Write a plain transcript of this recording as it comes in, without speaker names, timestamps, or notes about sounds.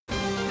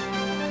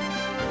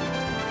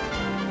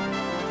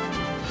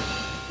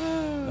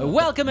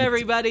Welcome,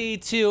 everybody,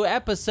 to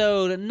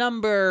episode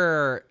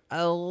number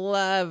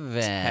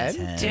 11.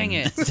 10? Dang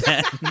it.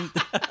 10.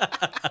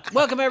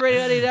 Welcome,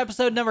 everybody, to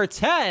episode number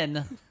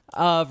 10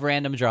 of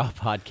Random Draw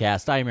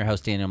Podcast. I am your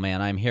host, Daniel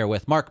Mann. I'm here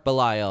with Mark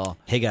Belisle.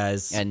 Hey,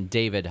 guys. And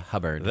David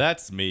Hubbard.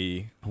 That's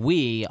me.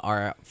 We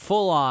are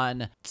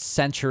full-on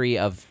century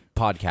of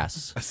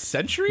podcasts. A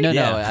century? No,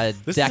 Yeah. a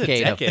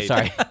decade of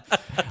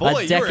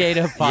Boy, a decade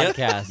of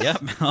podcasts.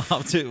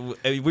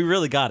 Yep. We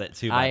really got it,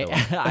 too, by the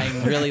way.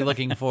 I'm really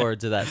looking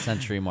forward to that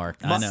century mark.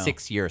 I know.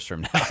 6 years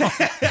from now.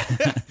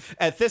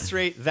 At this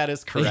rate, that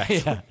is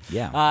correct.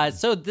 Yeah.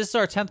 So this is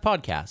our 10th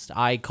podcast.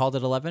 I called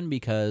it 11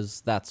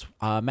 because that's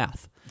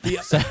math.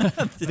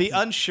 The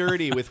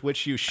unsurety with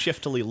which you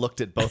shiftily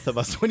looked at both of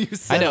us when you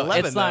said I know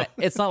 11,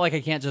 it's not like I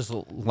can't just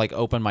like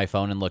open my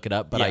phone and look it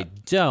up, but Yeah. I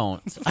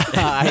don't.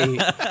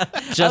 I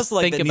just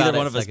like think that about neither it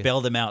one of a us second.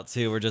 bailed him out,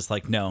 too. We're just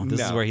like, no, this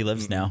is No. where he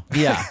lives now.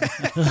 Yeah.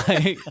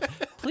 Like,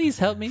 please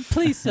help me.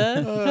 Please,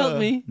 sir, help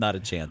me. Not a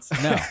chance.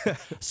 No.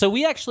 So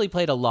we actually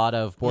played a lot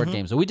of board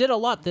games. We did a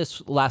lot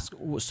this last,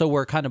 so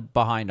we're kind of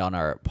behind on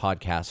our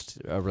podcast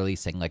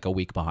releasing, like a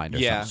week behind or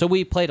Yeah. something. So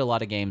we played a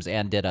lot of games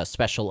and did a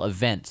special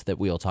event that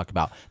we'll talk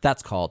about.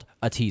 That's called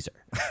a teaser.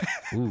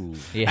 Ooh.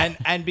 Yeah.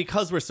 And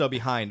because we're so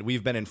behind,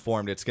 we've been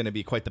informed it's going to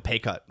be quite the pay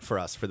cut for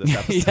us for this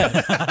episode.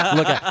 Yeah.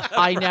 Look,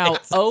 I now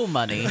owe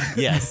money.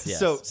 Yes.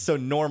 So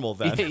normal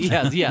then.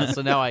 Yeah.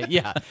 So now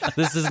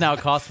this has now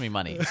cost me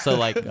money. So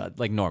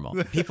like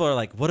normal. People are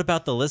like, what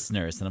about the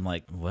listeners? And I'm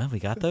like, well, we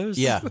got those?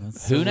 Yeah.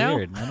 That's Who so now?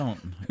 Weird. I don't...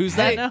 Who's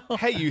Hey, that now?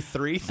 hey, you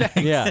three. Thanks.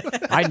 Yeah,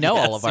 I know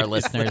all of our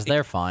listeners.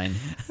 They're fine.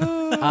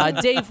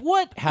 Dave,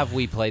 what have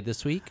we played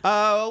this week?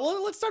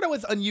 Well, let's start out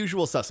with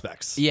Unusual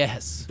Suspects.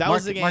 Yes, That Mark,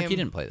 was the Mark, game- you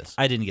didn't play this.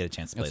 I didn't get a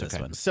chance to play That's this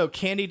okay. one. So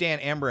Candy, Dan,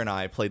 Amber, and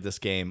I played this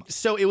game.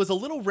 So it was a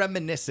little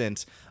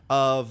reminiscent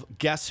of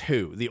Guess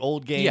Who, the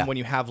old game Yeah. when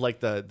you have like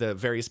the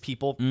various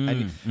people.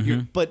 And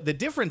you're, but the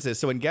difference is,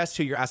 so in Guess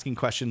Who, you're asking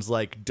questions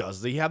like,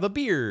 does he have a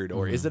beard?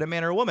 Or is it a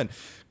man or a woman?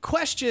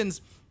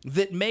 Questions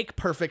that make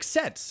perfect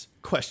sense.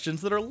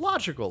 Questions that are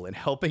logical in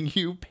helping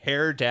you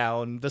pare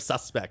down the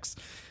suspects.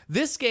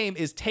 This game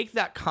is take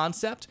that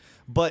concept,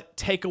 but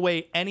take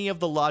away any of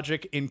the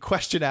logic in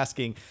question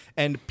asking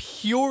and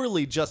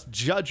purely just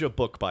judge a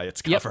book by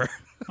its cover.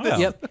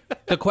 Yep.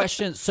 The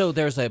question. So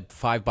there's a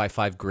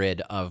 5x5 grid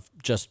of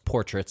just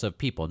portraits of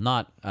people,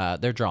 not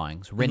their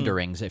drawings,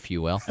 renderings, if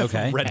you will.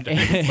 Okay.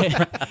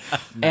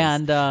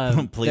 And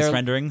Police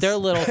renderings? They're a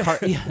little,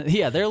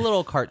 they're a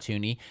little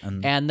cartoony.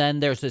 And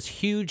then there's this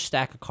huge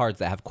stack of cards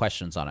that have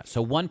questions on it.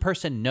 So one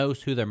person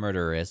knows who the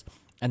murderer is.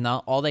 And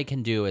now all they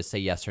can do is say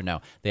yes or no.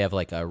 They have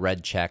like a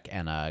red check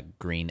and a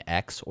green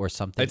X or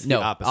something. It's the no,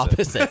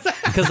 opposite.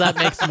 because that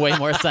makes way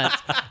more sense.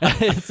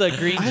 It's a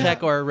green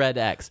check or a red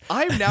X.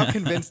 I'm now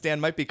convinced Dan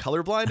might be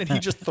colorblind and he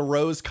just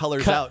throws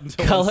colors out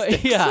until one Color,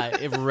 sticks.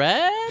 yeah,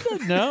 red?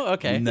 No,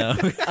 okay. No.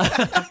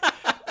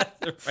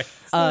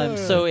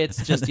 So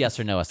it's just yes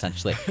or no,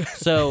 essentially.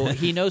 So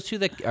he knows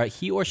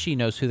he or she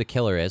knows who the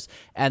killer is,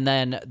 and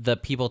then the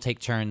people take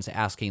turns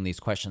asking these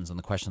questions, and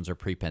the questions are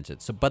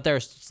pre-printed. So, but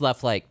there's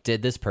left like,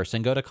 did this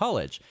person go to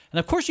college? And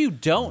of course, you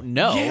don't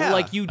know. Yeah.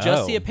 Like you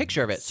just Oh. see a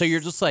picture of it, so you're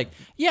just like,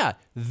 yeah,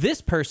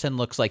 this person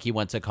looks like he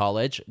went to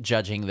college.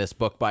 Judging this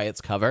book by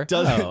its cover.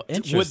 Oh, Would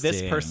this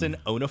interesting. person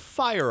own a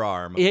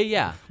firearm?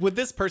 Yeah. Would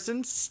this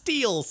person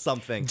steal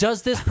something?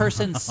 Does this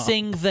person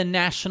sing the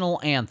national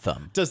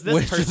anthem? Does this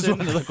Which is person-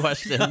 one of the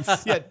questions?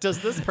 Yeah, does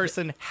this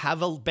person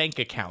have a bank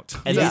account?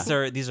 And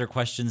Yeah. these are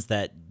questions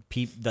that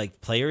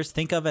players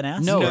think of and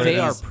ask? No, No, they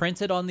no, are no.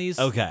 printed on these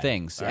Okay.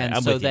 things. All right, And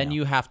I'm so with you then now.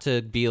 you have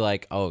to be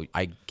like, oh,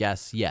 I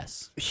guess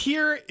yes.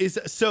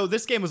 So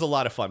this game was a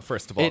lot of fun,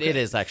 first of all. It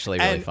is actually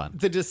really And fun.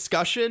 the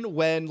discussion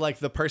when like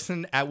the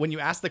person when you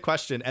ask the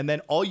question and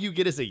then all you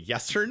get is a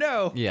yes or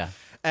no. Yeah.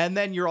 And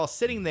then you're all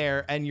sitting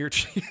there and you're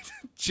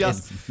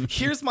just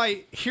here's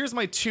my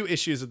two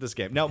issues with this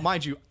game. Now,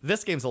 mind you,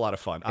 this game's a lot of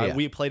fun. Yeah.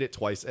 We played it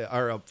twice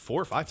or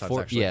 4 or 5 times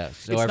actually. yeah,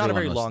 so it's not a everyone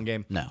very was- long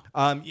game. no.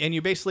 And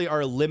you basically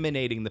are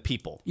eliminating the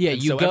people. Yeah,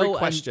 And you so go every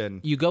question.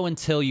 you go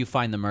until you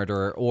find the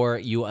murderer, or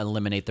you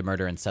eliminate the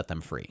murderer and set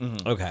them free.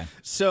 Okay.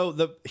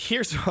 So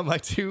here's my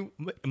two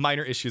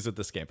minor issues with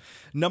this game.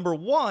 Number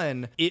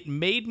one, it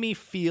made me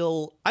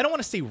feel, I don't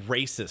want to say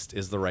racist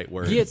is the right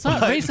word. Yeah, it's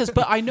not racist,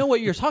 but I know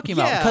what you're talking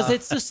about Yeah. because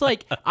it's just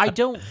like I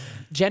don't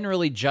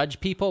generally judge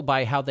people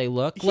by how they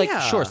look. Like,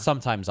 Yeah. sure,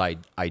 sometimes I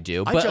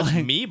do, I but judge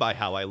like, me by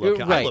how I look.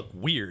 I Right. look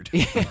weird.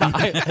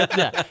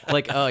 yeah,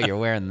 like, oh, you're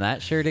wearing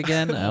that shirt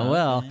again? Oh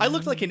well. I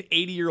looked like an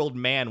 80-year-old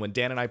man when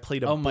Dan and I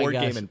played a Oh my board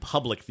gosh. game in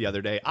public the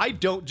other day. I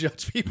don't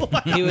judge people by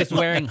how He was they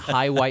look. wearing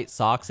high white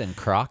socks and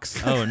Crocs.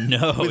 Oh,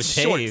 no, with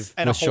Dave. shorts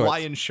and With a shorts.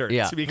 Hawaiian shirt.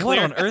 Yeah. To be What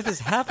clear, on earth is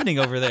happening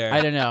over there?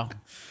 I don't know,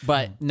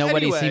 but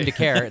nobody Anyway. seemed to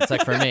care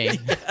except for me.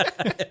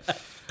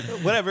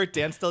 Whatever.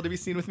 Dan's still to be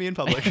seen with me in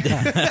public.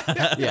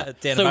 Yeah.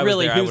 Dan, if So I was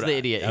really, there, I who's would- the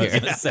idiot I was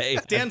here? gonna say.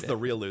 Dan's the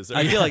real loser.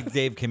 I feel like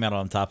Dave came out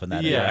on top in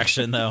that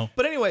interaction, though.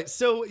 But anyway,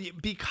 so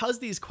because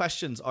these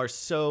questions are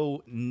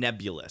so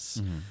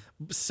nebulous,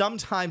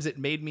 sometimes it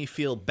made me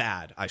feel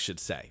bad, I should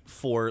say,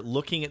 for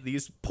looking at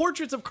these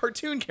portraits of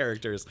cartoon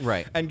characters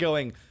Right. and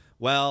going,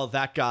 well,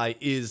 that guy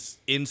is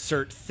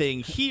insert thing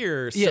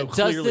here. Yeah, So does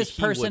clearly this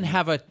he person wouldn't.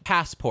 have a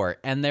passport?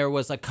 And there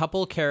was a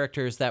couple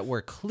characters that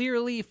were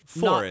clearly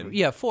Foreign.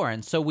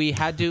 foreign. So we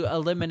had to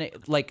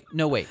eliminate. Like,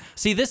 no, wait.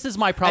 See, this is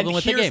my problem And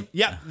with the here's- game.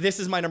 Yeah, this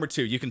is my number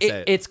 2. You can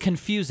say it. It's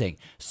confusing.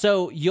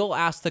 So you'll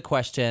ask the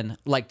question,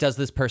 like, does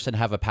this person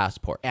have a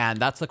passport? And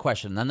that's the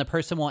question. Then the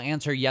person will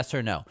answer yes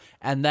or no.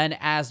 And then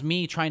as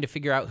me trying to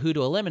figure out who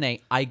to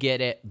eliminate, I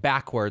get it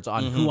backwards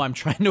on who I'm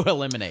trying to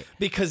eliminate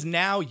Because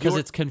now because you're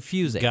it's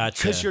confusing. Gotcha.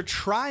 because you're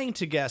trying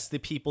to guess the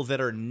people that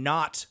are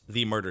not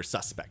the murder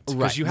suspect. Because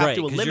Right. you have Right,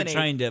 to 'cause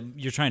eliminate.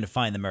 You're trying to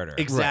find the murderer.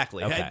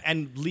 Exactly. Right. Okay.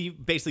 And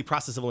leave basically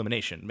process of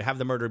elimination. Have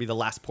the murderer be the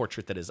last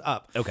portrait that is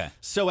up. Okay.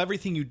 So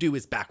everything you do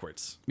is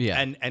backwards. Yeah.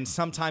 And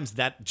sometimes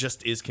that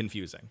just is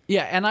confusing.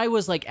 Yeah, and I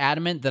was like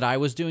adamant that I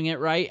was doing it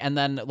right, and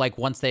then like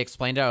once they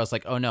explained it, I was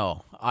like, oh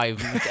no,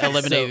 I've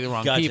eliminated the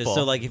wrong Gotcha. people.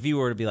 So, like, if you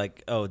were to be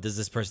like, "Oh, does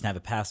this person have a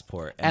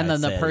passport?" and I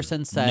then the said,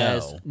 person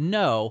says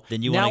no.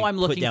 then you now wanna I'm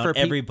put looking down for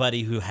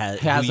everybody who has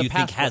who a you think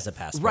passport. has a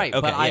passport. Right,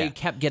 Okay, but I yeah.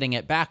 kept getting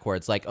it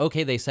backwards. Like,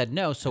 okay, they said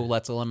no, so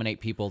let's eliminate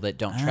people that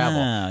don't travel.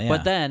 yeah.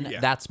 But then Yeah.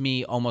 that's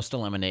me almost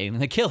eliminating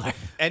the killer.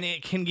 And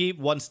it can get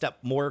one step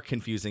more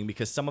confusing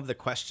because some of the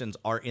questions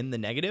are in the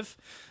negative.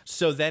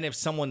 So then if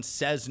someone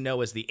says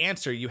no as the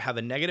answer, you have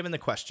a negative in the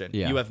question.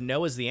 Yeah. You have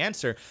no as the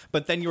answer,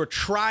 but then you're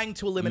trying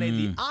to eliminate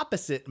the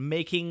opposite,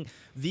 making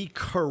the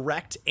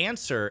correct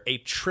answer a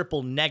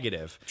triple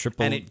negative.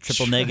 triple And it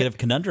triple ju- negative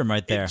conundrum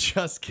right there. It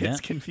just gets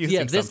Yeah. confusing.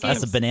 Yeah, this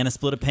sometimes. That's a banana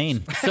split of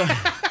pain.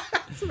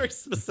 It's a very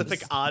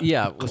specific, odd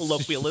Yeah, it was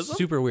colloquialism.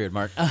 super weird,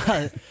 Mark.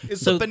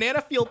 Is so the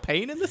banana feel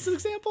pain in this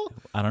example?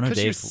 I don't know, 'Cause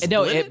you Dave. split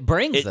no, it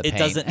brings It, the it pain.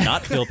 doesn't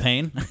not feel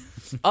pain.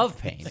 of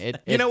pain.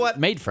 You know what?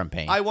 Made from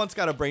pain. I once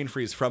got a brain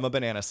freeze from a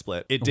banana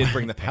split. It did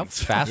bring the pain. How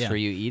fast Yeah. were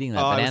you eating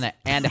that Oh, I was- banana?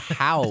 And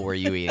how were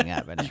you eating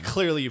that banana?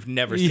 Clearly, you've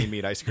never seen me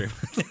eat ice cream.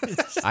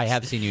 I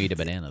have seen you eat a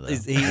banana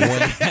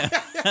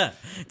though.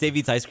 Dave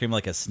eats ice cream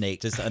like a snake.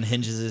 Just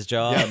unhinges his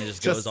jaw and it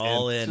just goes just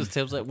all in. Just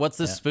tips like, what's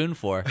this spoon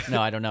for?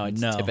 No, I don't know. I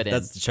just No, tip it in.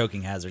 that's the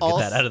choking hazard. Get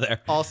that out of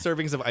there. All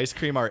servings of ice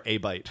cream are a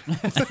bite.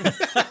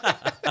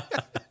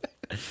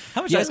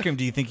 How much ice cream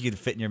do you think you could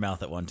fit in your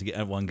mouth at one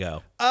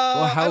go?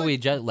 well, how do we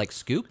judge? Like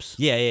scoops?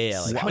 Yeah.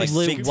 How Like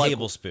many big scoops?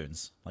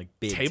 tablespoons. Like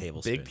big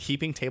tablespoons. Big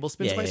heaping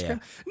tablespoons Yeah, of ice yeah,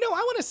 cream? No, I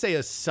want to say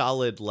a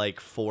solid like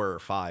 4 or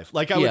 5.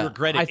 Like I would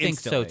regret it I think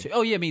instantly. so too.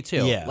 Oh yeah, me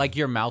too. Yeah. Like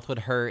your mouth would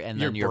hurt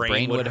and then Your your brain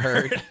brain would would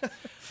hurt.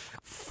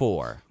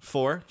 4.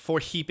 4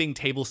 heaping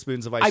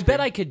tablespoons of ice I cream. bet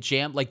I could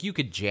jam, like you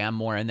could jam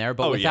more in there,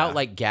 but Oh, without yeah.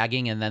 like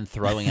gagging and then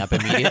throwing up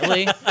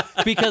immediately.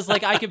 Because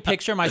like I could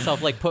picture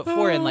myself like put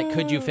 4 in, like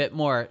could you fit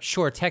more?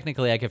 Sure,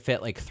 technically I could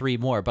fit like 3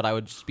 more, but I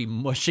would just be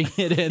mushing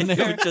it in It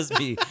there. would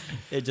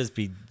just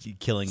be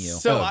killing you.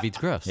 So Oh, it'd be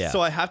gross. Yeah.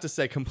 So I have to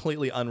say,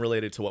 completely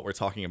unrelated to what we're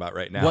talking about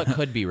right now. What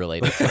could be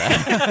related to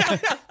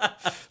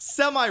that?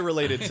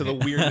 Semi-related to the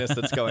weirdness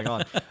that's going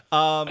on.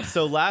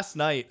 So last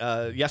night,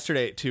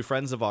 yesterday, 2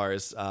 friends of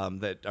ours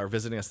that are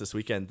visiting us this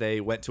weekend,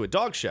 they went to a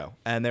dog show,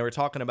 and they were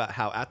talking about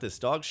how at this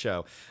dog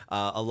show,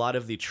 a lot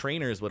of the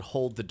trainers would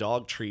hold the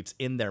dog treats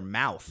in their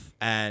mouth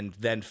and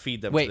then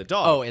feed them Wait, to the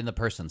dog. oh, in the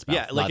person's mouth.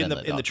 Yeah, like not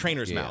in the dog.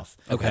 trainer's Yeah, yeah. mouth,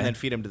 Okay. and then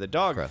feed him to the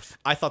dog. Gross.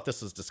 I thought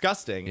this was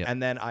disgusting, Yeah.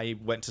 and then I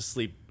went to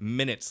sleep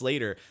minutes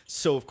later.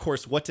 So of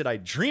course, what did I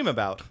dream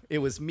about? It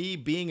was me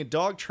being a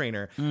dog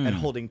trainer and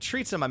holding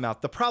treats in my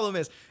mouth. The problem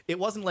is, it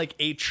wasn't like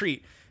a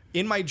treat.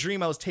 In my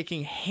dream, I was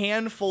taking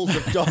handfuls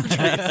of dog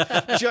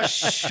treats, just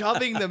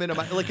shoving them into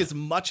my, like as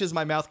much as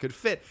my mouth could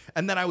fit.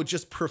 And then I would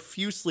just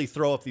profusely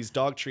throw up these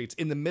dog treats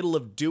in the middle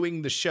of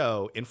doing the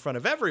show in front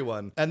of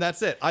everyone. And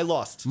that's it. I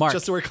lost. Mark,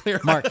 just so we're clear.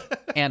 Mark,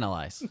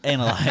 analyze.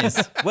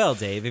 Analyze. Well,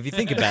 Dave, if you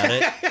think about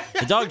it,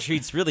 the dog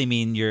treats really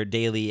mean your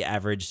daily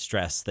average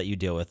stress that you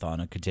deal with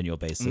on a continual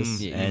basis.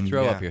 Yeah, and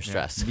throw yeah, up your yeah.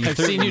 stress. I've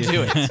seen you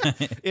do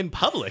it. In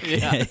public.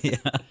 yeah.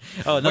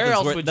 Oh, Where nothing's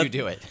else wor- would you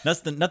do it?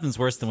 Nothing's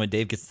worse than when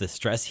Dave gets the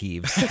stress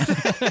heaves.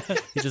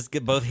 He just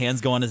get both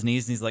hands go on his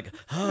knees and he's like,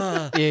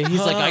 Yeah, he's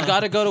like, I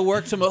gotta go to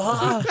work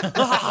tomorrow.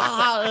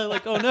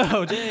 Like, oh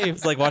no, Dave.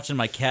 it's like watching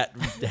my cat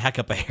hack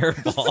up a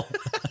hairball.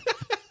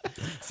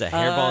 It's a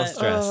hairball of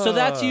stress. So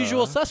that's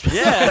usual suspect.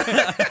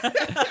 Yeah.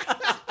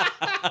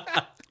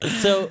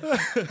 So,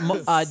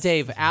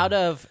 Dave, out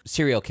of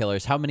serial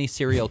killers, how many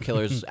serial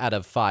killers out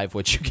of 5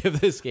 would you give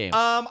this game?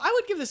 I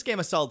would give this game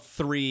a solid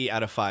 3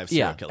 out of 5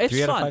 serial yeah, killers. it's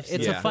 3 out of fun. 5?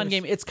 It's Yeah. a fun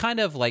game. It's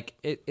kind of like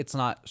it's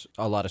not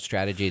a lot of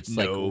strategy. It's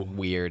No. like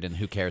weird, and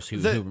who cares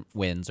who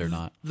wins or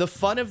not. The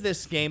fun of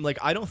this game, like,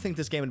 I don't think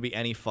this game would be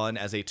any fun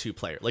as a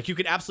 2-player. Like, you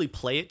could absolutely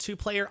play it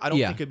 2-player. I don't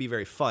Yeah. think it'd be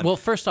very fun. Well,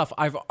 first off,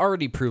 I've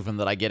already proven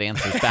that I get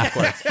answers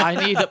backwards. I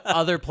need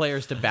other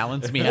players to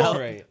balance me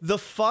out. The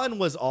fun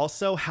was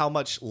also how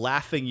much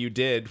laughing thing you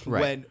did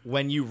Right.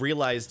 when you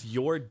realized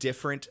your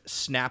different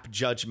snap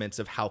judgments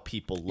of how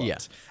people looked. Yeah.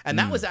 And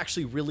that was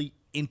actually really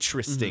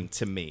interesting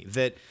to me,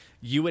 that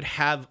you would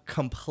have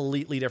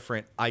completely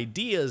different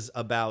ideas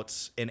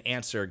about an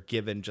answer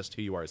given just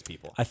who you are as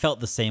people. I felt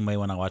the same way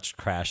when I watched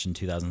Crash in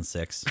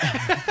 2006.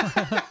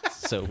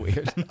 So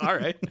weird. All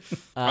right.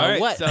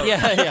 What? so-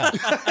 Yeah.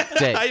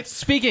 Dave,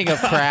 speaking of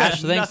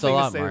Crash, thanks a Nothing to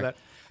lot, say Mark. that.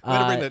 Way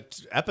to bring the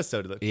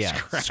episode of the Yeah,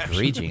 Crash.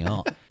 screeching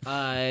on.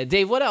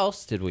 Dave, what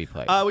else did we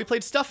play? We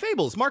played Stuff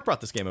Fables. Mark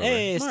brought this game over.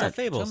 Hey, Mark, Stuff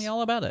Fables. tell me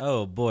all about it.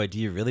 Oh boy, do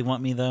you really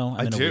want me though?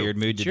 I'm in a do. weird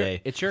mood It's your-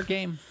 today. it's your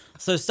game.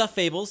 So Stuff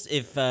Fables,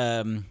 if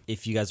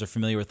you guys are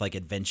familiar with like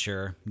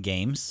adventure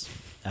games,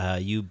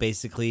 you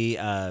basically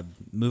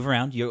move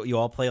around. You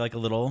all play like a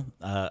little.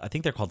 I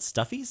think they're called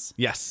stuffies.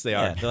 Yes, they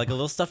Yeah, are. they're like a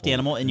little stuffed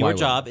animal, and why your would-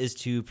 job is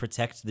to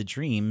protect the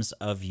dreams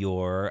of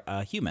your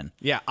human.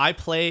 Yeah, I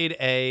played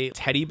a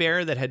teddy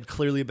bear that had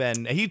clearly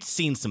been. He'd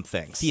seen some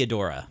things.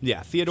 Theodora.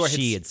 Yeah, Theodore.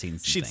 She had seen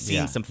some She'd things. seen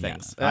Yeah, some yeah.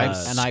 things.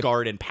 And I-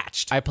 Scarred and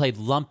patched. I played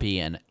Lumpy,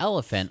 an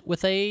elephant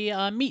with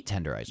a meat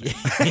tenderizer.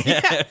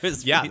 It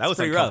was yeah, pretty- that was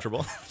pretty rough.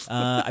 uncomfortable.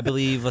 I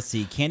believe. Let's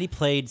see. Candy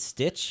played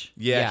Stitch,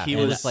 Yeah, he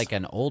and was it's like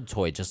an old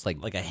toy, just like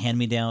like a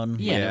hand-me-down.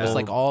 yeah, and it was Yeah.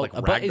 like all. Like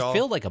But it ragdoll.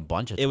 felt like a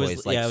bunch of It toys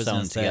was like I was sewn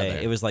gonna say together.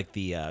 it was like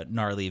the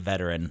gnarly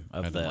veteran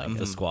of didn't the like of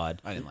the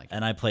squad. I didn't like it.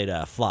 And I played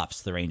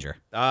Flops, the ranger.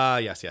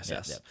 Yes.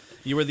 yep.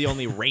 You were the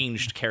only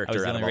ranged I character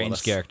was the out only of all of ranged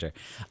us. character.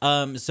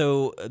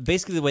 So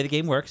basically, the way the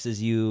game works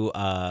is you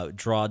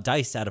draw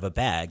dice out of a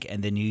bag,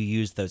 and then you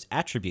use those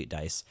attribute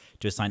dice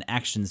to assign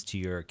actions to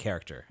your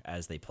character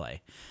as they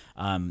play.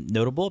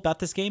 Notable about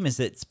this game is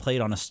that it's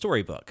played on a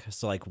storybook.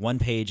 So, like, one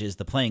page is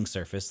the playing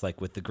surface, like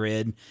with the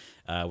grid,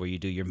 where you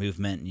do your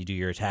movement and you do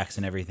your attacks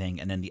and everything,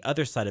 and then the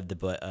other side of the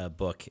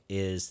book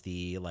is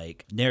the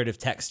like narrative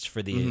text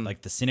for the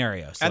like the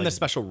scenario so, And the like,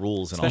 special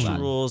rules and all special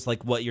that. rules,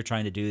 like what you're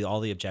trying to do, all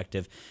the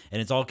objective, and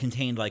it's all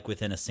contained like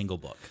within a single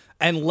book.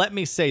 And let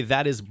me say,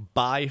 that is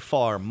by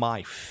far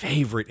my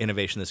favorite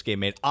innovation this game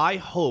made. I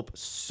hope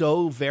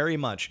so very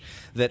much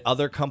that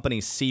other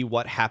companies see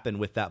what happened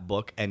with that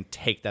book and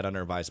take that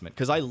under advisement.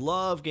 Because I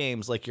love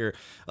games like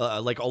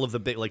like all of the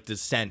big, like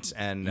Descent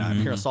and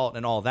Pure Assault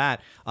and all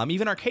that.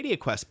 Even Arcadia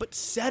Quest. But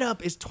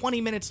setup is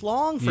 20 minutes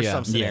long for Yeah.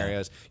 some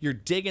scenarios. You're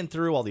digging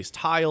through all these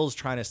tiles,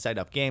 trying to set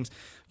up games.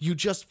 You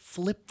just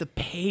flip the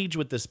page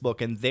with this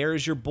book, and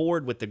there's your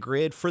board with the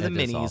grid for the It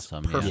is minis,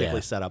 awesome, yeah. perfectly Yeah.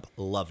 set up.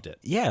 Loved it.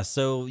 Yeah,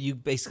 so you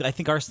basically, I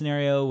think our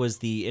scenario was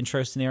the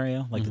intro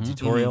scenario, like the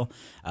tutorial.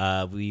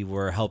 We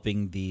were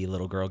helping the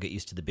little girl get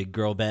used to the big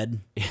girl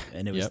bed,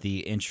 and it was Yep.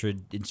 the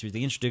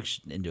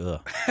introduction.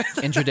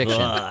 Introduction.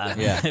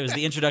 Yeah. It was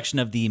the introduction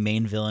of the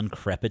main villain,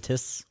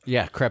 Crepitus.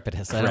 Yeah,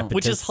 Crepitus. I don't,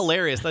 Which is Crepitus.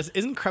 hilarious.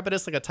 Isn't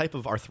crepitus like a type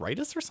of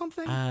arthritis or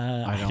something?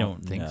 I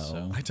don't think know.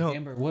 so. I don't.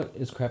 Amber, what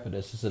is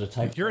Crepitus? Is it a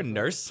type? You're a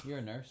nurse? You're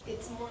a nurse.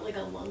 It's more like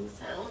a lung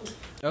sound.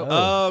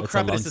 Oh, it's a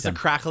lung crepitus is a sound.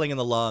 crackling in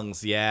the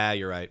lungs. Yeah,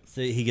 you're right.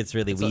 So he gets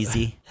really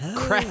wheezy.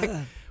 Crack.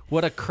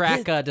 What a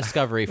crack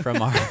discovery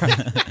from our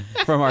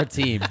from our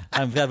team.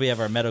 I'm glad we have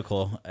our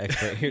medical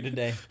expert here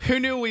today. Who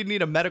knew we'd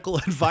need a medical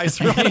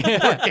advisor on a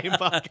board game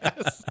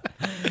podcast?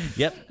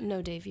 Yep.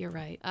 No, Dave, you're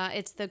right.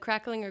 It's the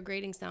crackling or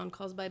grating sound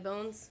caused by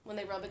bones when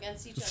they rub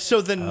against each other.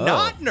 So the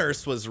not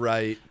nurse was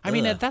right. I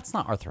mean, that's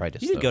not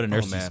arthritis. You did though. go to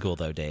nursing man. school,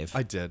 though, Dave.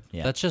 I did.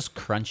 Yeah. That's just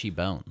crunchy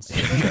bones.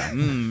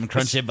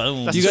 Crunchy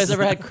bones. You guys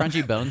ever had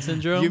crunchy bone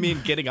syndrome? You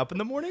mean getting up in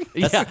the morning?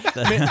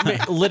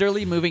 Yeah,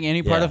 literally moving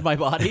any part Yeah. of my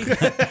body.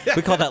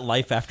 we call that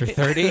life after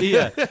 30.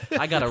 Yeah,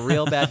 I got a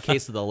real bad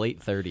case of the late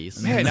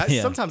 30s. Man,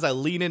 Yeah. sometimes I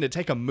lean in to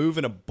take a move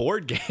in a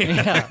board game.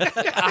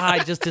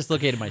 I just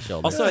dislocated my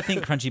shoulder. Also, I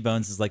think Crunchy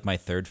Bones is like my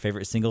third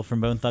favorite single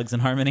from Bone Thugs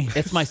and Harmony.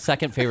 It's my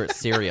second favorite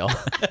cereal.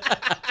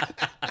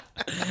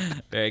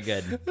 Very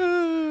good.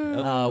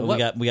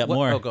 We got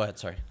more. Oh, go ahead.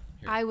 Sorry.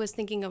 I was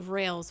thinking of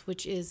rails,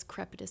 which is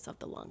crepitus of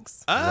the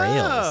lungs.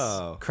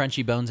 Oh.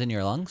 Crunchy bones in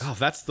your lungs. Oh,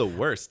 that's the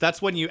worst.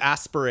 That's when you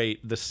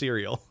aspirate the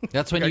cereal.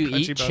 That's when Got you crunchy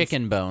eat bones.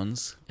 chicken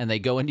bones and they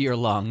go into your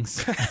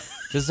lungs.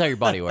 This is how your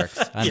body works.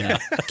 I don't know.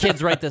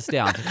 Kids, write this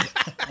down.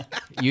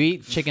 You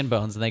eat chicken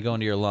bones and they go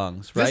into your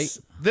lungs, right?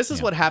 This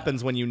is what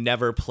happens when you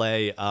never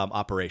play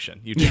Operation.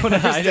 You don't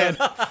understand.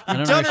 You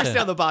don't understand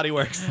how the body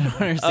works. I don't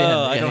understand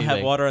Oh, I don't have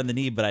anything. water on the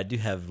knee, but I do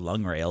have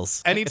lung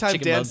rails. Anytime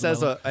Chicken Dan bones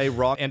says in a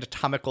wrong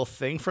anatomical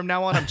thing from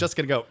now on, I'm just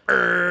going to go,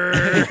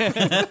 "Err."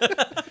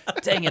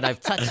 Dang it, I've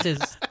touched his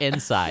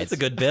insides. It's a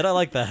good bit. I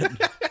like that.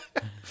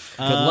 Good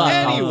luck.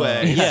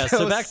 Anyway. Yeah,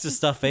 so back to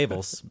Stuff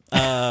Fables.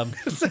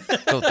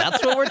 So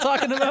that's what we're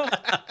talking about?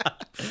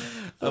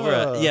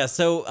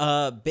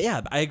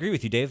 Yeah, I agree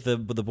with you, Dave. The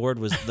board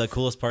was the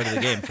coolest part of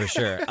the game for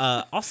sure.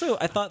 Also,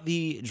 I thought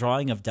the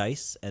drawing of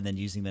dice and then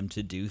using them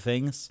to do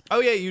things Oh,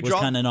 yeah, you was draw.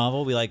 kind of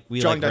novel. We like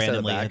Drawing dice out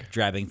of the randomly bag.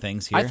 grabbing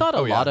things here. I thought a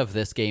Oh, yeah. lot of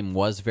this game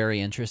was very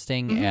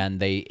interesting and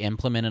they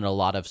implemented a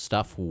lot of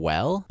stuff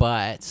well,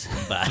 but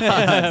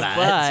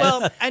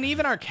Well, and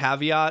even our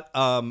caveat,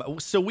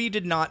 so we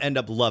did not end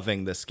up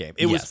loving this game.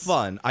 It was Yes.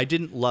 fun. I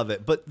didn't love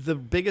it. But the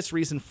biggest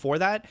reason for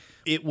that,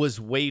 it was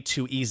way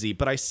too easy.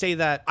 But I say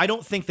that, I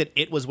don't think that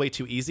it it was way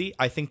too easy.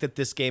 I think that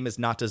this game is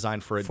not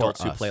designed for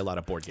adults who us. play a lot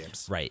of board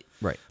games. Right.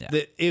 Right. Yeah.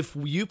 If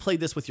you played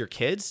this with your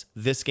kids,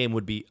 this game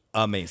would be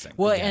amazing.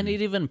 Well, and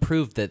it even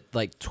proved that,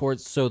 like,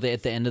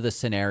 at the end of the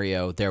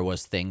scenario, there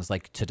was things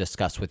like to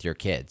discuss with your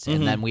kids,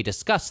 and then we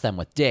discussed them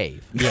with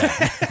Dave.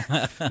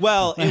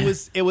 Well,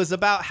 it was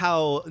about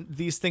how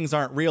these things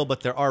aren't real,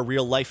 but there are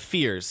real life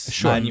fears,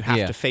 and you have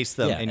Yeah. to face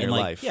them Yeah, in and, your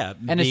like, life. Yeah.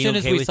 And as being soon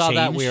as okay we with saw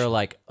that, change. we were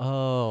like,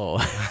 "Oh,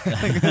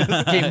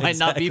 this game might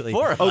not be Exactly.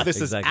 for us." Oh,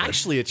 this Exactly. is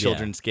actually a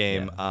children's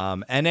game.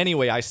 And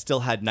anyway, I still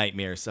had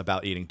nightmares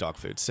about eating dog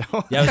food. So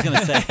Yeah, I was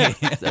gonna say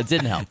It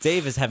didn't help.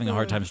 Dave is having a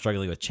hard time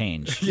struggling with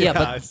change. Yeah,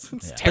 but it's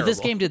But this terrible.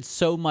 game did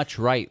so much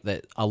right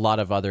that a lot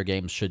of other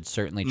games should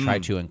certainly try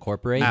to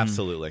incorporate.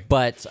 Absolutely.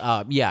 But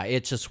yeah,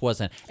 it just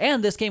wasn't.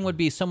 And this game would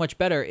be so much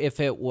better if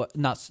it was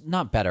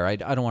not better. I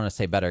don't want to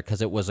say better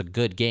because it was a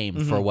good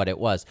game for what it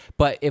was.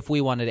 But if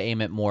we wanted to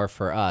aim it more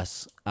for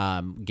us,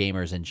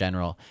 gamers in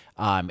general,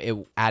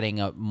 adding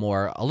a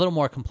little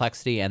more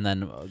complexity and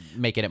then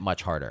making it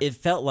much harder. It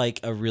felt like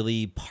a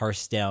really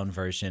parsed down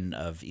version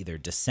of either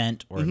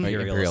Descent or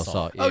Imperial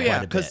Assault. Yeah. Oh yeah, Quite a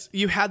bit. because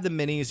you had the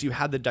minis, you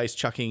had the dice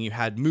chucking, you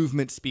had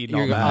movement speed, and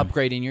You're all that.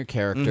 upgrading your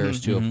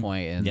characters to a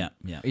point, and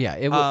Yeah.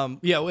 It was,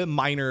 With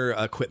minor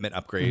equipment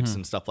upgrades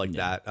and stuff like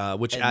that,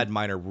 which add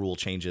minor rule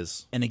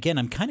changes. And again,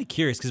 I'm kind of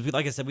curious because,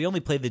 like I said, we only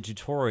played the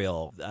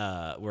tutorial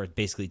where it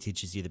basically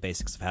teaches you the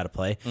basics of how to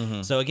play.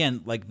 So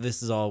again, like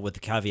this is all with the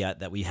caveat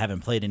that we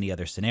haven't played any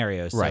other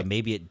scenarios. So Right.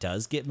 maybe it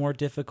does get more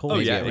difficult. Oh,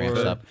 maybe yeah, it it ramps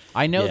could. up.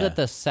 I know Yeah. that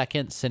the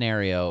second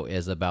scenario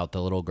is about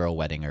the little girl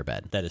wetting her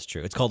bed. That is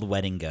true. It's called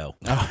Wedding Go.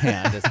 Oh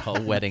yeah, it's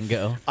called Wedding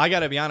Go. I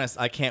gotta be honest,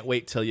 I can't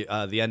wait till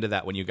the end of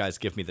that when you guys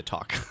give me the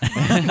talk.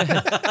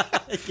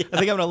 I think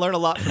I'm gonna learn a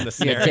lot from this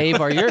Yeah, scenario.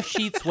 Dave, are your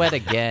sheets wet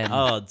again?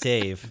 Oh,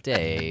 Dave.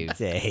 Dave,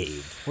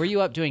 Dave. were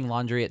you up doing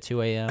laundry at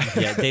 2 a.m.?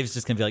 Yeah, Dave's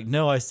just going to be like,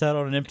 no, I sat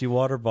on an empty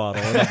water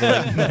bottle. And I'll be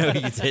like,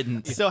 no, you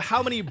didn't. So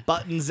how many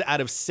buttons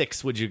out of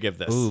 6 would you give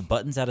this? Ooh,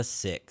 buttons out of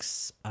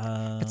 6.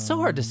 It's so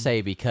hard to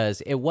say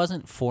because it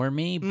wasn't for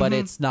me, but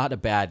it's not a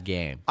bad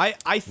game. I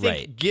think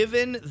Right.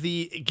 given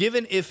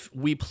if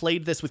we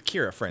played this with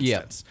Kira, for Yeah.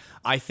 instance,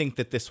 I think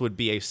that this would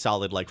be a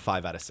solid like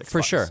 5 out of 6. For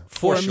buttons. sure.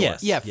 For him, sure.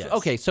 yes. Yeah. Yes.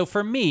 Okay. So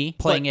for me,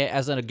 playing it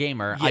as a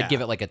gamer, Yeah. I'd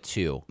give it like a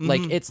 2.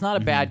 Like it's not a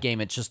bad game.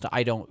 It's just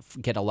I don't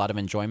get a lot of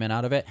enjoyment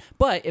out of it.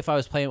 But if I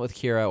was playing it with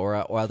Kira or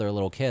other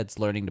little kids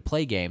learning to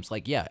play games,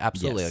 like yeah,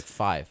 absolutely, Yes. like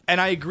 5.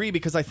 And I agree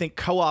because I think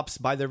co-ops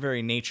by their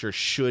very nature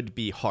should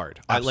be hard.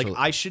 Absolutely.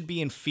 I should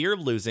be in fear of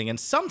losing, and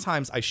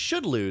sometimes I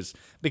should lose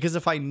because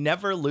if I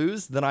never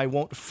lose, then I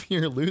won't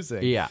fear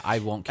losing. Yeah, I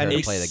won't care And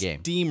to play the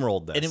game.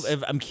 steamrolled this.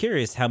 And I'm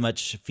curious how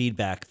much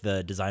feedback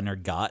the designer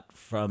got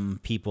from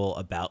people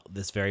about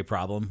this very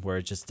problem, where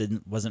it just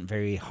wasn't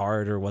very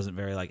hard or wasn't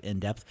very like in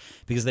depth,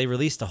 because they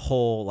released a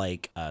whole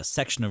like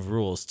section of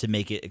rules to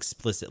make it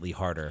explicitly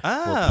harder.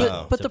 Oh. for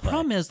people But to the play.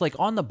 problem is, like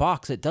on the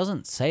box, it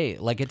doesn't say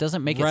like it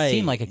doesn't make it Right.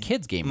 seem like a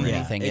kids game or Yeah,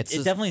 anything. It, It's it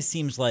just- definitely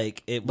seems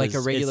like it was like a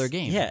regular it's-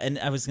 game. Yeah, and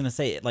I was gonna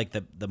say like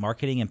the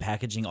marketing and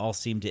packaging all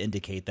seemed to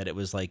indicate that it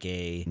was like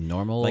a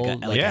Normal, like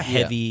like- a Yeah.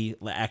 heavy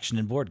action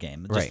and board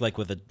game, just Right. like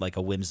with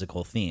a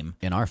whimsical theme.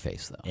 in our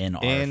face though. In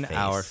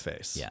our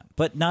face. Yeah,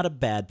 but not a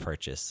bad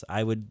purchase.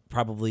 I would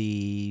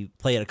probably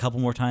play it a couple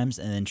more times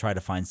and then try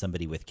to find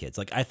somebody with kids.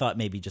 Like I thought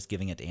maybe just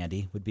giving it to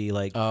Andy would be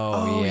like,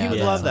 Oh, yeah, he would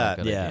that's love a that.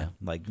 good yeah, idea.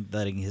 like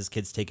letting his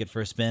kids take it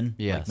for a spin.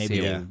 Yeah, like maybe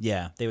see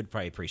they would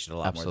probably appreciate it a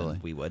lot more Absolutely.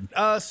 than we would.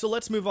 So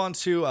let's move on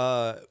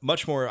to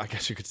much more, I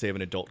guess you could say, of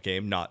an adult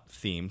game, not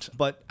themed,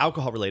 but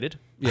alcohol related.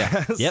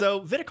 Yeah. Yep. So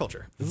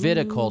viticulture.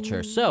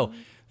 Viticulture. So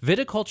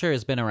Viticulture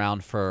has been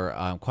around for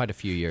quite a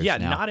few years Yeah,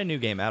 now. not a new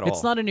game at all.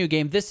 It's not a new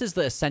game. This is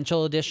the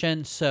Essential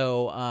Edition.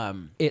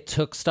 So it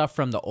took stuff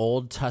from the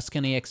old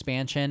Tuscany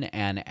expansion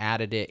and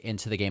added it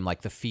into the game.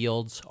 Like the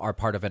fields are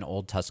part of an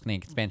old Tuscany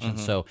expansion.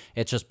 So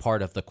it's just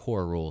part of the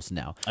core rules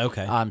now.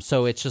 Okay.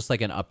 So it's just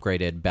like an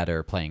upgraded,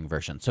 better playing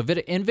version. So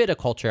in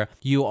Viticulture,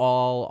 you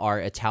all are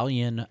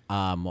Italian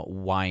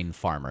wine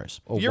farmers.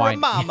 Or You're wine- a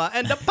mama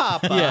and a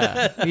papa.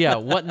 Yeah. Yeah.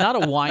 What?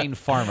 Not a wine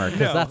farmer, because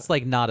No. that's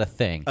like not a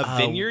thing. A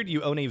vineyard?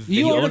 You own a You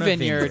vineyard? own a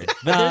vineyard.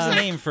 But there's a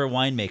name for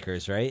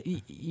winemakers, right?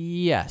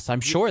 Yes,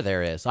 I'm sure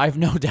there is. I have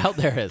no doubt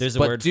there is. There's a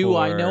but word do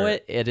I for- know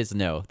it? It is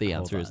no. The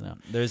answer Hold is no.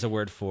 on. There's a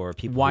word for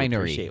people who Winery.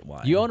 appreciate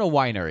wine. You own a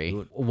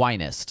winery.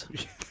 Winist.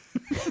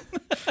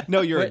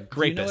 No, you're a Wait,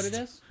 do you know what it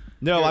grapist. is?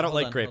 No, Here, I don't hold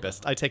like on, hold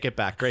grapist. I take it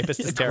back. Grapist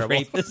is terrible.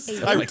 Grapist?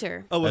 A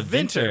winter. Oh, a A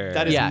vinter. vinter.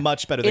 That is Yeah.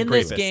 much better than In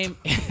grapist. this game,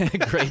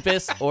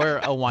 grapist or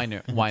a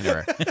winerer.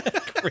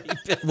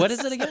 What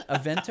is it again? A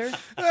venter?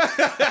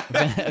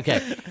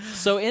 Okay.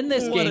 So in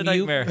this What a game,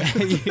 nightmare.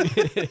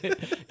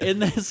 in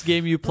this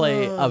game you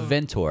play a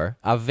ventor,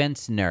 a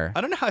vintner.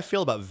 I don't know how I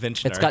feel about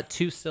vintner. It's got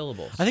 2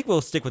 syllables. I think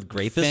we'll stick with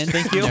grapist.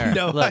 Thank you. Vintner.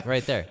 No, Look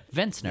right there.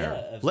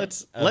 Vintner.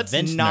 Let's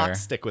vintner. not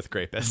stick with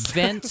grapist.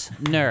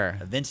 Vintner.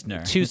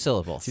 Vintner. 2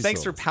 syllables.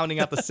 Thanks for pounding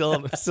out the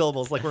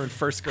syllables like we're in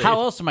first grade. How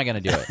else am I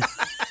going to do it?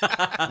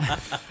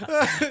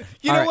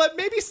 You know All right. what?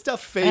 Maybe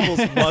Stuffed Fables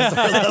was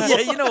our level. Yeah,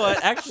 you know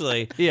what?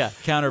 Actually, Yeah.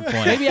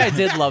 counterpoint. Maybe I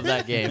did love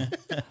that game.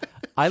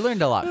 I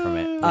learned a lot from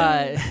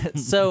it.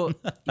 So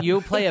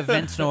you play a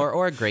vintner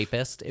or a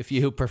grapist if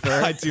you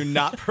prefer. I do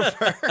not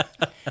prefer.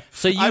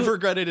 So I've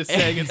regretted it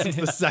saying it since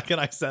the second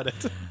I said it.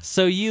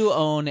 So you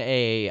own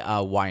a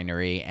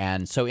winery,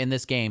 and so in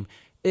this game,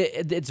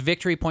 it's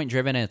victory point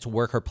driven and it's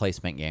worker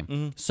placement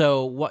game.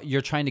 So what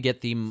you're trying to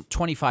get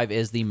 25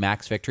 is the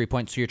max victory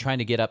point. So you're trying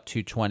to get up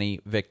to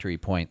 20 victory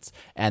points,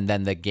 and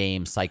then the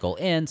game cycle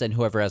ends, and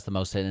whoever has the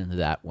most into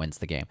that wins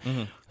the game.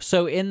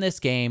 So in this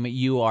game,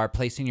 you are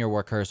placing your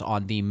workers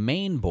on the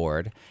main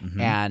board,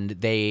 and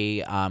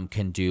they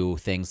can do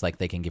things like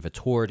they can give a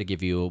tour to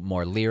give you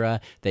more lira.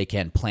 They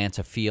can plant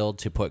a field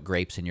to put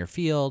grapes in your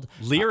field.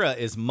 Lira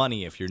is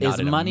money if you're not Is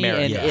in money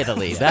America. in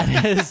Italy.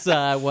 That is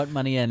what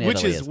money in Which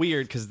Italy is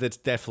weird because that's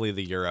definitely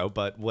the euro,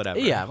 but whatever.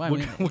 Yeah, I mean,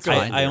 We'll it's call it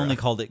fine. I euro. only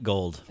called it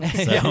gold.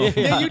 So.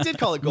 Yeah, you did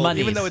call it gold,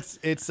 Monies. even though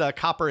it's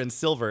copper and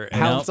silver,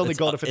 and No, it's only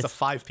gold if it's a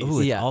 5-piece. Ooh,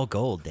 it's Yeah. all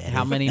gold, Daddy.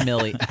 How many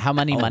how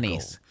many All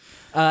monies?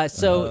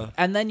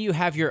 And then you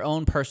have your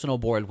own personal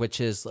board, which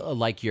is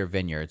like your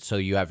vineyard. So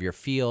you have your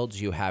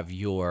fields, you have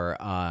your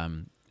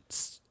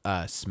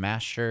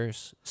smash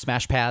pads,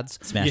 Smash pads,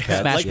 smash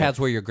like- pads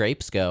where your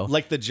grapes go.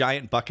 Like the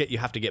giant bucket, you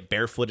have to get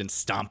barefoot and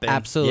stomp in.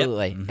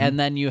 Absolutely. And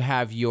then you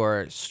have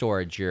your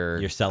storage,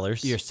 your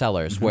cellars. your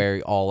cellars,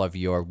 where all of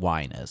your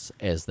wine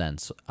is then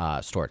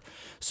stored.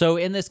 So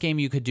in this game,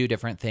 you could do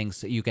different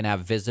things. You can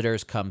have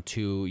visitors come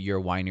to your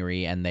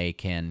winery, and they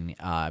can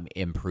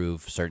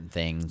improve certain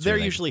things. They're or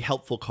they- usually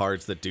helpful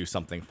cards that do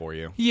something for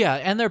you. Yeah,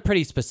 and they're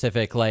pretty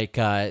specific. Like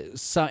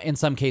in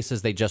some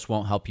cases, they just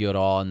won't help you at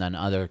all, and then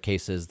other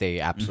cases, they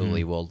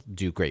absolutely will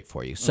do great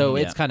for you. So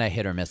it's kind of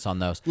hit or miss on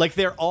those. Like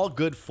they're all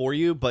good for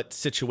you, but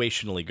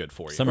situationally good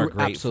for you. Some are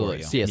great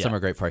Absolutely. for you. Yeah, some are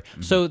great for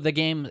you. So the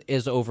game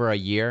is over a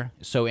year.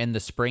 So in the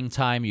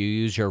springtime, you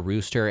use your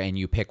rooster and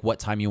you pick what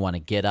time you want to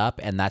get up,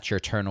 and that's your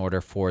turn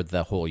order for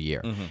the whole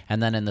year.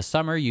 And then in the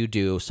summer, you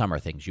do summer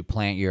things. You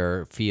plant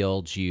your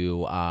fields.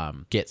 You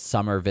get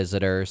summer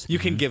visitors. You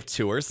can give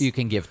tours. You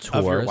can give tours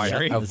Of your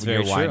winery. of That's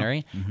your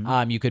very true.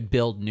 winery. You could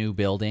build new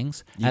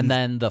buildings, and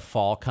then the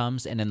fall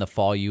comes, and in the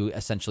fall you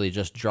essentially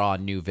just draw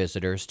new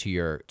visitors to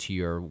your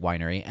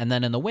winery. And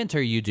then in the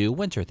winter you do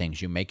winter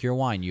things. You make your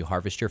wine. You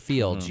harvest your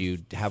fields. You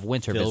have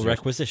winter Fill visitors.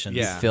 requisitions.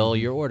 Yeah. Fill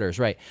your orders,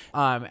 right?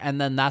 And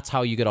then that's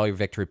how you get all your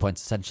victory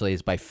points. Essentially,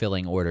 is by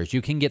filling orders.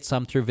 You can get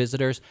some through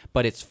visitors,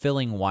 but it's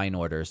filling wine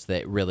orders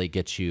that really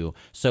gets you.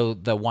 So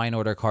the wine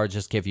order cards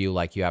just give you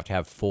like you have to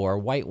have 4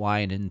 white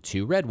wine and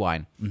 2 red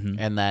wine,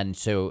 and then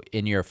so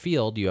in your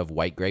field you have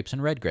white grapes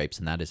and red grapes,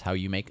 and that is how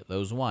you make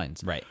those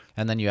wines. Right.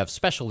 And then you have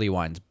specialty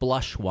wines,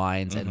 blush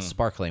wines, and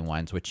sparkling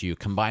wines, which you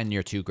combine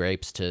your 2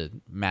 grapes to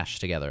mash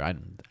together.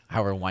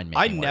 However winemaking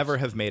I works. never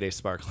have made a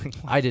sparkling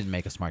wine. I didn't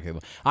make a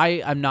sparkling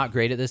wine. I'm not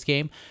great at this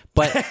game,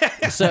 but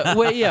so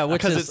which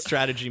Because is it's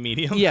strategy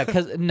medium. yeah,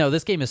 because no,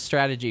 this game is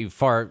strategy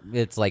far.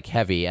 It's like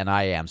heavy, and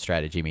I am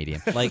strategy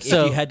medium. Like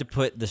so, if you had to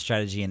put the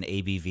strategy in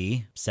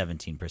ABV,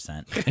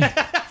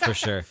 17%. For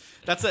sure.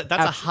 That's a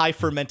high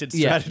fermented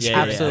yeah, strategy. yeah,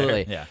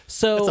 absolutely. yeah.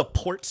 So, It's a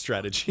port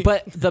strategy.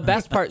 but the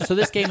best part. So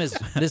this game is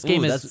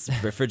Ooh, that's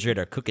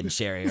refrigerator cooking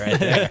sherry right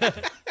there.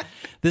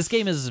 This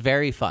game is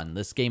very fun.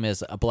 This game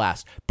is a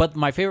blast. But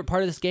my favorite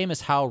part of this game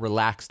is how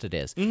relaxed it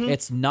is.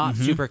 It's not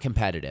super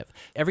competitive.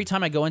 Every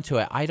time I go into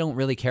it, I don't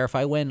really care if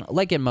I win.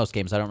 Like in most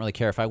games, I don't really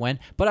care if I win.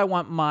 But I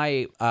want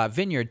my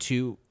vineyard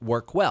to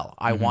work well.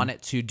 I want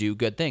it to do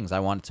good things. I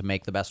want it to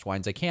make the best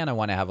wines I can. I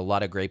want to have a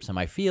lot of grapes in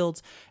my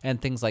fields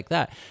and things like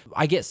that.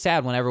 I get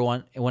sad when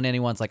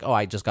anyone's like, "Oh,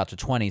 I just got to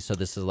 20, so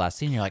this is the last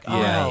scene." You're like, "Oh,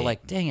 Yeah.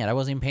 like dang it, I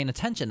wasn't even paying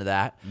attention to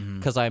that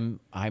because I'm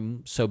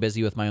so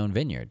busy with my own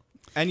vineyard."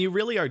 And you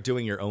really are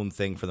doing your own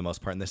thing for the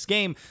most part in this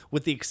game,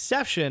 with the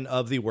exception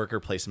of the worker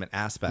placement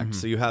aspect.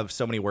 So you have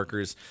so many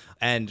workers,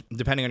 and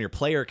depending on your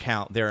player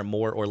count, there are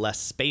more or less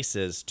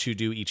spaces to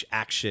do each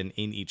action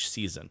in each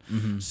season.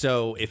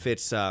 So if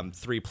it's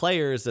 3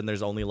 players, then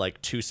there's only like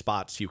 2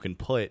 spots you can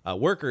put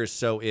workers.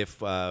 So if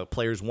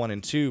players 1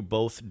 and 2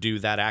 both do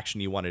that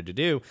action you wanted to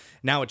do,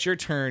 now it's your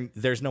turn.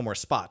 There's no more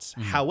spots.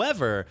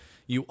 However,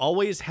 you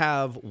always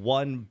have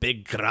one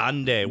big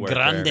grande worker.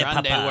 Grande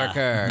Grande Papa.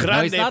 worker. no,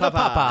 Grande he's not a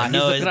papa. papa.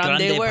 No, He's a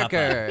grande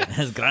worker.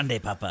 Papa. It's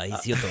Grande Papa.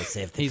 He's here to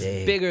save the He's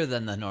day. bigger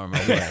than the normal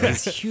Yeah, worker.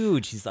 he's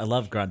huge. I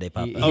love Grande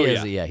Papa. He Oh,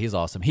 is, yeah. he's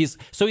awesome. He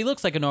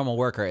looks like a normal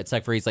worker,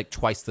 except for he's like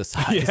twice the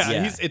size. Yeah,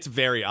 Yeah. it's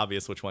very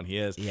obvious which one he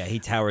is. Yeah, he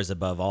towers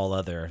above all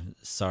other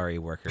sorry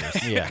workers.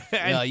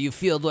 Yeah, you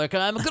field worker,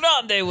 I'm a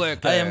grande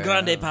worker. I am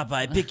Grande Papa.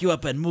 I pick you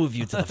up and move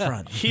you to the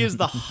front. He is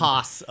the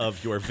Haas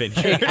of your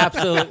vineyard.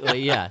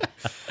 Absolutely, yeah.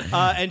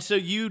 And so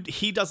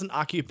he doesn't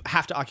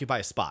have to occupy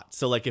a spot.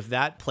 So like if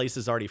that place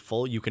is already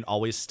full, you can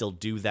always still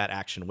do that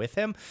action with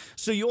him.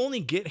 So you only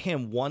get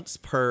him once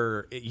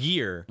per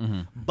year,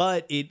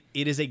 but it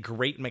is a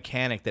great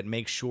mechanic that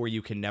makes sure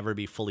you can never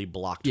be fully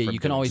blocked. Yeah, from you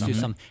can doing always something. do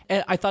something.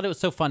 And I thought it was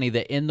so funny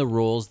that in the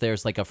rules,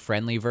 there's like a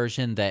friendly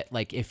version that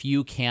like if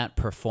you can't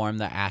perform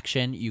the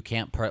action, you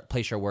can't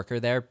place your worker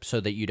there so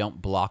that you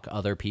don't block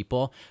other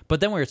people. But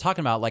then we were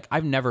talking about like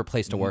I've never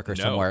placed a worker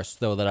No. somewhere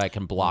so that I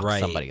can block Right.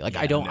 somebody. Like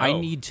Yeah, I don't. I no.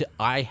 need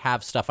I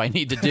have stuff I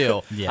need to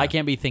do. Yeah. I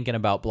can't be thinking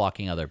about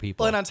blocking other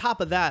people. Well, and on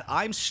top of that,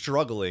 I'm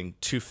struggling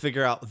to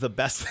figure out the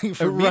best thing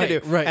for me Right, to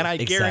do. right. And I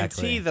Exactly.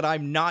 guarantee that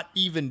I'm not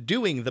even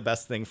doing the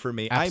best thing for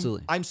me.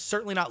 Absolutely. I'm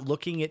certainly not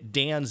looking at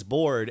Dan's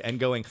board and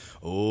going,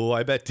 oh,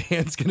 I bet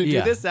Dan's going to do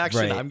Yeah, this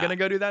action. right. I'm going to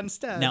go do that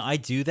instead. Now I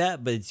do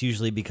that, but it's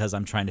usually because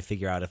I'm trying to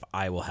figure out if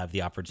I will have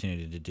the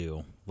opportunity to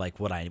do like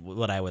what I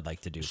would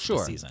like to do for Sure.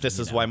 the season. this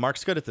you is know? why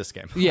Mark's good at this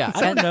game. yeah,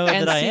 I don't know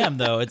and that I see- am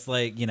though. It's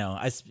like well,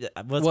 it's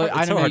Well, hard, I it's so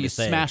don't know. hard You to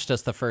say. smashed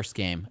us the first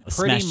game.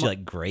 Smashed you mu-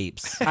 like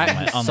grapes.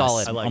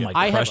 Solid. I like on it. my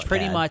I have crush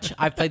pretty pad. much.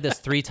 I've played this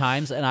 3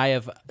 times, and I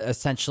have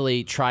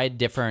essentially tried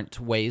different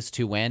ways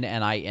to win,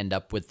 and I end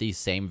up with the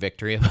same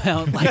victory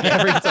amount like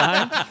every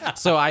time.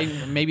 So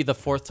maybe the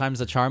 4th time's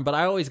a charm, but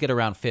I always get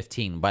around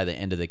 15 by the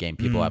end of the game.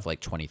 People have like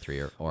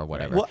 23 or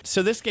whatever. Well,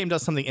 so this game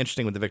does something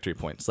interesting with the victory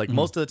points. Like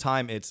most of the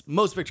time, it's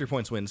most victory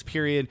points wins,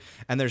 period.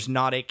 And there's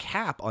not a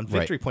cap on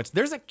victory points.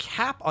 There's a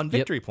cap on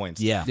victory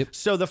points. Yeah. Yep.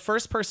 So the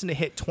first person to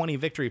hit 20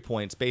 victory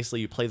points,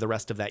 basically you play the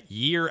rest of that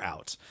year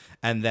out,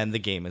 and then the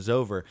game is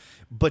over.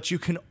 But you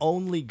can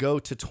only go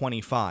to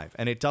 25,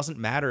 and it doesn't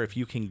matter if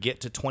you can get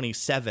to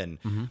 27.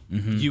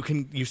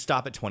 You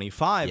stop at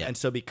 25, Yeah. and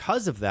so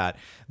because of that,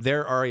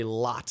 there are a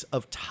lot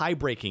of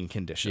tie-breaking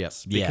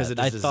conditions Yep. because it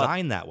is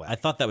designed that way. I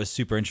thought that was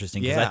super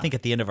interesting because I Yeah. think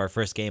at the end of our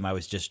first game, I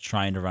was just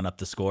trying to run up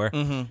the score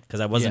because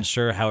I wasn't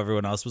sure how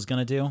everyone else was going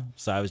to do.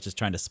 So I was just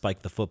trying to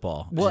spike the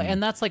football. Well,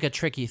 and that's like a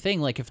tricky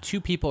thing. Like if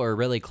 2 people are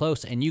really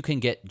close and you can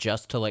get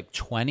just to like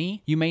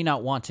 20, you may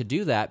not want to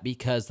do that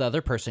because the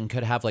other person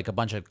could have like a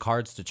bunch of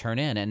cards to turn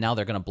in, and now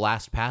they're going to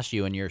blast past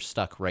you, and you're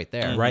stuck right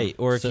there. Right.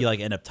 Or if you like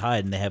end up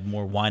tied and they have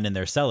more wine in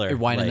their cellar.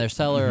 Wine in like- their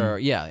cellar, or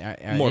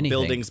or more anything.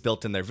 buildings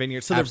built in their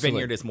vineyard, so Absolutely.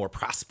 their vineyard is more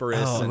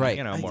prosperous, Oh, and right.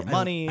 more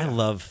money. I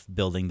love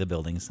building the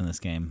buildings in this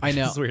game. I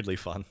know. It's weirdly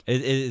fun.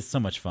 It's so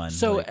much fun.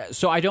 So, Like,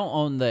 so I don't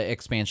own the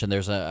expansion.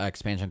 There's a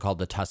expansion called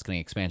the Tuscany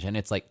expansion.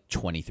 It's like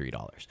 $23.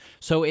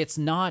 So it's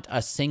not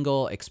a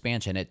single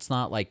expansion. It's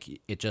not like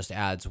it just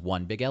adds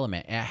one big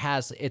element.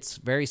 It's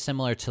very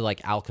similar to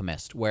like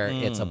Alchemist, where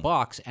it's a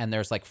box and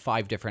there's like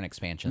 5 different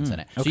expansions in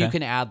it. So you okay.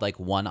 can add like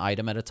one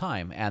item at a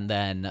time, and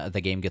then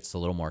the game gets a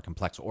little more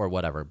complex or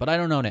whatever. But I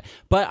don't own it.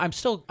 But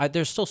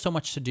there's still so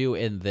much to do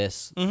in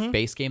this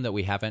base game that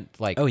we haven't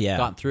like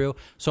gotten through.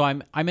 So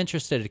I'm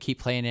interested to keep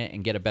playing it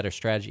and get a better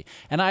strategy.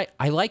 And I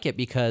like it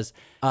because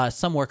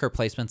some worker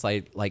placements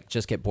I like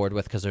just get bored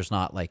with because there's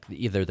not like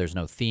either there's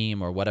no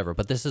theme or whatever.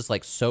 But this is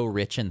like so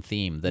rich in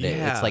theme that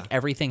Yeah. it's like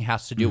everything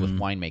has to do with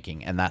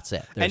winemaking, and that's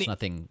it. There's And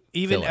nothing.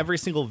 Even filler. every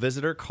single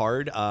visitor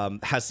card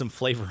has some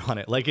flavor on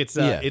it. Like it's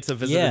Yeah. it's a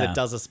visitor Yeah. that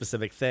does a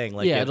specific thing.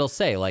 Like it'll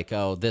say like,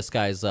 oh, this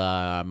guy's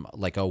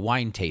like a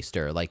wine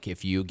taster. Like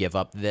if you give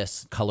up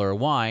this color of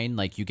wine,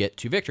 like you get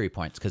 2 victory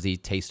points because he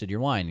tasted your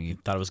wine and you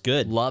thought it was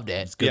good. loved it.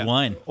 It's good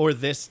wine. Or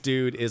this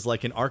dude is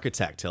like an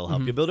architect. He'll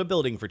help you build a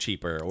building for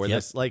cheaper. Or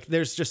this like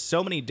there's just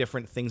so many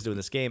different things to do in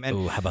this game. And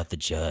Ooh, how about the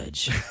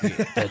judge?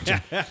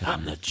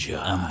 I'm the judge.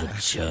 I'm the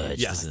judge.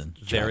 yes, This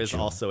is there is Judge.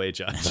 also a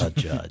judge. The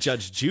judge.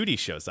 Judge Judy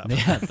shows up.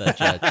 the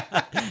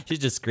judge. She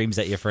just screams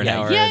at you for an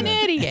hour. You're and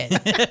an then-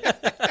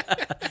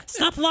 idiot.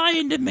 Stop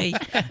lying to me.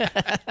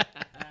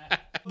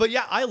 But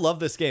yeah, I love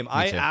this game.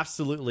 I too.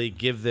 absolutely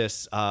give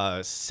this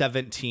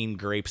 17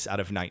 grapes out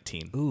of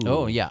 19.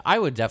 Oh yeah, I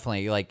would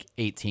definitely like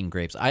 18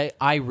 grapes.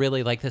 I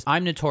really like this.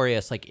 I'm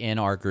notorious like in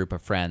our group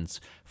of friends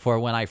for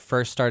when I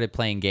first started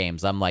playing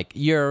games. I'm like,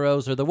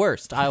 Euros are the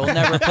worst. I will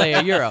never play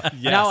a Euro.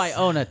 Now I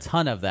own a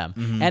ton of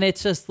them, and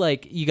it's just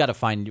like you got to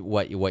find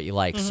what you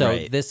like. So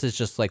Right. this is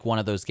just like one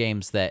of those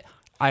games that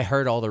I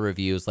heard all the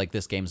reviews like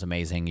this game's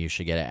amazing, you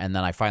should get it, and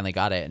then I finally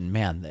got it, and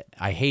man,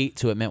 I hate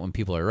to admit when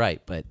people are right,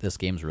 but this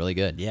game's really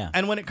good. Yeah.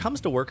 And when it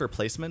comes to worker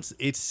placements,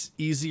 it's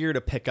easier to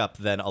pick up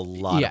than a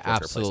lot Yeah, of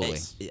worker absolutely.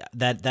 placements.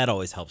 Yeah, that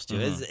always helps too.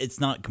 It's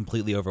not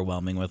completely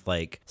overwhelming with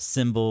like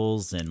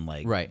symbols and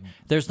like Right.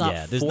 There's not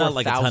Yeah, there's not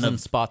like a ton 4,000 of-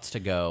 spots to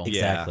go.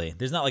 exactly.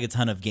 There's not like a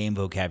ton of game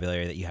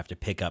vocabulary that you have to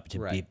pick up to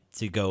Right.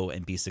 to go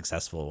and be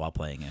successful while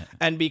playing it.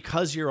 And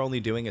because you're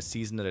only doing a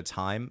season at a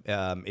time,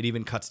 it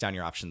even cuts down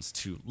your options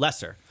to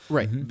lesser.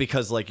 Right.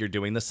 Because like you're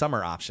doing the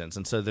summer options.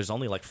 And so there's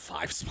only like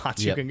 5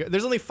 spots Yep. you can go.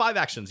 There's only 5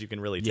 actions you can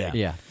really take.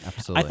 Yeah,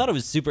 absolutely. I thought it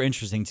was super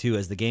interesting too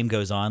as the game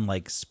goes on,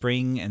 like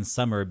spring and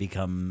summer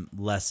become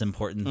less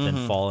important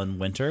than fall and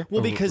winter.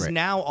 Well, because Right.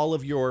 now all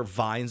of your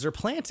vines are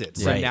planted.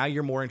 So Right. now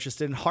you're more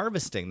interested in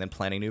harvesting than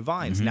planting new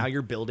vines. Now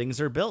your buildings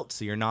are built.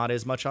 So you're not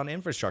as much on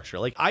infrastructure.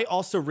 Like I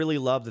also really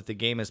love that the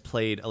game is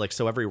played like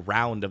so every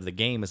round of the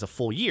game is a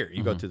full year.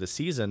 You go through the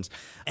seasons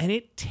and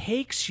it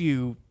takes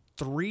you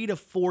 3 to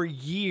 4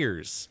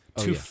 years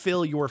to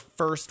fill your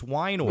first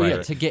wine order.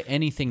 yeah, to get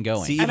anything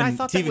going. To And I even,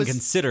 thought to that even was-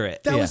 consider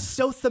it. That Yeah. was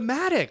so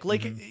thematic.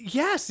 Like,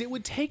 yes, it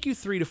would take you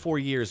 3 to 4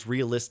 years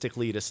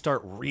realistically to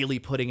start really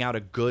putting out a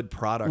good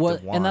product Well,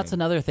 of wine. and that's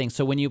another thing.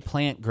 So when you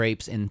plant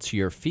grapes into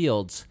your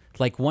fields,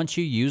 like once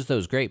you use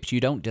those grapes, you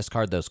don't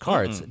discard those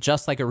cards.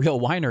 Just like a real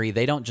winery,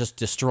 they don't just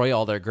destroy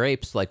all their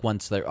grapes like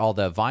once they're all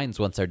the vines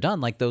once they're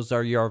done. Like those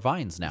are your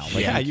vines now.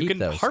 Like, Yeah, you keep can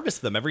those.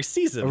 harvest them every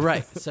season.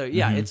 Right. So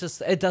yeah, it's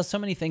just it does so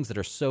many things that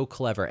are so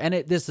clever. And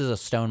this is a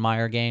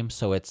Stonemaier game,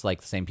 so it's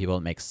like the same people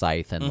that make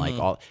Scythe and like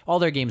all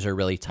their games are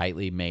really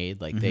tightly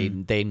made. Like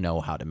they know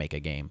how to make a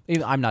game.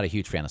 I'm not a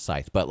huge fan of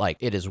Scythe, but like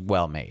it is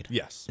well made.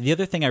 Yes. The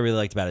other thing I really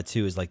liked about it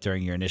too is like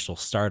during your initial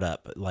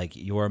startup, like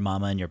your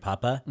mama and your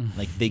papa,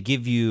 like they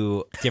give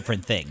you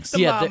different things.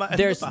 Yeah, mama and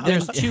there's the papa.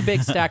 there's two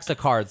big stacks of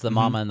cards, the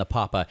mama and the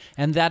papa,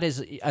 and that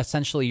is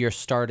essentially your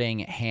starting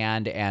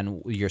hand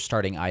and your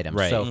starting item.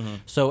 Right.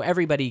 So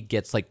everybody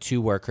gets like 2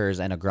 workers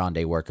and a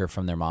grande worker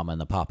from their mama and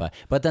the papa.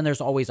 But then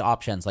there's always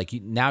options like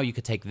now you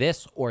could take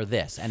this or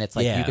this, and it's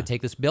like Yeah. you could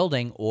take this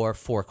building or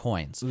 4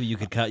 coins. Ooh, you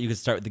could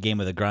start the game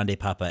with a grande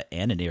papa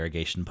and an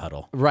irrigation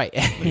puddle. Right,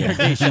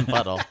 irrigation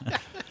puddle.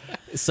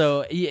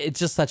 So yeah, it's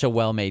just such a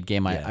well-made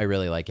game. I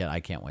really like it. I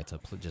can't wait to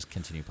just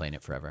continue playing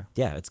it forever.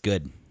 Yeah, it's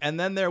good. And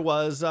then there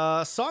was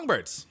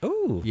Songbirds.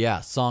 Ooh.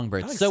 Yeah,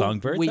 Songbirds. I like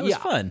Songbirds. That was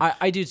fun.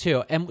 I do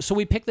too. And so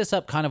we picked this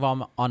up kind of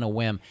on a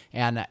whim,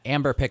 and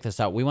Amber picked this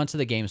up. We went to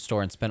the game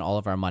store and spent all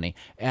of our money.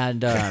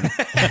 And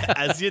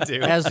As you do.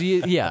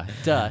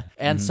 duh.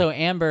 And so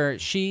Amber,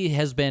 she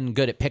has been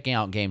good at picking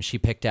out games. She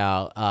picked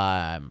out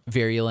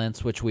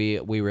Virulence, which we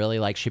really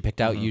like. She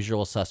picked out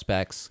Usual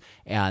Suspects,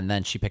 and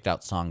then she picked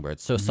out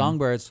Songbirds. So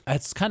Songbirds,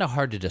 it's kind of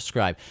hard to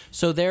describe.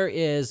 So there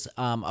is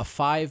a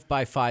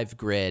 5x5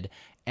 grid,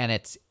 and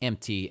it's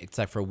empty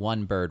except for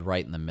one bird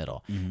right in the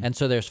middle. And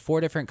so there's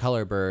 4 different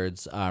color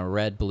birds,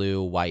 red,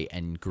 blue, white,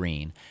 and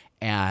green.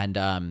 And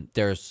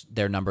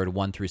they're numbered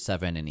 1 through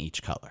 7 in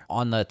each color.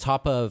 On the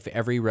top of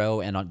every row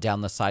and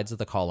down the sides of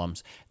the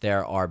columns,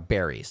 there are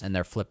berries, and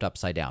they're flipped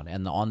upside down.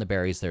 And on the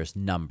berries, there's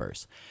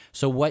numbers.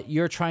 So what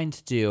you're trying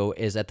to do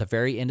is at the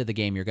very end of the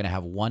game, you're going to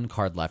have 1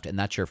 card left, and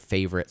that's your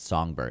favorite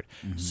songbird.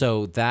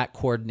 So that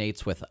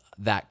coordinates with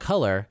that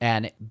color.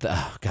 And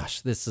oh gosh,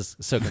 this is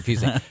so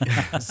confusing.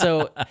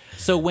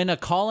 So when a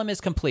column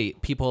is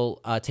complete, people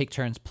take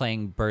turns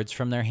playing birds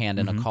from their hand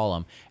in a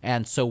column.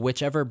 And so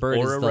whichever bird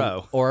Or is a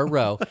row. or a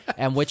row,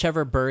 and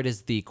whichever bird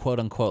is the quote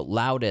unquote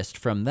loudest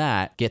from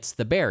that gets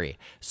the berry.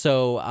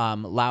 So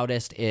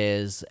loudest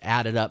is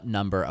added up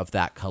number of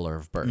that color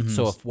of bird.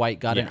 So if white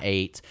got an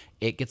 8,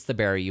 it gets the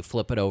berry, you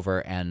flip it over,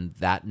 and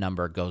that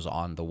number goes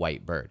on the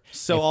white bird.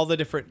 So all the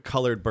different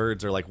colored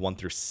birds are like 1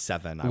 through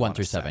 7. 1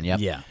 through 7,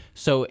 yep. Yeah.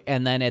 So,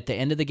 and then at the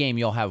end of the game,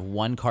 you'll have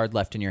 1 card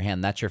left in your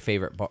hand. That's your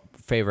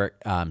favorite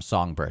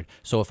songbird.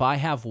 So if I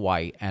have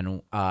white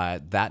and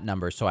that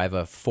number, so I have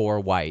a 4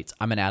 white,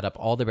 I'm going to add up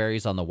all the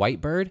berries on the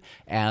white bird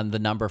and the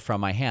number from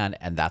my hand,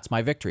 and that's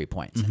my victory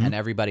points. And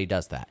everybody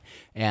does that.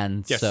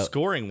 And Yeah, so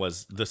scoring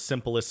was the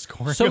simplest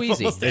scoring. so of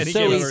easy. almost any So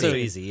game I've easy. ever So seen.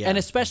 easy, yeah. And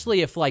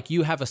especially if like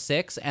you have a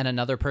 6 and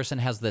another person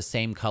has the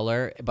same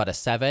color but a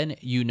 7,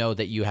 you know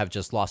that you have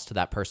just lost to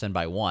that person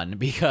by 1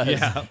 because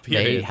Yeah,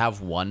 they period.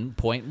 have 1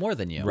 point more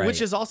than you. Right.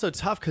 Which is also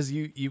tough because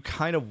you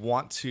kind of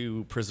want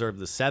to preserve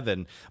the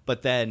 7,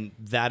 but then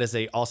that is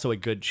also a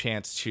good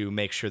chance to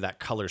make sure that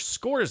color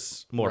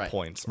scores more Right.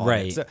 points on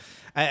Right. it.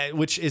 So,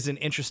 which is an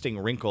interesting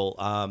wrinkle.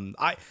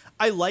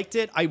 I liked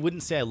it. I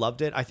wouldn't say I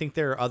loved it. I think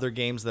there are other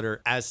games that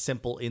are as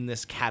simple in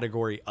this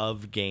category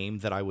of game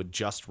that I would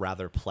just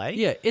rather play.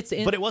 Yeah,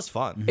 but it was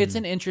fun. It's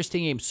an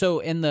interesting game. So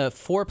in the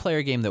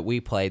 4-player game that we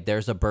played,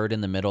 there's a bird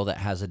in the middle that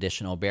has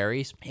additional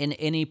berries. In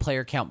any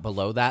player count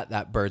below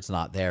that bird's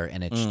not there,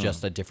 and it's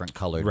just a different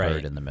colored Right.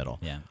 bird in the middle.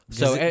 Yeah.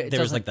 So So it there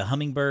was doesn't- like the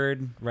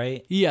hummingbird,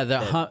 right? yeah,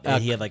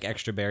 He had like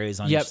extra berries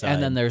on yep, each side.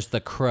 and then there's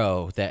the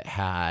crow that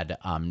had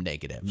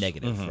negatives.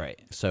 negative, right?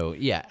 So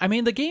yeah, I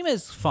mean the game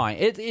is fine.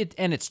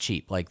 And it's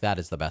cheap. Like that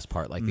is the best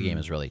part. Like the game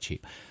is really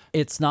cheap.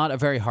 It's not a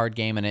very hard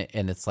game, and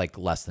it's like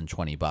less than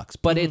 $20.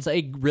 But it's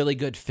a really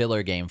good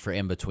filler game for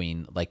in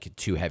between like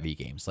 2 heavy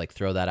games. Like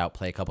throw that out,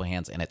 play a couple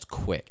hands, and it's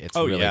quick. It's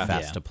really yeah.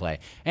 fast Yeah. to play,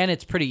 and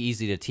it's pretty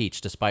easy to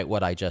teach, despite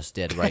what I just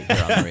did right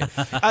here on the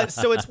radio.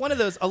 So it's one of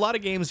those, a lot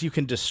of games you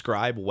can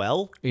describe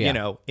well,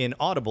 Yeah. in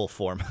audible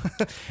form.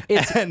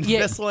 It's- and yeah.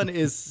 this one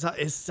is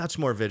such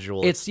more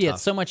visual. It's tough.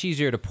 it's so much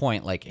easier to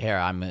point like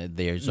here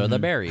these are the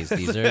berries,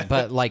 these are,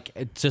 but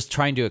like just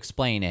trying to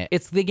explain it.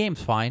 It's the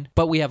game's fine,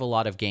 but we have a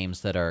lot of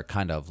games that are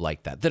kind of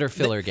like that are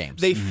filler games.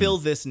 They fill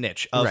this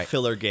niche of Right.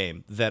 filler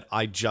game that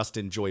I just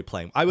enjoy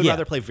playing. I would Yeah.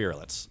 rather play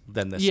Virulence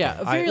than this. yeah,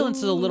 game. Virulence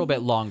is a little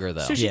bit longer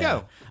though. So she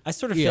go. I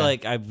sort of Yeah. feel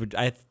like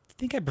I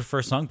think I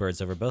prefer songbirds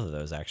over both of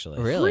those actually.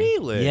 Really?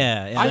 Really?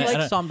 Yeah. I and like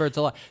don't- Songbirds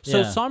a lot. So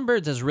Yeah.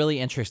 Songbirds is really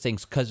interesting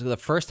because the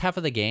first half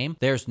of the game,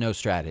 there's no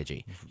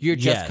strategy. You're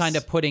just Yes. kind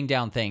of putting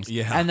down things.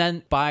 Yeah. And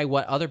then by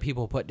what other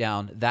people put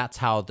down, that's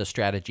how the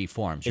strategy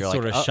forms. It You're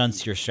sort like, of oh,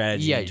 shunts your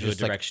strategy yeah, into you're a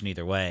just like- direction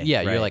either way. yeah,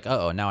 right? you're like,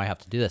 oh, now I have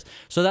to do this.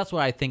 So that's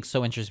what I think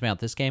so interesting about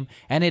this game,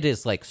 and it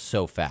is like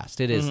so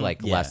fast. It is like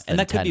Yeah. less than and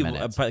that 10 could be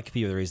minutes. probably could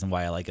be the reason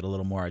why I like it a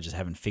little more. I just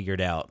haven't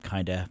figured out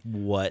kind of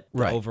what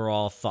the Right.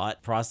 overall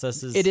thought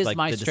process is. It is like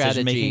my the strategy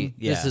decision making.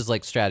 This is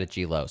like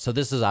strategy low. So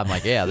this is I'm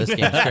like, yeah, this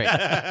game's great.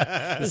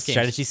 This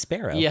strategy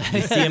sparrow. Yeah,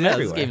 You see him this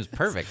everywhere. game's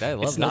perfect. I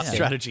love It's not this game.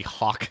 strategy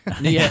hawk.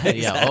 Yeah,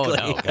 yeah. Oh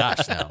no,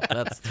 gosh, no,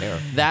 that's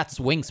terrible. That's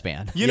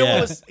Wingspan.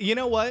 You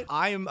know what?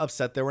 I am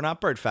upset there were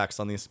not bird facts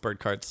on these bird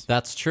cards.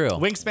 That's true.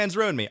 Wingspan's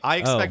ruined me. I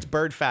expect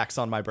bird facts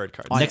on my bird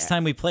cards. Next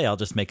time we play, I'll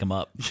just make them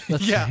up.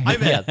 yeah,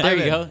 I'm in. Yeah, there I'm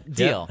you in. go.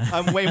 Deal.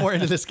 I'm way more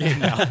into this game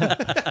now.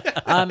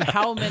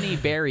 How many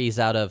berries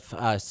out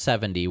of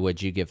 70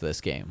 would you give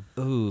this game?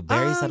 Ooh,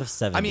 berries out of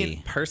 70. I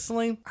mean,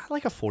 personally, I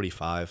like a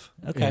 45.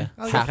 okay.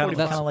 I like Half a of 45.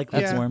 that's- Kind of like yeah.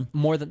 that's warm.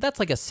 More than that's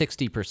like a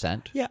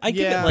 60%. Yeah, I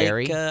give Yeah. it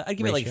Berry like I'd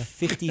give it like ratio.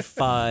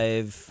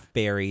 55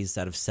 berries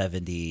out of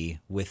 70,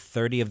 with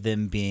 30 of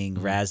them being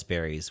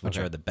raspberries, which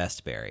Okay. are the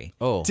best berry.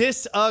 Oh,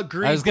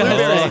 Disagree. I was gonna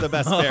Blueberries say- are the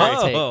best berry.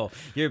 Oh,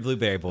 you're a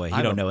blueberry boy.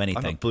 You don't know I'm a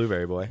anything.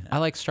 blueberry boy. I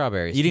like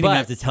strawberries. You didn't but even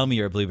have to tell me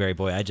you're a blueberry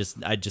boy. I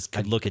just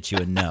could look at you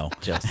and know.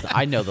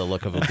 I know the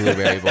look of a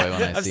blueberry boy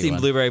when I I've see seen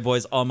one. blueberry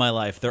boys all my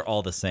life. They're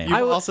all the same.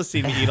 You've also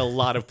seen me eat a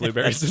lot of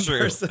blueberries in That's true.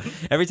 person.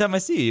 Every time I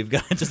see you, you've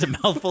got just a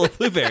mouthful of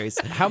blueberries.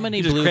 How many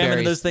You just cramming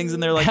blueberries? those things in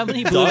there like How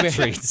many dog blueberries?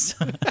 treats.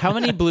 How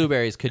many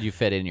blueberries could you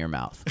fit in your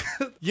mouth?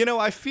 You know,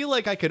 I feel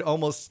like I could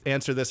almost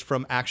answer this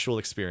from actual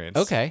experience.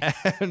 Okay.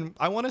 And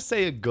I want to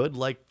say a good,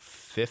 like,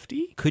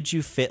 50? Could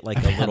you fit like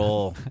a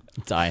little,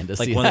 Dying to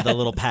like see one that. of the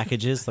little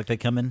packages like they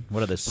come in?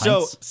 What are those? So,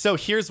 Pints? so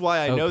here's why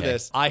I know Okay.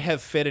 this. I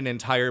have fit an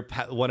entire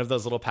one of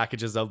those little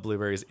packages of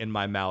blueberries in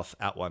my mouth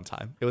at one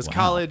time. It was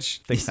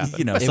college. Things happen.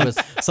 You know, It some, was-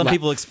 some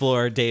people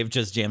explore. Dave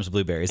just jams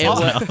blueberries. It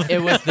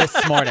was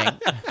this morning.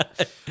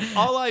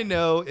 All I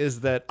know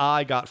is that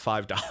I got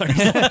 $5.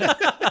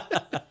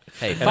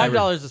 Hey,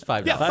 $5 is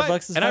 $5. Yeah,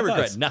 $5 is and I $5.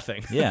 regret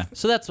nothing. Yeah.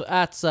 So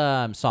that's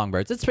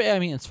Songbirds. I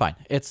mean, it's fine.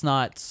 It's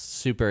not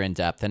super in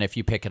depth, and if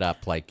you pick it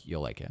up, like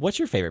you'll like it. What's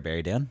your favorite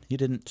berry, Dan? You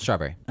didn't.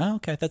 Strawberry. Oh,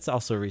 okay. That's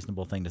also a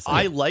reasonable thing to say.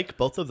 I like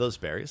both of those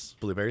berries.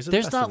 Blueberries are the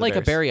There's best not of the like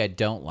a berries. berry I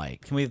don't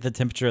like. Can we have the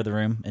temperature of the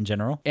room in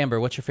general? Amber,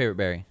 what's your favorite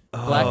berry?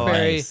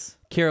 Blackberry. nice.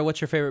 Kira,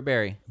 what's your favorite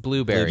berry?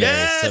 Blueberry.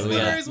 Yes, So we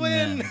got- blueberries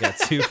win. We got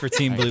 2 for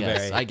Team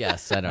Blueberry. I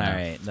guess. I don't know. All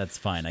right, that's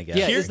fine. I guess.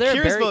 Yeah. Is there a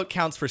Kira's berry- vote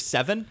counts for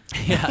 7.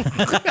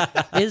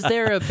 Is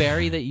there a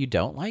berry that you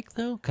don't like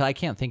though? 'Cause I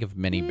can't think of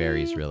many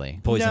berries really.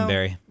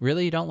 Boysenberry.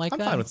 Really, you don't like I'm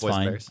that? fine with It's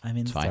fine. boysenberries. I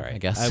mean, it's fine, all right. I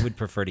guess. I would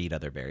prefer to eat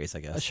other berries.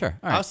 I guess. Sure.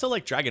 All I right. also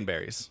like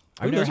dragonberries.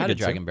 I've Ooh, never those are had a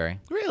good too. dragonberry.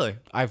 Really?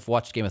 I've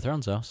watched Game of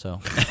Thrones though, so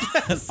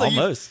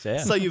Almost. Yeah.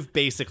 So you've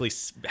basically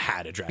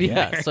had a dragonberry.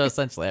 yeah. So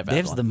essentially, I've had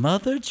Dave's one. the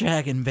mother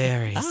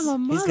dragonberries.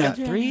 He's got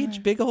 3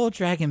 big old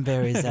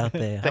dragonberries out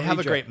there. They have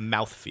a great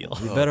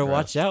mouthfeel. You better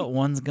watch out.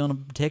 One's gonna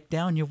take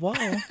down your wall.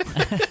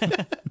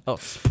 Oh,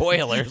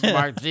 spoilers,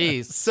 Mark.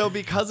 Jeez. So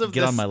because of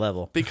Get this, on my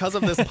level. Because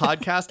of this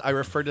podcast, I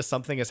referred to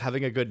something as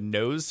having a good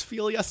nose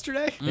feel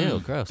yesterday. Ew,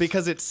 gross.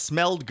 Because it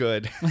smelled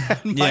good.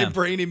 And my Yeah.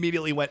 brain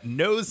immediately went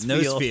nose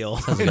Nose feel. feel.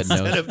 Sounds like a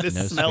Instead nose- of this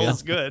nose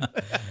smells feel.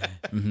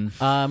 good.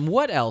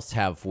 What else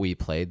have we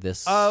played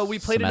this? We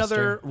played semester?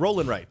 another Roll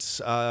and Write,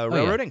 Oh, yeah.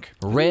 Railroad Inc.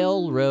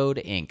 Railroad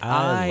Inc.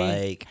 I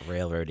like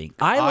Railroad Inc.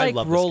 I like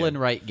love this roll game. and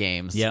write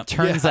games. Yep.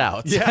 Turns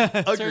out. Yeah,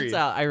 Turns agreed.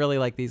 out I really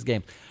like these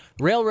games.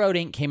 Railroad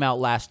Inc. came out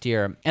last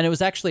year, and it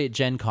was actually at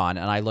Gen Con,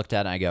 and I looked at it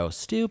and I go,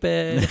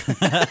 stupid.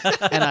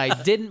 And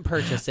I didn't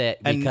purchase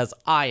it because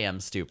I am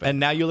stupid. And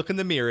now you look in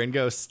the mirror and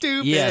go,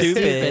 stupid. Yeah,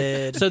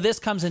 Stupid. So this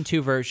comes in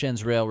 2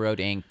 versions, Railroad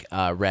Inc.,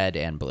 red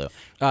and blue.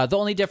 The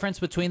only difference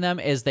between them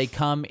is they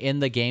come in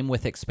the game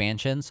with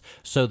expansions.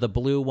 So the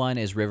blue one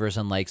is rivers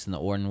and lakes, and the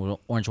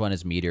orange one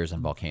is meteors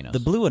and volcanoes. The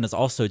blue one is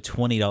also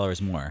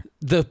 $20 more.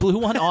 The blue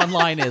one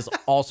online is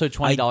also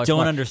 $20. I don't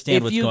more. understand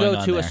if what's you going go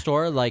on to a there.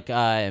 store like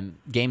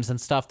games and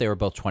stuff, they were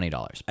both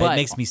 $20. But It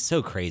makes me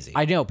so crazy.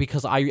 I know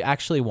because I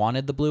actually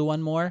wanted the blue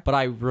one more, but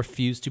I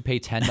refused to pay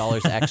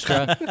 $10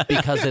 extra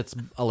because it's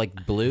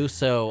like blue.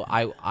 So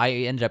I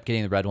ended up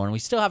getting the red one. We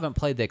still haven't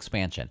played the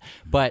expansion,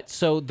 but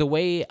so the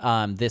way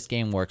this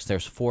game works,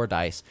 there's 4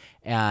 dice,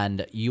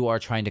 and you are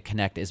trying to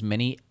connect as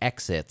many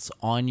exits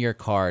on your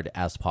card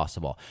as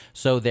possible.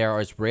 So there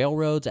is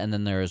railroads and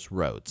then there's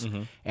roads,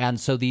 and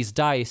so these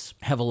dice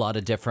have a lot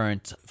of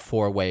different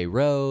 4-way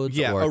roads,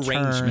 Yeah, or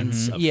arrangements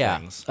turns, of yeah,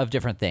 things. of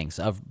different things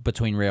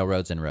between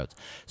railroads and roads.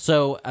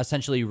 So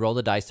essentially, you roll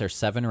the dice. There's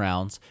 7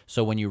 rounds.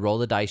 So when you roll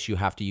the dice, you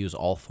have to use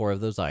all 4 of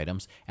those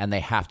items, and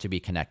they have to be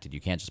connected. You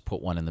can't just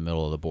put one in the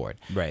middle of the board.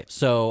 Right.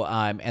 So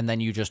and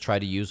then you just try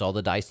to use all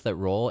the dice that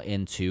roll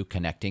into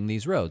connecting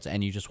these roads,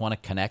 and you just want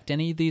to connect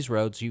any of these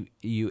roads.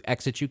 You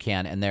exit you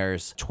can, and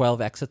there's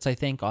 12 exits I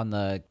think on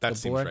the That the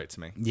seems board. right to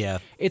me. yeah.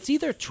 It's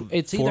either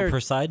 4 per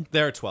side?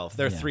 There are 12.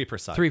 There are 3 per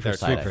side. 3 per There are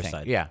side. 12. I per think.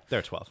 side. Yeah. There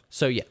are 12.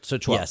 So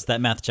 12. Yes,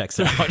 that math checks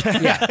out.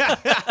 Yeah.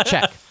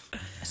 Check.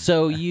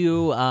 So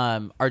you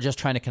are just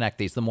trying to connect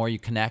these. The more you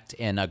connect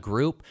in a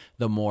group,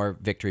 the more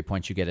victory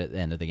points you get at the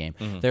end of the game.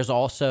 There's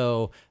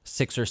also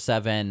 6 or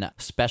 7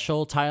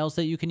 special tiles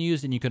that you can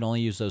use, and you can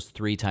only use those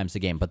 3 times a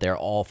game, but they're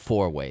all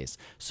 4 ways.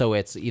 So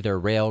it's either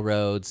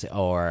railroads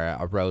or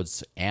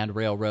roads and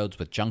railroads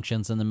with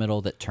junctions in the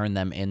middle that turn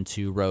them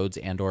into roads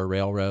and or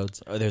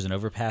railroads. Oh, there's an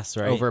overpass,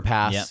 right?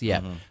 Overpass,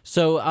 Yep. yeah.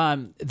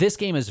 So this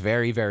game is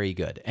very, very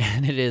good,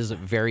 and it is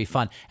very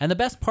fun. And the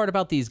best part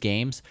about these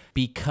games,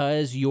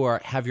 because you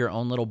have your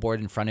own little board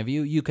in front of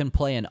you, you can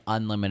play an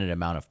unlimited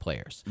amount of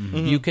players.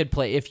 You could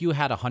play, if you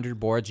had 100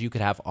 boards, you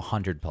could have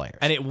 100 players.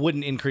 And it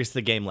wouldn't increase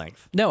the game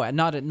length. No,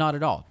 not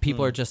at all.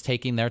 People are just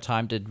taking their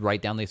time to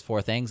write down these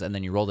 4 things, and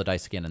then you roll the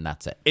dice again, and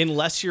that's it.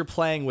 Unless you're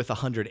playing with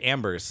 100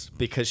 Ambers,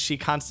 because she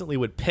constantly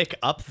would pick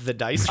up the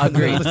dice from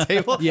the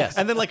table Yes.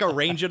 and then like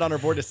arrange it on her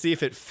board to see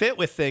if it fit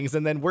with things.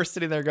 And then we're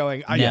sitting there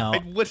going,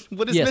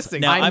 what is Yes.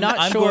 missing? Now, I'm not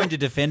I'm sure- going to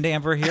defend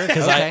Amber here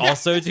because Okay. I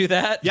also do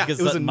that. Yeah, because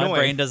it was my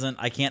annoying. brain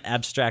I can't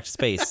abstract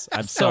space.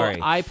 I'm So sorry.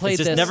 I played it's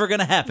just this- never going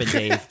to happen,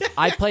 Dave.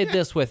 I played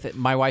this with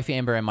my wife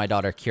Amber and my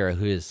daughter Kira,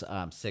 who is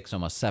 6,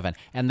 almost 7,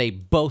 and they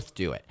both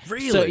do it.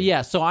 Really? So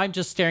yeah. So I'm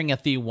just staring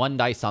at the 1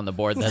 dice on the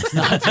board that's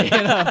not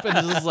taken up,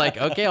 and just like,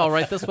 okay, I'll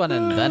write this one,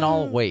 and then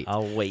I'll wait.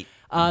 I'll wait.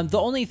 The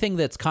only thing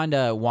that's kind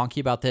of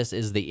wonky about this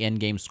is the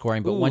in-game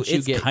scoring. But Ooh, once you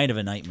it's get kind of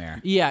a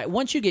nightmare.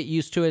 once you get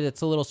used to it,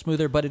 it's a little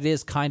smoother. But it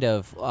is kind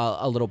of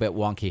a little bit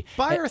wonky.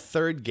 By our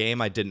 3rd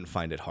game, I didn't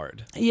find it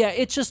hard. Yeah,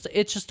 it's just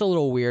a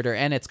little weirder,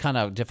 and it's kind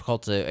of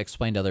difficult to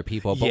explain to other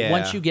people. But Yeah.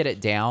 once you get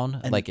it down,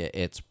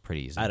 it's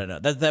pretty easy. I don't know.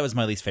 That was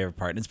my least favorite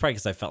part. And it's probably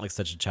because I felt like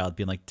such a child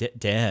being like,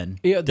 Dan.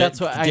 Yeah, that's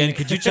Dan, what Dan,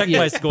 could you check yeah,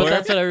 my score? But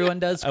that's what everyone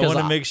does. I 'cause want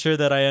to make sure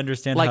that I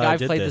understand like how I I've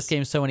did played this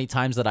game so many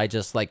times that I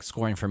just like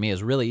scoring for me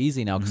is really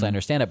easy now because I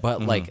understand it.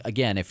 But like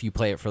again, if you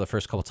play it for the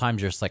first couple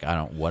times, you're just like,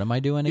 what am I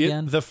doing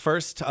again? The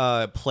first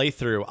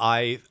playthrough,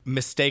 I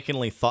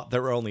mistakenly thought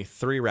there were only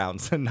 3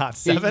 rounds and not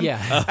 7.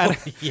 Yeah. And,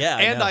 Yeah,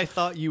 I and know. I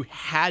thought you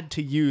had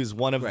to use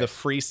one of the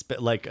free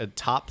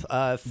top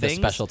the things,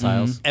 special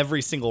tiles.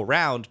 every single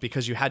round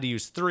because you had to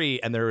use 3,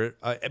 and there.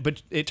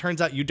 But it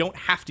turns out you don't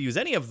have to use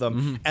any of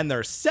them, and there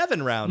are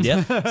 7 rounds.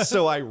 Yep.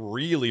 So I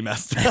really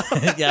messed up.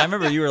 Yeah, I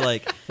remember you were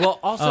like, Well,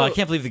 also, oh, I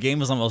can't believe the game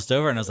was almost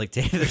over. And I was like,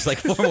 Dave, there's like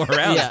 4 more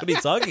rounds. Yeah. What are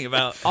you talking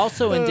about?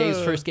 Also, in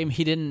Dave's first game,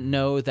 he didn't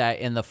know that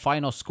in the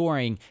final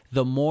scoring,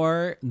 the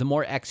more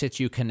exits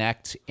you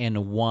connect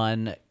in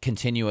one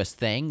continuous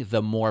thing,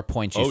 the more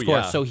points you Oh, score.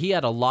 yeah. So he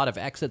had a lot of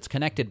exits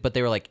connected, but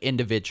they were like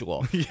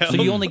individual. So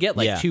you only get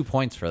like Yeah. 2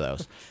 points for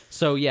those.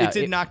 So yeah, It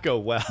did not go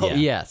well. Yeah.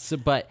 Yes,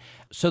 but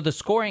so the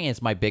scoring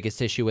is my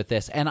biggest issue with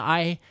this, and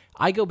I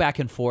go back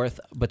and forth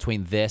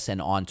between this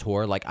and On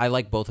Tour. Like I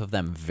like both of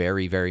them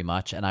very, very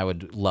much, and I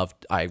would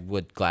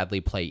gladly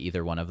play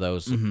either one of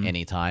those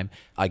anytime.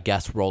 I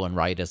guess Roll and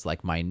Write is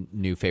like my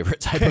new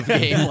favorite type of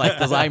game, like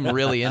because I'm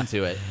really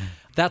into it.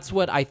 That's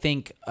what I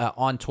think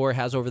On Tour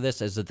has over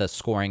this, is that the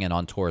scoring in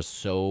On Tour is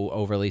so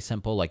overly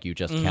simple. Like you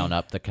just count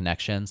up the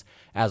connections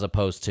as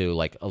opposed to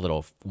like a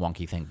little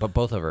wonky thing. But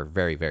both of them are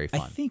very, very I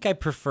fun. think I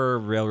prefer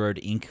Railroad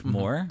Inc.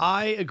 more.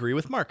 I agree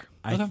with Mark.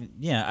 I think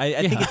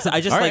it's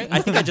I just All like right.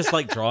 I think I just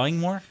like drawing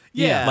more.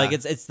 Yeah. Like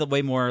it's the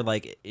way more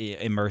like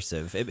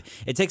immersive.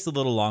 It takes a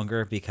little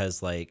longer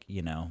because like,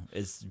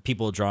 it's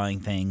people drawing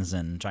things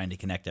and trying to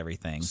connect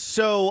everything.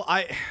 So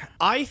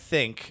I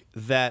think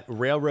that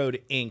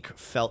Railroad Inc.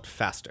 felt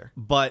faster,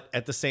 but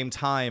at the same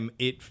time,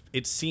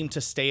 it seemed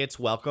to stay its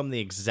welcome the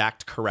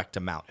exact correct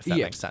amount, if that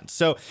Yeah. makes sense.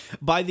 So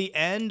by the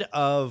end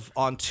of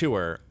On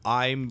Tour,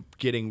 I'm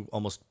getting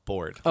almost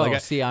bored. Oh,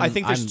 Like, see, I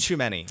think there's I'm- too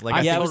many. Like I'm,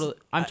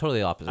 I think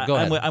totally opposite. Go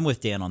ahead. I'm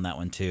with Dan on that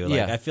one too. Like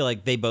Yeah. I feel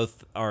like they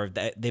both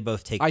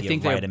take I the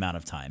think right they're- amount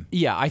of time.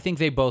 Yeah, I think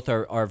they both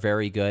are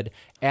very good.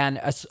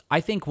 And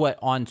I think what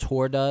On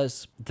Tour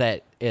does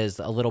that is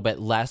a little bit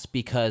less,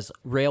 because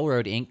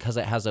Railroad Inc., because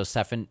it has those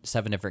seven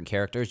different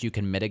characters, you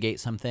can mitigate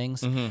some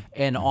things.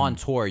 And On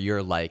Tour,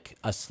 you're like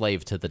a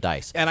slave to the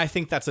dice. and I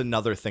think that's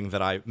another thing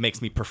that makes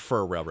me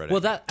prefer Railroad Well,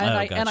 Inc. that and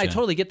I gotcha.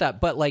 totally get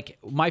that, but like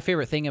my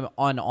favorite thing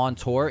on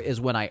tour is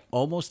when I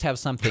almost have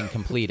something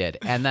completed,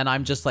 and then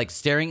I'm just like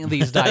staring at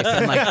these dice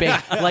and like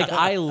bang, like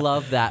I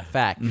love that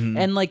fact.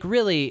 And like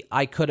really,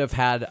 I could have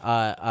had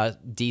a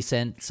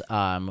decent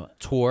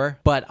tour,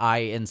 but I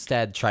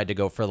instead tried to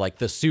go for like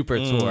the super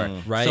tour.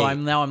 right. So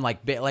I'm like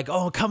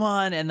oh come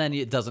on, and then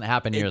it doesn't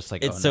happen. You're just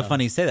like It's oh, so no.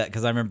 funny you say that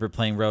because I remember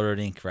playing Railroad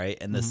Inc. Right,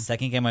 and Mm-hmm. the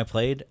second game I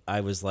played,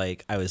 I was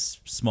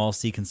small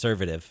C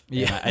conservative. And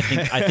Yeah.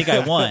 I think I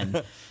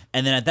won.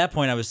 And then at that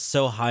point, I was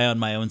so high on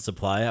my own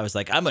supply. I was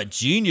like, I'm a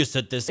genius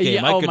at this game.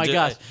 Yeah, I oh could my do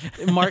gosh.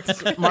 it.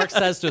 Mark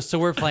says to us, so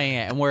we're playing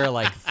it and we're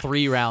like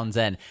 3 rounds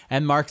in,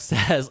 and Mark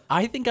says,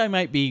 I think I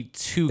might be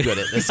too good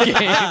at this game.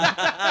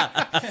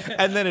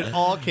 and then it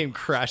all came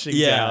crashing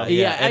Yeah. down.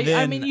 Yeah, and I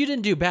then- mean, you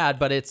didn't do bad,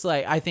 but it's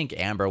like I think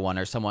Amber won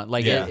or someone.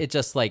 Like Yeah. it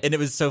just like. And it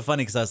was so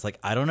funny because I was like,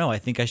 I don't know. I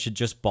think I should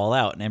just ball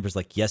out. And Amber's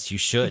like, yes, you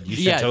should. You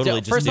should yeah,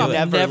 totally just first do off,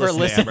 it. never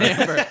listen listen to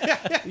to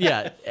Amber.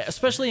 Yeah,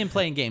 especially in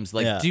playing games.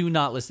 Like, Yeah. do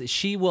not listen.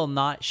 She will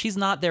not. She's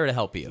not there to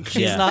help you.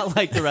 She's Yeah. not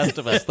like the rest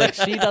of us. Like,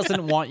 she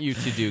doesn't want you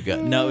to do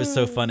good. No, it was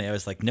so funny. I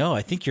was like, no,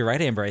 I think you're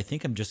right, Amber. I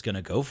think I'm just going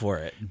to go for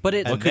it. But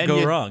it, What And could then go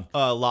you- wrong?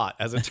 A lot,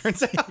 as it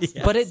turns out.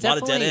 but it a lot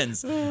of dead definitely,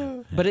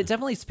 ends. but it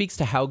definitely speaks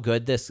to how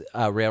good this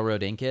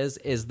Railroad Ink is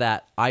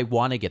that I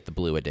want to get the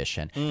blue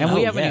edition, and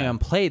we Oh, haven't yeah. even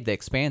played the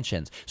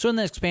expansions. So in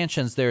the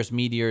expansions, there's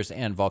meteors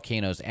and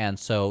volcanoes, and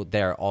so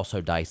there are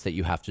also dice that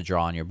you have to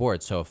draw on your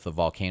board. So if the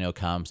volcano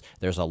comes,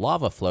 there's a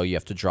lava flow. You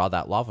have to draw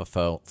that lava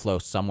flow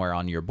somewhere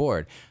on your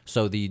board.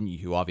 So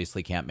you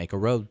obviously can't make a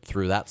road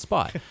through that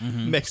spot.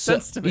 Makes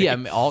sense to me. Yeah,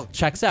 all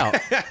checks out.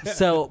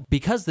 So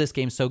because this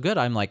game's so good,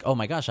 I'm like, oh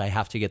my gosh, I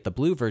have to get the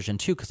blue version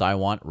too because I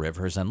want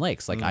rivers and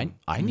lakes. Like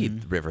I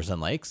need rivers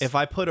and lakes. If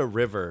I put a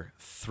river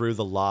through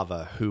the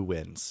lava, who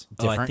wins?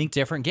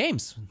 different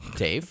games,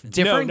 Dave.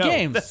 Different no,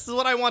 games. This is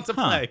what I want to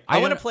play. I I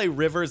want to don't- play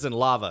rivers and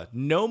lava.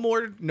 No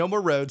more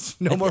roads.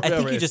 No more I think you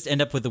railroads. just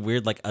end up with a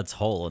weird like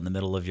atoll in the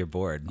middle of your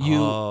board.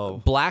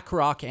 Black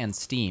Rock and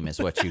Steam is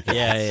what you get.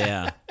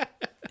 Yeah.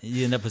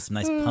 You end up with some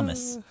nice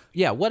pumice.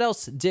 Yeah, what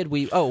else did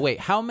we? Oh wait,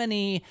 how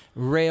many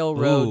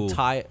railroad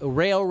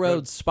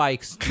Ooh.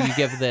 spikes do you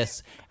give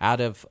this out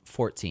of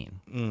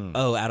 14?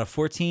 Oh, out of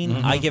 14,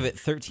 I give it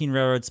 13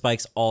 railroad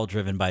spikes, all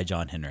driven by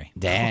John Henry.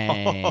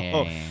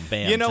 Dang.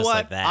 Bam, You know just what?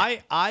 Like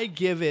that. I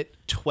give it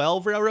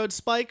 12 railroad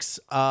spikes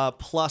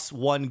plus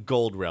 1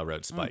 gold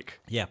railroad spike.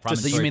 Yeah, So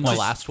promise. you mean the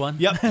last one?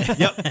 Yep.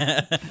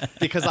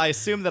 Because I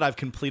assume that I've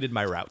completed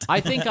my route. I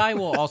think I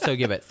will also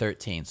give it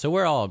 13. So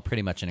we're all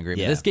pretty much in agreement.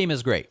 Yeah. This game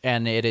is great,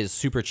 and it is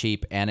super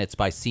cheap, and it's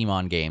by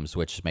Simon Games,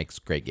 which makes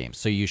great games.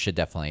 So you should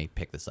definitely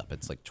pick this up.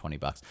 It's like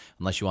 $20.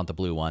 Unless you want the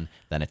blue one,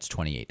 then it's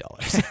 $28.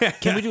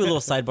 Can we do a little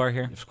sidebar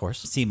here? Of course.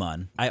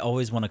 Simon. I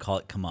always want to call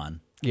it Come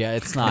On. Yeah,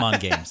 it's Come not On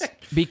Games.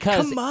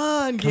 because Come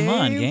on, Come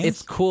on, games. games.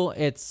 it's cool.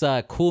 It's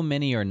cool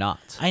mini or not.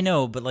 I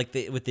know, but like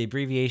with the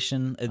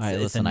abbreviation, it's, All right,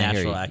 it's listen, a I hear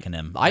natural you.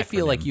 acronym. I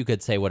feel like acronym. you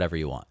could say whatever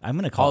you want. I'm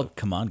going to call it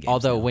Come On Games.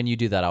 Although now. when you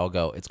do that, I'll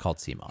go. It's called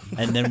Simon.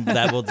 And then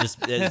that will just,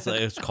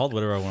 it's called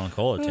whatever I want to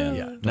call it, Tim.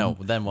 Yeah. No,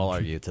 then we'll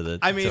argue to the.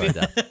 I mean, to our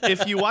death.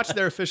 if you watch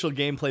their official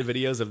gameplay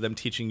videos of them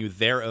teaching you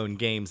their own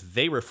games,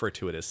 they refer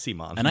to it as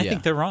Simon. And I Yeah.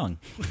 think they're wrong.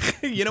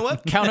 You know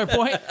what?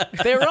 Counterpoint.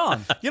 They're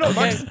wrong. You know,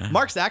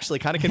 Mark's actually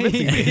kind of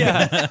convincing me.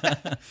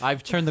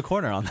 I've turned the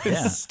corner on this.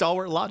 This is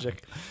stalwart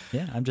logic.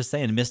 Yeah, I'm just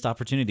saying, missed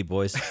opportunity,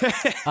 boys.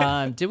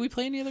 Did we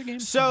play any other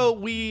games? So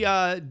we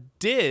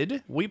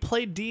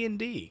played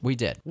D&D. We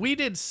did. We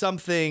did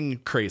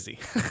something crazy.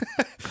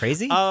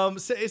 Crazy? So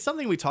it's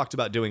something we talked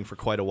about doing for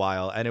quite a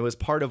while, and it was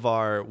part of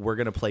our we're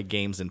going to play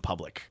games in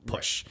public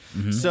push.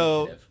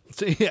 So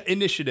yeah,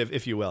 initiative,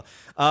 if you will.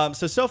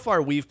 So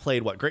far we've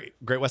played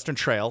Great Western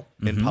Trail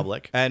in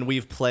public, and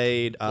we've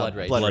played Blood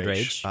Rage. Blood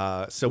Rage.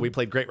 So we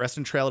played Great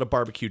Western Trail at a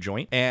barbecue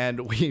joint,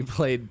 and we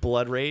played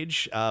Blood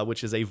Rage,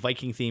 which is a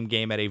Viking themed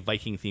game at a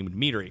Viking themed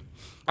meadery.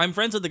 I'm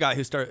friends with the guys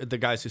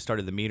who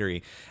started the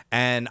meadery,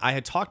 and I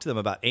had talked to them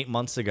about 8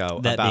 months ago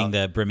that about being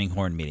the Brimming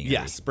Horn meeting.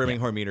 yes,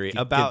 Birmingham Meadery.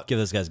 Give, About give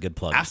those guys a good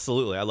plug.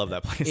 absolutely, I love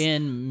that place.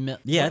 In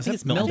Yeah, I think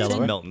it's Milton,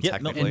 Delaware. Milton, Yep,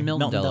 technically. In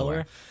Milton,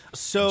 Delaware.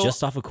 So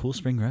Just off of Cool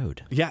Spring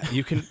Road. yeah,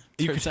 you can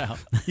Turns out.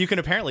 you can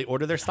apparently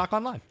order their stock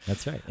online.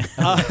 That's right.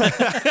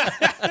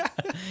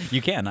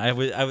 You can.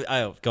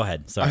 I go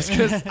ahead. Sorry.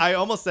 I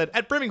almost said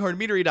at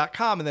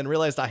birminghammeadery.com and then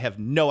realized I have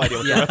no idea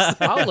what their Yeah,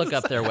 I'll look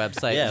up their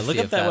website. Yeah, and look see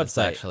up if that that's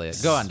website. Actually, it.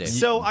 Go on, Dave.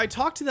 So I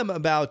talked to them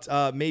about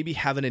maybe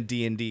having a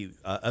D&D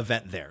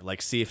event there,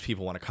 like see if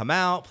people want to come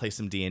out, play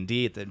some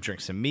D&D, then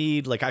drink some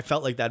mead. Like I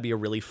felt like that'd be a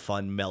really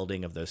fun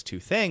melding of those two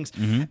things.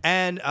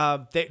 And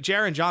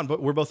Jared and John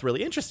were both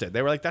really interested.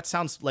 They were like, that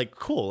sounds like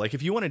cool. Like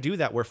if you want to do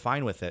that, we're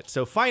fine with it.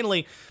 So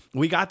finally,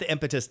 we got the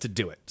impetus to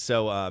do it.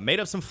 So made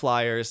up some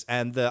flyers,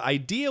 and the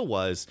idea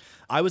was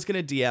I was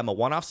going to DM a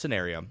one-off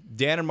scenario.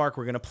 Dan and Mark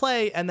were going to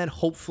play, and then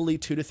hopefully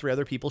 2 to 3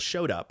 other people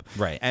showed up.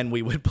 Right. And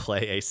we would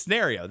play a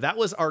scenario. That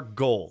was our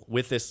goal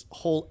with this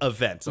whole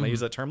event. And I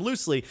use that term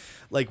loosely.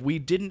 Like, we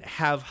didn't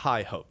have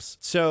high hopes.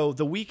 So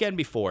the weekend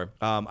before,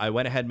 I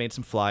went ahead, made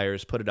some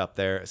flyers, put it up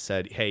there,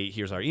 said, hey,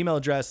 here's our email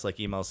address. Like,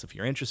 email us if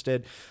you're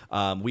interested.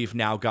 We've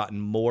now gotten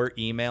more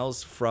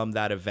emails from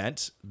that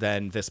event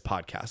than this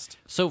podcast.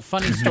 So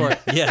funny story.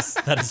 Yes,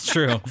 that is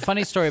true.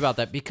 Funny story about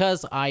that,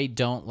 because I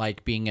don't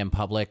like being in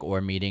public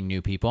or meeting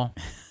new people.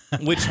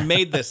 Which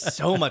made this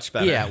so much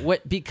better. Yeah,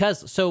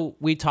 because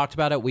we talked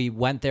about it. We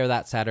went there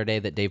that Saturday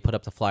that Dave put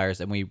up the flyers,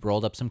 and we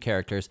rolled up some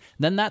characters.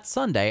 Then that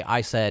Sunday,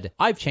 I said,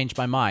 I've changed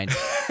my mind.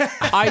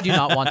 I do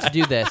not want to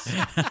do this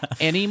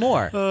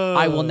anymore.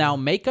 I will now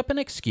make up an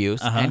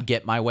excuse and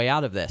get my way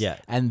out of this. Yeah.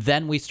 And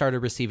then we started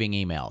receiving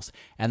emails.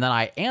 And then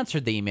I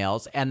answered the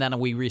emails, and then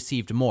we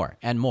received more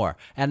and more.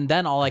 And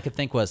then all I could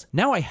think was,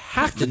 now I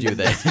have to do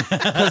this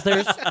because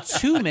there's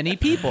too many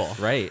people.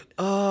 Right.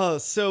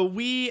 So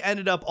we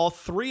ended up, all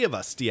 3 3 of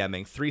us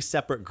DMing, 3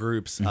 separate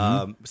groups,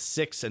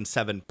 6 and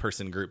 7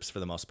 person groups for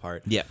the most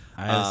part. Yeah,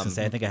 I was gonna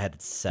say I think I had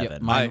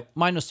 7.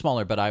 Mine was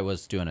smaller, but I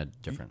was doing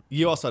it different.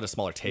 You also had a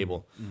smaller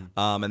table.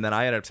 And then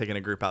I ended up taking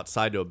a group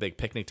outside to a big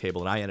picnic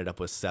table, and I ended up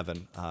with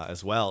 7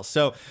 as well.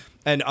 So,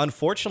 and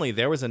unfortunately,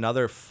 there was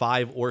another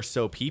 5 or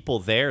so people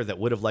there that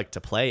would have liked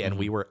to play, and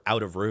we were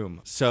out of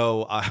room.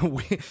 So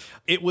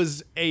it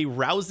was a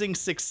rousing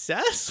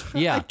success,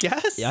 Yeah. I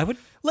guess. Yeah,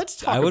 Let's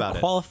talk I would about it.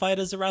 qualify it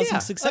as a rousing Yeah,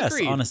 success,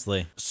 agreed.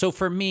 honestly. So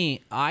for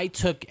me, I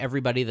took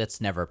everybody that's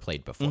never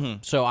played before.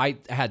 So I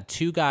had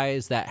 2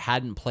 guys that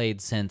hadn't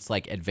played since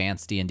like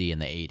advanced D&D in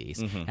the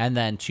 80s. And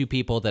then 2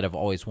 people that have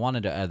always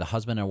wanted to, the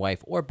husband and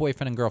wife or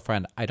boyfriend and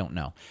girlfriend, I don't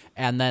know.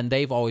 And then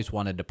they've always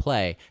wanted to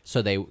play.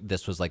 So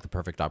this was like the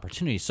perfect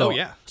opportunity. So,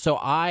 so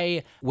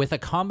I, with a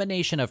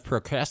combination of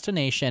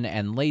procrastination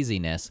and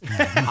laziness,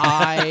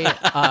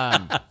 I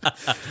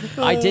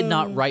did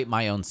not write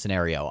my own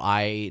scenario.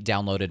 I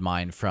downloaded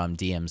mine from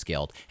DM's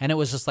Guild, and it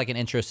was just like an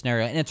intro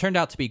scenario, and it turned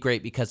out to be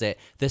great because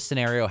this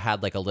scenario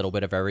had like a little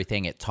bit of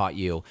everything. It taught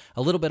you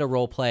a little bit of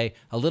role play,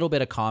 a little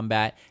bit of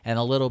combat, and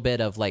a little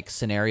bit of like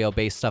scenario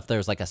based stuff. There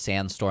was like a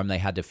sandstorm. They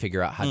had to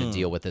figure out how to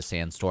deal with the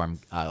sandstorm,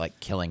 like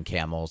killing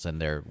camels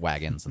and their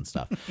wagons and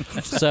stuff.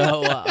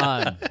 So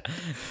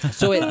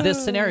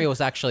this scenario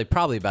was actually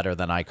probably better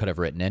than I could have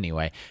written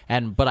anyway.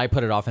 But I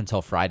put it off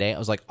until Friday. I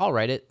was like, I'll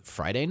write it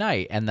Friday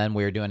night, and then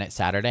we were doing it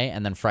Saturday,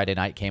 and then Friday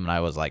night came, and I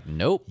was like,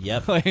 nope.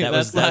 Yep, Like,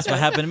 that's what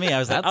happened to me. I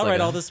was like, That's I'll like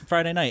write a- all this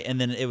Friday night, and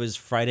then it was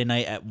Friday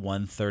night at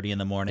 1:30 in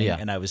the morning, Yeah.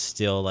 and I was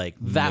still like,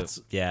 That's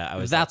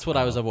that's what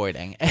I was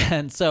avoiding.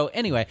 And so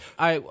anyway,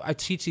 I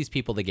teach these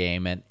people the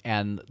game,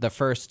 and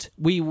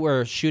we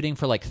were shooting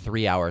for like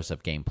 3 hours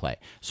of gameplay.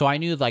 So I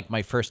knew like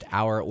my first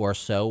hour or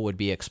so would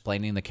be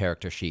explaining the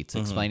character sheets,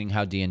 explaining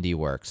how D&D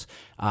works.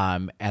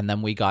 And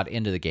then we got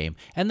into the game.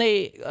 And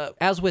they,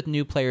 as with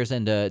new players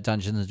into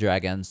Dungeons and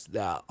Dragons,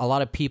 a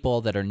lot of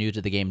people that are new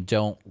to the game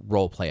don't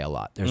role play a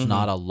lot. There's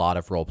not a lot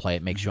of role play.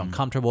 It makes you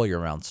uncomfortable. You're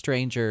around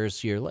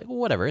strangers. You're like,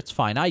 whatever, it's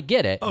fine. I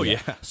get it. Oh, yeah.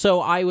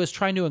 So I was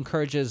trying to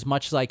encourage as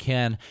much as I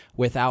can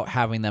without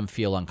having them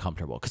feel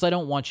uncomfortable. Because I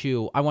want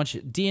you,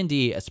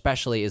 D&D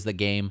especially is the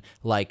game,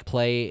 like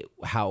play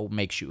how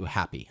makes you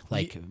happy.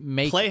 Like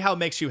Play how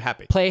makes you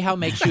happy. Play how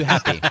makes you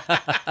happy.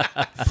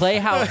 play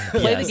the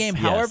Yes, game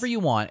however you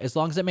want, as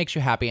long as it makes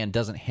you happy and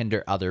doesn't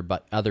hinder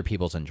other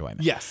people's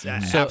enjoyment. Yes,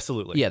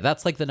 absolutely. Yeah,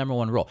 that's like the number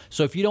one rule.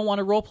 So if you don't want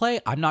to role play,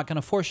 I'm not going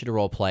to force you to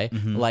role play.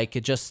 Like,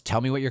 just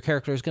tell me what your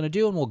character is going to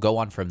do, and we'll go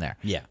on from there.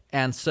 Yeah.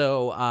 And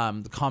so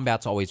the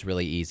combat's always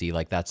really easy.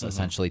 Like, that's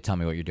essentially tell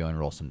me what you're doing,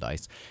 roll some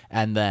dice.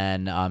 And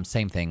then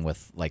same thing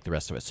with like the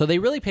rest of it. So they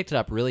really picked it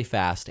up really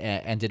fast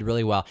and did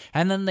really well.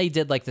 And then they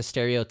did like the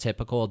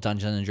stereotypical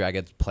Dungeons and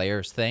Dragons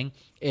players thing.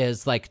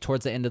 Is like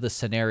towards the end of the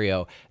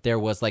scenario, there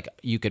was like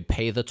you could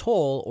pay the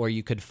toll or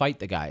you could fight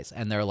the guys,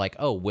 and they're like,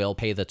 "Oh, we'll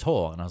pay the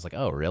toll," and I was like,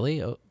 "Oh,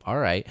 really? Oh, all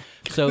right."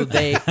 So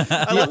they,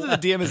 I love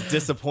that the DM is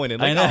disappointed.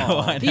 Like, I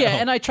know. yeah,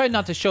 and I tried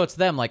not to show it to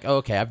them, like, oh,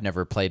 "Okay, I've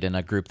never played in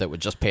a group that would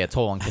just pay a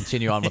toll and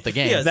continue on with the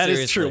game." Yes. that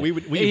is Seriously.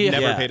 true. We Yeah.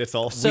 never paid a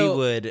toll. So- we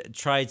would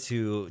try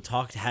to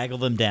haggle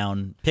them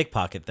down,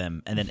 pickpocket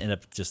them, and then end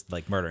up just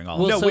like murdering all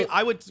of Well, them. no, so-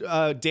 I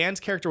would. Dan's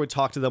character would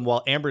talk to them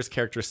while Amber's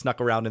character snuck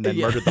around and then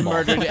murdered them all.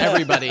 Murdered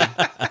everybody,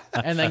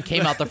 and then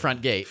came out the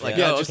front gate. Like,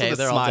 Yeah, oh, just okay, with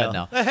a they're smile. all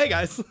dead now. Hey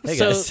guys.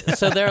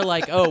 So they're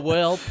like, "Oh,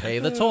 we'll pay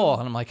the toll,"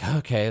 and I'm like,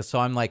 "Okay." So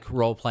I'm like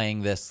role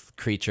playing this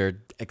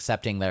creature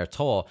accepting their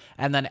toll,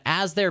 and then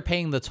as they're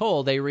paying the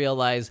toll, they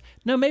realize,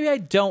 no, maybe I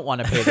don't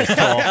want to pay this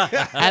toll,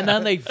 and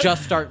then they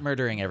just start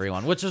murdering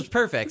everyone, which is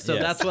perfect. So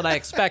Yes. that's what I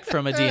expect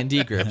from a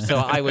D&D group. So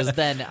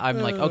I'm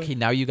like, okay,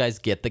 now you guys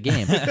get the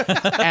game,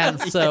 and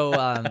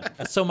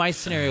so my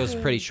scenario was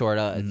pretty short,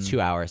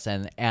 2 hours,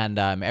 and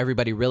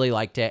everybody really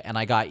liked it, and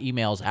I got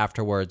emails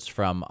afterwards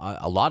from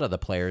a lot of the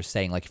players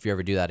saying like, if you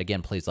ever do that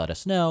again, please let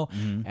us know.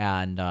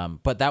 And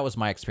but that was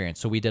my experience.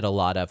 So we did a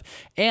lot of,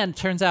 and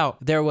turns out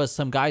there was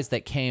some guys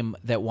that came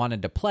that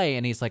wanted to play,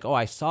 and he's like, "Oh,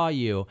 I saw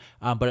you,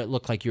 but it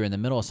looked like you were in the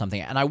middle of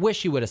something." And I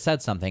wish he would have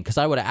said something, because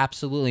I would have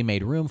absolutely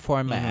made room for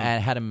him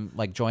and had him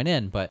like join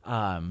in. But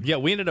Yeah,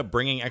 we ended up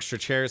bringing extra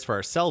chairs for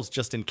ourselves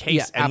just in case,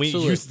 Yeah, and absolutely.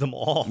 we used them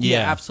all. yeah,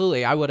 Yeah.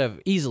 absolutely, I would have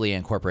easily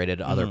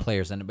incorporated other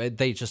players in it, but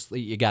they just,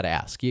 you got to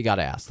ask. You got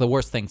to ask. The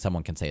worst thing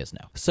someone can say is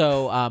no.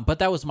 So, but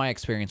that was my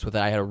experience with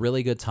it. I had a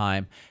really good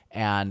time.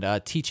 And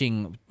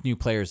teaching new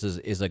players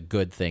is a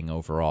good thing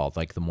overall.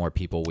 Like, the more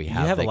people we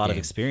have, You have a that lot of game.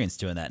 experience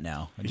doing that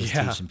now, just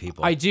Yeah. teaching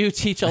people. I do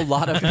teach a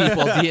lot of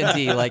people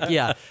D&D. Like,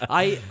 yeah,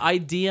 I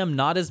DM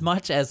not as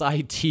much as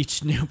I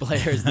teach new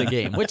players the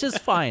game, which is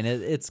fine.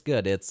 It's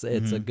good. It's a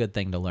good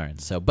thing to learn.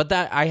 So, but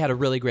that, I had a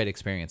really great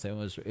experience. It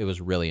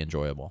was really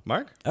enjoyable.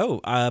 Mark?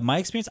 My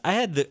experience, I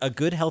had a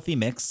good, healthy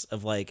mix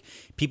of like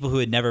people who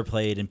had never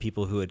played and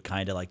people who had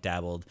kind of like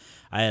dabbled.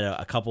 I had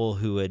a couple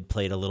who had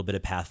played a little bit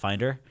of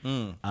Pathfinder,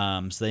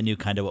 so they knew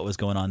kind of what was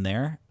going on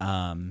there.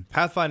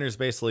 Pathfinder is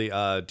basically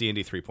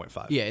D&D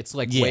 3.5. Yeah, it's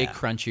like Yeah. way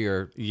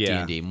crunchier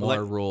Yeah. D&D. More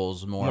Like,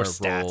 rules, more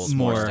stats. rolls,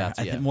 more stats.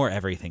 I Yeah. think more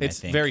everything. It's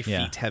I think. very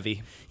Yeah. feet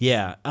heavy.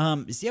 Yeah.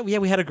 So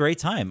we had a great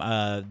time.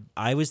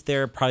 I was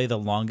there probably the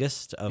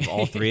longest of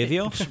all three of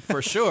you.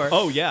 For sure.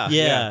 Oh, yeah.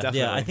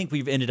 Definitely. I think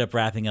we've ended up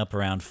wrapping up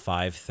around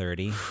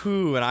 5:30.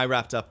 Ooh, and I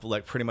wrapped up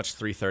like pretty much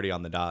 3:30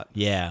 on the dot.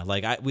 Yeah,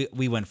 like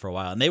we went for a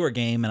while, and they were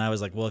game, and I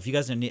was like, well, if you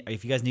guys need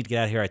to get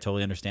out of here, I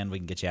totally understand. We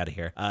can get you out of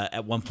here.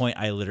 At one point,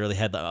 I literally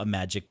had a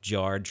magic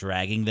jar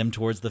dragging them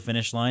towards the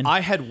finish line.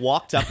 I had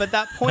walked up at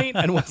that point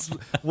and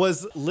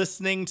was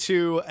listening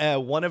to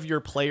one of your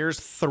players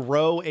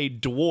throw a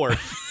dwarf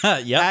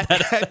Yep.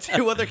 at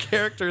two other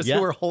characters Yeah.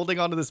 who were holding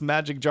onto this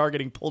magic jar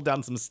getting pulled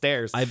down some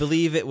stairs. I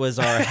believe it was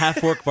our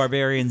half-orc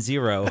barbarian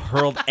Zero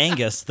hurled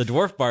Angus, the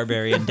dwarf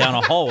barbarian, down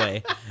a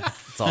hallway.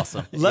 It's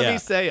awesome. Let Yeah. me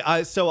say,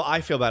 so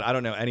I feel bad. I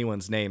don't know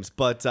anyone's names,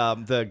 but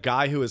the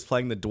guy who was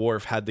playing the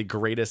dwarf had the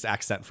greatest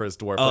accent for his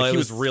dwarf. Oh, Like, it he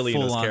was really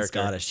into his full-on character.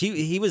 Scottish.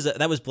 He was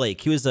that was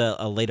Blake. He was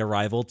a late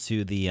arrival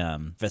to the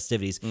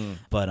festivities,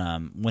 but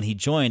when he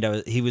joined,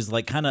 he was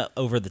like kind of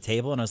over the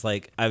table, and I was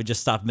like, I would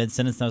just stop mid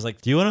sentence, and I was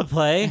like, "Do you want to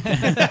play?"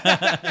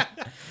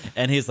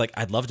 And he's like,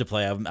 "I'd love to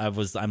play.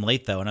 I'm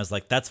late though," and I was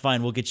like, "That's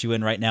fine. We'll get you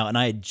in right now." And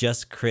I had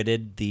just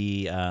critted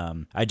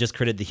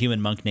the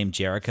human monk named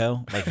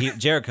Jericho. Like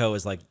Jericho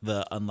is like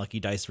the unlucky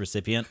dice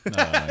recipient.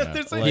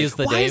 There's like, He's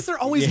the why Dave. is there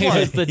always He's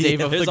one? the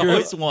Dave of the There's group.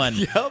 always one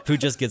who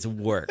just gets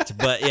worked.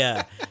 But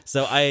yeah,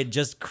 so I had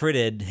just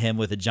critted him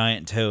with a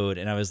giant toad,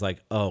 and I was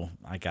like, oh,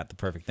 I got the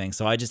perfect thing.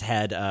 So I just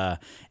had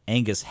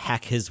Angus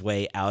hack his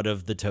way out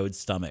of the toad's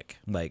stomach.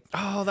 Like,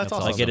 Oh, that's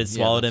awesome. like it had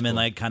swallowed that's him and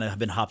cool. like kind of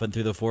been hopping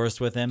through the forest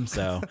with him.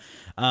 So,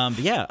 but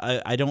yeah,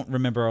 I don't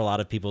remember a lot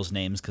of people's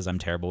names because I'm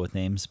terrible with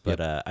names. But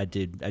I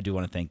do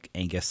want to thank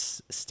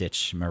Angus,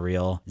 Stitch,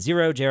 Mariel,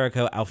 Zero,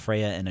 Jericho,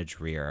 Alfreya, and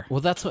Adrir.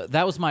 Well,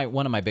 that was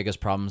one of my biggest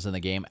problems in the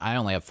game. I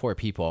only have 4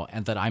 people,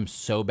 and that I'm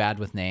so bad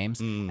with names,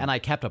 and I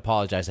kept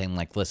apologizing,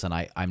 like, "Listen,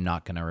 I'm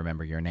not going to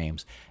remember your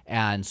names,"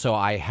 and so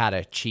I had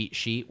a cheat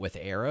sheet with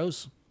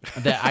arrows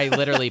that I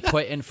literally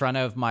put in front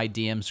of my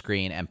DM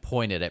screen and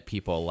pointed at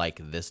people like,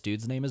 "This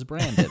dude's name is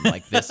Brandon,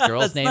 like this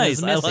girl's That's name nice.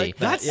 is I Missy." like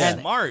that. That's Yeah.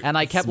 smart. And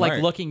I kept Smart.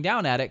 like looking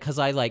down at it because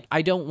I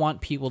don't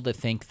want people to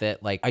think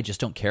that like I just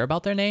don't care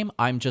about their name.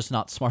 I'm just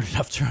not smart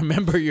enough to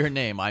remember your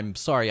name. I'm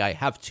sorry, I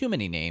have too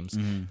many names,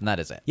 and that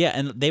is it. Yeah,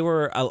 and they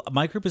were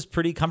my group is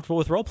pretty comfortable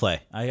with roleplay.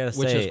 I gotta say,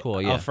 Which is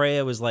cool, yeah.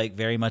 Alfreya was like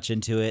very much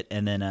into it,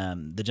 and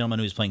then the gentleman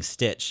who was playing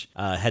Stitch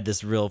had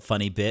this real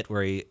funny bit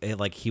where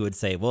he would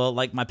say, "Well,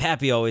 like my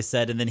pappy always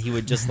said," and then he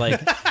would just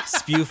like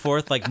spew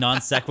forth like non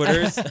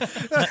sequiturs.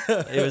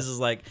 It was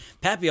just like,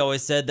 "Pappy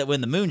always said that when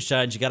the moon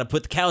shines, you got to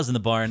put the cows in the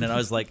barn," and I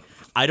was like,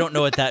 I don't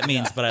know what that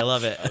means, but I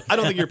love it. I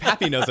don't think your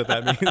pappy knows what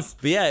that means.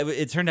 But yeah,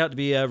 it turned out to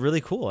be really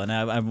cool, and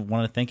I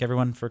want to thank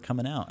everyone for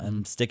coming out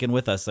and sticking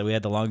with us. So we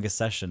had the longest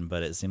session,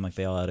 but it seemed like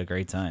they all had a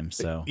great time.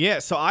 So Yeah,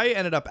 so I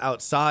ended up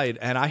outside,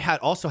 and I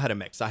also had a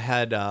mix. I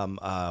had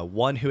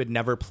one who had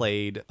never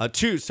played,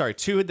 two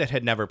that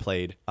had never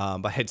played,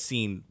 but had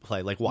seen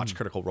play, like watch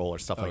Critical Role or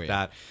stuff like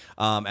that,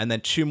 and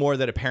then 2 more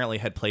that apparently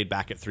had played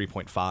back at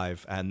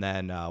 3.5, and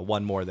then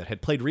 1 more that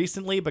had played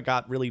recently but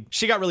got really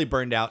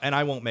burned out. And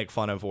I won't make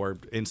fun of or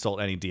insult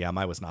any DM.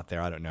 I was not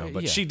there. I don't know,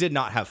 but Yeah. she did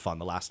not have fun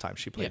the last time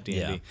she played D&D.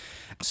 Yeah.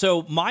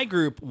 So my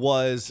group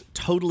was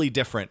totally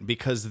different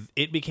because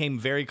it became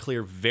very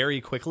clear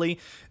very quickly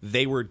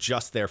they were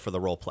just there for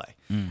the role play,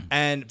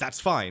 and that's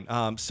fine.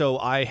 So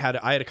I had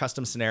a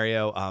custom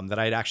scenario that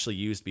I had actually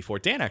used before.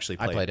 Dan actually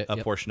played it, a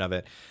yep. portion of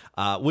it,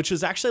 which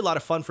was actually a lot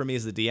of fun for me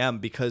as the DM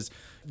because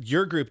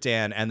your group,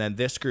 Dan, and then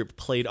this group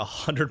played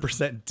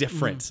 100%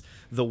 different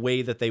the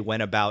way that they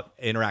went about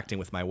interacting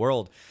with my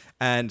world.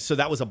 And so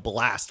that was a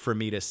blast for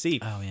me to see.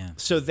 Oh, yeah.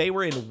 So they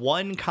were in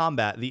one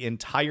combat the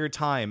entire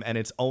time, and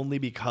it's only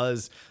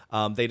because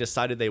they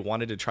decided they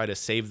wanted to try to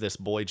save this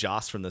boy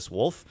Joss from this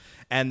wolf,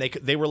 and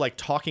they were like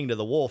talking to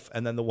the wolf,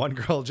 and then the one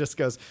girl just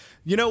goes,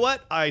 "You know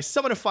what? I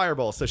summon a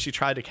fireball." So she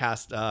tried to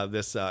cast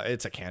this.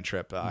 It's a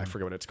cantrip. I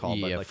forget what it's called.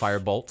 Yeah, but like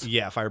firebolt.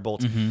 Yeah,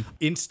 firebolt.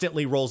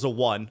 Instantly rolls a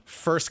 1.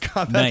 First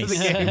combat of the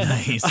Nice. game.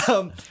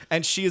 Nice.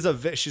 And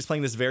she's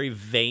playing this very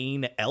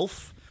vain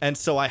elf. And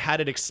so I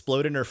had it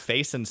explode in her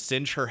face and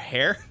singe her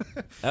hair.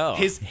 Oh.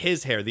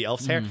 His hair, the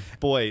elf's hair.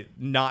 Boy,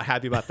 not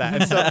happy about that.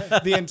 And so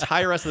the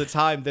entire rest of the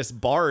time, this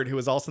bard who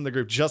was also in the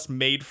group just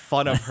made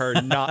fun of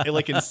her, not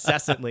like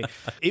incessantly.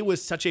 It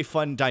was such a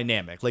fun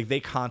dynamic. Like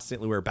they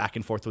constantly were back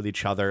and forth with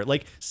each other,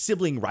 like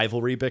sibling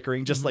rivalry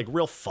bickering, just like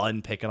real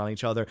fun picking on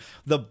each other.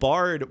 The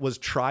bard was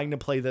trying to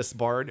play this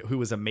bard who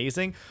was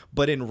amazing,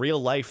 but in real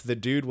life, the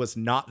dude was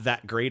not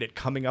that great at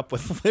coming up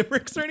with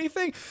limericks or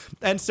anything.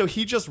 And so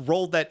he just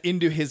rolled that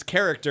into his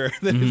character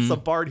that it's a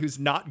bard who's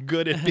not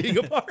good at being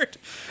a bard.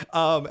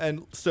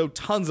 And so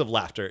tons of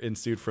laughter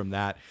ensued from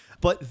that.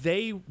 but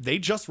they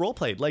just role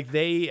played. Like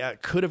they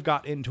could have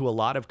got into a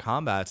lot of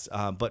combats,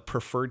 but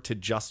preferred to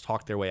just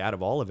talk their way out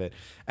of all of it.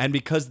 And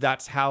because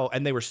that's how,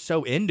 and they were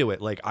so into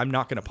it, like, I'm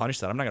not going to punish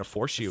that. I'm not going to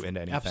force you into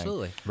anything.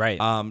 Absolutely. Right.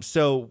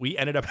 So we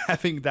ended up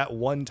having that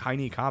one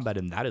tiny combat,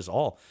 and that is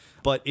all.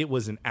 But it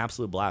was an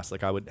absolute blast.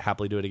 Like, I would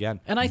happily do it again.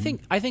 And I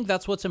think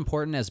that's what's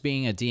important as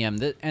being a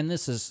DM. And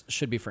this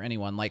should be for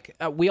anyone. Like,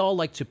 we all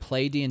like to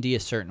play D&D a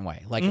certain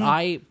way. Like,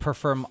 I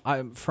prefer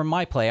from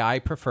my play, I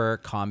prefer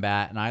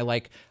combat, and I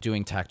like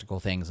doing tactical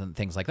things and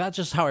things like that.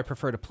 Just how I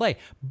prefer to play.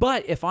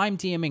 But if I'm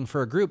DMing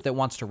for a group that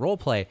wants to role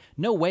play,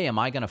 no way am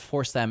I going to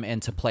force them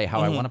into play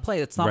how I want to play.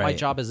 That's not my Right.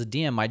 job as a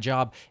DM. My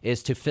job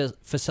is to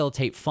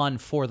facilitate fun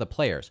for the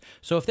players.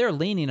 So if they're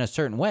leaning a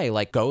certain way,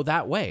 like, go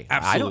that way.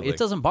 Absolutely. It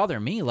doesn't bother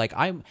me. Like,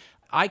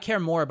 I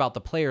care more about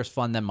the player's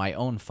fun than my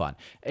own fun.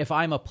 If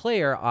I'm a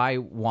player, I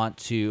want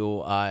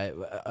to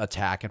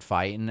attack and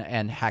fight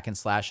and hack and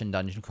slash and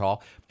dungeon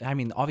crawl. I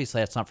mean, obviously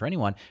that's not for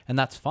anyone, and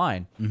that's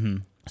fine. Mm-hmm.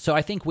 So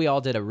I think we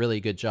all did a really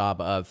good job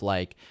of,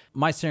 like,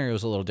 my scenario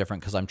was a little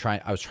different because I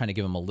was trying to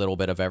give them a little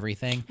bit of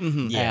everything,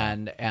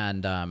 and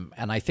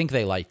I think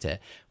they liked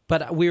it.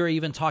 But we were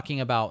even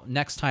talking about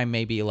next time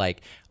maybe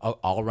like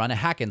I'll run a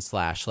hack and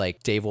slash,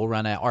 like Dave will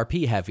run a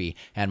RP heavy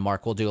and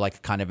Mark will do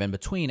like kind of in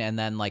between, and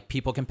then like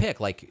people can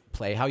pick, like,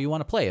 play how you want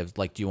to play.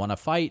 Like, do you want to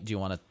fight? Do you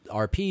want to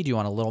RP? Do you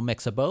want a little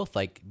mix of both?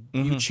 Like,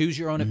 you choose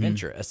your own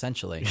adventure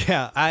essentially.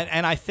 Yeah,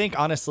 and I think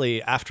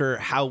honestly, after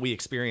how we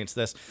experienced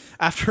this,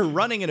 after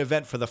running an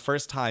event for the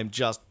first time,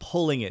 just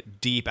pulling it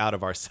deep out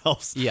of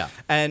ourselves, Yeah.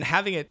 and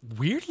having it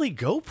weirdly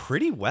go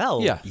pretty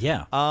well,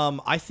 Yeah.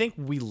 I think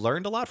we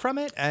learned a lot from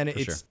it, and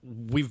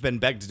we've been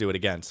begged to do it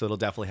again, so it'll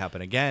definitely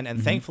happen again.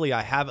 And thankfully,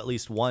 I have at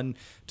least 1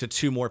 to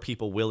 2 more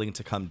people willing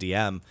to come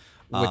DM.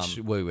 Which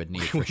we would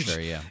need for sure,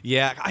 yeah.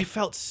 Yeah, I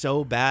felt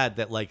so bad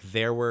that like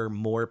there were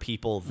more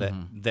people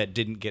that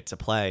didn't get to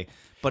play,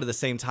 but at the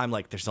same time,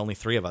 like, there's only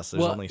 3 of us.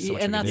 There's only so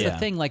much. And we can that's do. the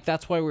thing. Like,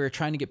 that's why we were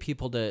trying to get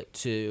people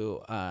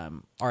to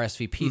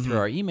RSVP through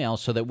our email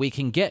so that we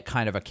can get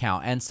kind of a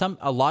count. And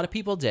a lot of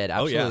people did.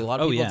 Absolutely, yeah. a lot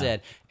of people yeah.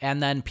 did.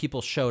 And then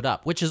people showed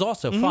up, which is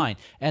also fine.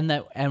 And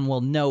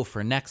we'll know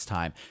for next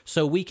time,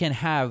 so we can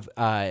have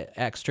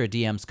extra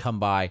DMs come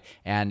by.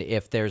 And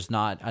if there's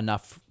not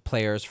enough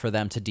players for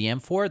them to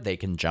DM for, they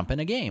can jump in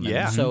a game.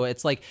 Yeah. And so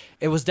it's like,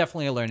 it was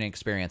definitely a learning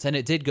experience, and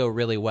it did go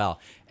really well.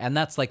 And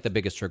that's like the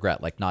biggest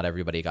regret. Like, not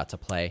everybody got to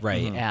play.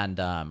 Right. And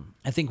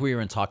I think we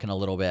were talking a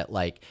little bit,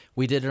 like,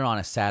 we did it on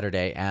a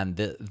Saturday, and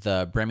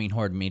the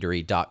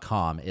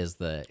BremingHordeMeadery.com is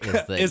the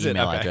Is it?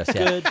 email Okay. address.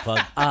 Yeah. Good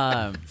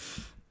plug.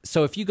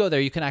 So if you go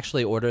there, you can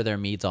actually order their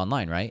meads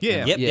online, right?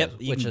 Yeah. Yep.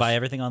 You which can is- buy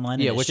everything online.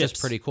 Yeah, and it which is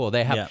ships. pretty cool.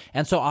 They have, Yeah.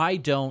 and so I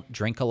don't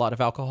drink a lot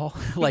of alcohol.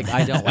 Like,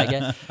 I don't like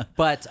it,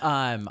 but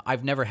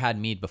I've never had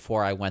mead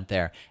before I went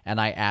there, and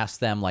I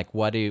asked them, like,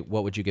 what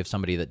would you give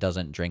somebody that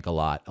doesn't drink a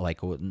lot, like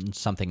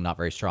something not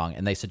very strong,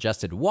 and they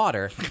suggested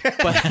water,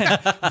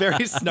 but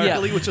Very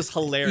snarkily, which is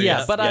hilarious.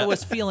 yeah, but I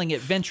was feeling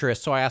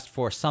adventurous, so I asked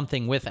for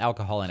something with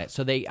alcohol in it.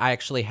 So I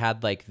actually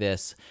had like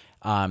this.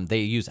 They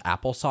use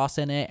applesauce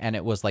in it, and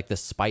it was like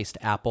this spiced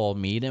apple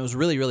mead, and it was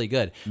really, really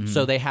good.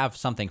 So they have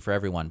something for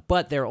everyone,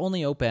 but they're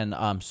only open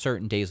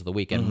certain days of the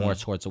week and more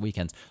towards the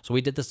weekends. So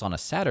we did this on a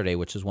Saturday,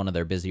 which is one of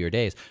their busier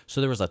days. So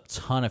there was a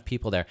ton of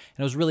people there, and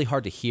it was really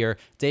hard to hear.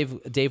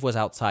 Dave was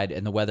outside,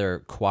 and the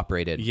weather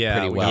cooperated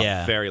pretty we well. got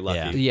Yeah. very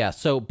lucky. Yeah,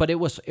 so, but it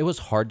was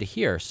hard to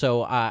hear.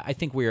 So I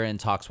think we were in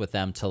talks with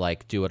them to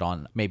like do it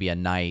on maybe a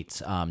night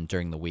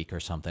during the week or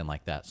something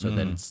like that, so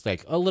that it's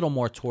like a little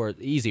more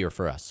easier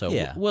for us. So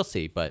Yeah. we'll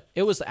see, but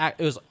it was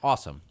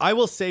awesome. I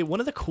will say one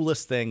of the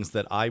coolest things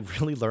that I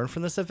really learned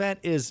from this event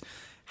is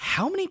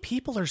how many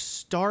people are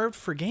starved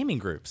for gaming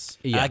groups.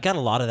 Yeah. I got a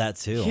lot of that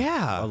too.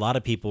 Yeah. A lot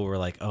of people were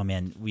like, "Oh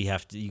man,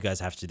 you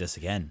guys have to do this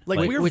again." Like,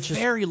 we're which is-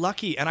 very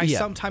lucky, and I Yeah.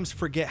 sometimes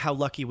forget how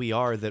lucky we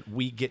are that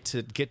we get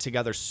to get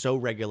together so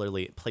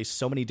regularly, play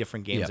so many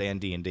different games Yeah.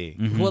 and D&D.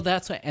 Well,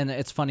 and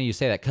it's funny you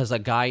say that, because a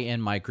guy in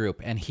my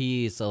group, and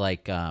he's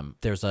like,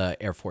 there's a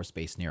Air Force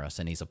base near us,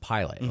 and he's a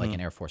pilot, like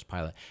an Air Force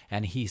pilot,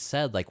 and he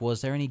said, like, well,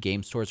 is there any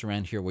game stores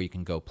around here where you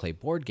can go play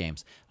board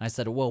games? And I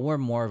said, well, we're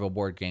more of a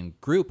board game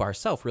group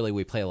ourselves. Really,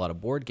 we play a lot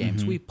of board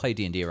games. We play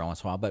D&D every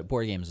once in a while, but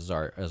board games is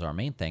our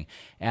main thing.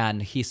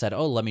 And he said,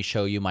 oh, let me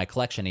show you my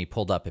collection. He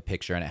pulled up a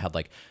picture, and it had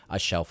like a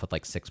shelf with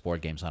like 6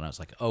 board games on it. I was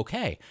like,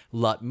 okay,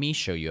 let me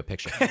show you a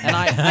picture. And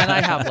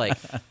I have like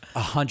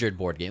 100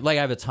 board games. Like,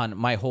 I have a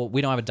ton.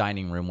 We don't have a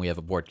dining room. We have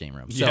a board game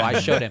room. So I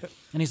showed him,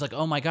 and he's like,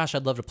 oh my gosh,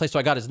 I'd love to play. So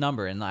I got his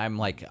number, and I'm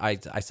like, I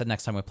said,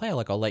 next time we play,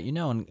 I'll let you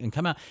know and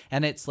come out.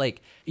 And it's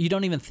like, you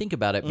don't even think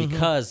about it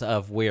because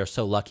of we are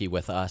so lucky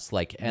with us.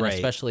 Like, and Right.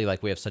 especially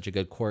like we have such a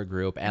good core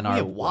group, and We our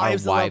have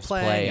wives that love wives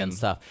playing play and- and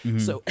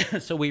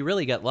stuff. So we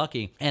really get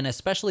lucky, and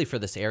especially for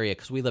this area,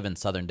 because we live in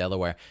southern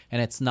Delaware,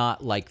 and it's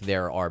not like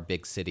there are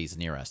big cities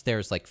near us.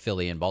 There's like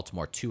Philly and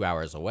Baltimore 2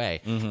 hours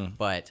away,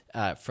 but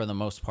for the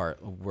most part,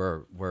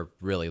 we're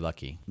really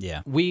lucky.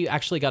 Yeah. We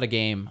actually got a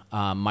game.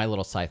 My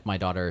little Scythe, my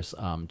daughter's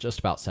just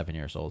about 7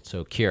 years old.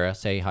 So Kira,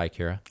 say hi,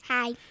 Kira.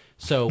 Hi.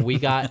 So we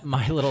got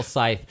My Little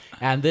Scythe,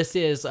 and this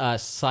is a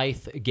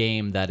scythe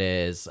game that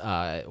is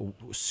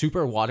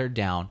super watered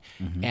down,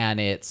 and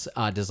it's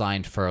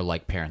designed for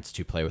like parents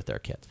to play with their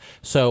kids.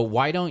 So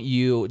why don't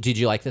you? Did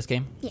you like this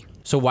game? Yeah.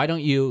 So why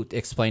don't you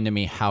explain to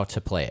me how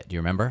to play it? Do you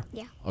remember?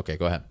 Yeah. Okay,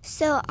 go ahead.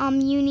 So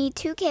you need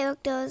 2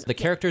 characters. The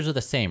characters are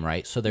the same,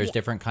 right? So there's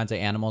different kinds of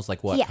animals.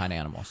 Like what Yeah. kind of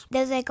animals?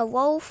 There's like a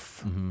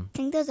wolf. I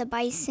think there's a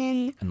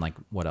bison. And like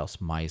what else?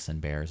 Mice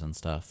and bears and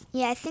stuff.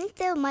 Yeah, I think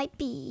there might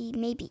be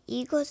maybe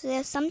eagles.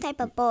 There's some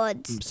type of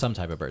birds. Some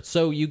type of birds.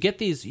 So you get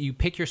these, you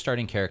pick your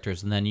starting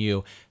characters, and then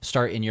you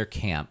start in your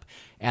camp.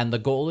 And the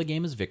goal of the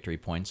game is victory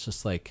points,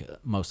 just like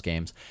most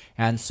games.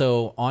 And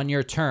so on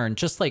your turn,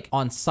 just like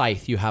on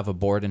Scythe, you have a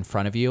board in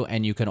front of you,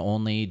 and you can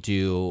only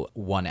do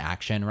one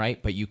action, right?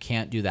 But you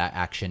can't do that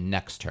action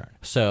next turn.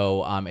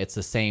 So it's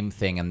the same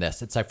thing in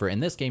this, except for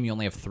in this game, you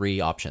only have 3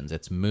 options.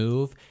 It's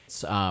move,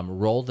 it's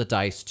roll the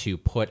dice to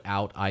put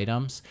out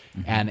items,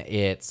 and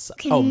it's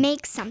Can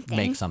make something.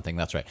 make something.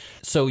 That's right.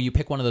 So you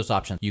pick one of those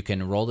options. You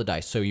can roll the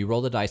dice. So you roll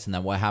the dice, and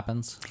then what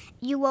happens?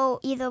 You will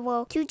either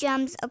roll 2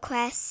 gems, a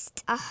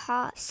quest, a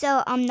heart.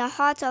 So the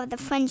hearts are the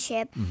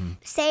friendship.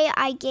 Say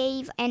I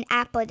gave an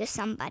apple to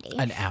somebody.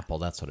 An apple.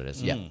 That's what it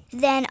is. Yeah.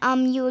 Then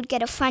you would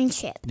get a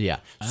friendship. Yeah.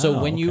 So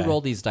Oh, when you okay.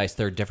 roll these dice,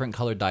 they're different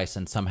colored dice,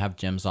 and some have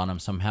gems on them,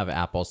 some have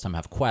apples, some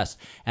have quests.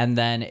 And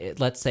then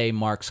let's say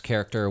Mark's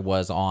character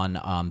was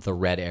on the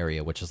red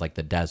area, which is like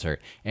the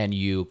desert, and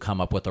you come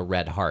up with a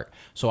red heart.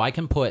 So I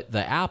can put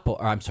the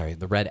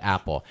red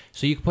apple.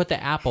 So you can put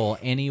the apple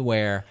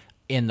anywhere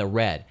in the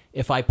red.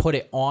 If I put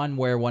it on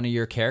where one of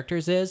your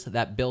characters is,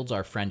 that builds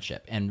our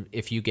friendship. And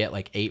if you get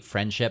like 8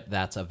 friendship,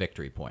 that's a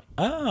victory point.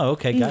 Oh,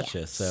 okay,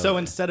 gotcha. So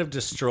instead of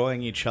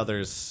destroying each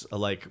other's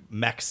like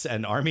mechs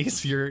and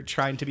armies, you're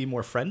trying to be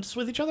more friends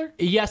with each other?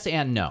 Yes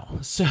and no.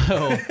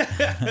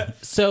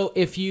 So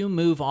if you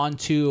move on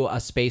to a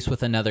space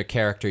with another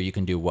character, you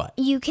can do what?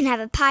 You can have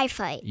a pie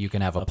fight. You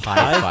can have a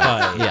pie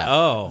fight. Yeah.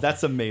 Oh,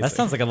 That's amazing. that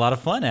sounds like a lot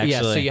of fun, actually.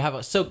 Yeah, so you have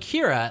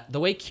Kira, the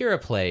way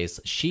Kira plays,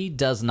 she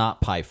does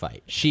not pie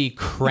fight. She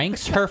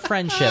cranks her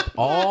friendship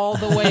all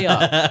the way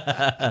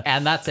up,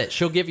 and that's it.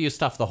 She'll give you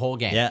stuff the whole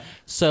game. Yeah.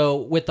 So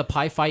with the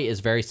pie fight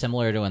is very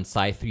similar to in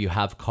Scythe. You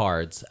have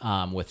cards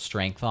with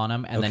strength on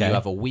them, and then Okay. you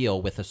have a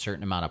wheel with a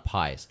certain amount of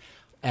pies.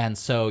 And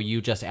so you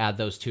just add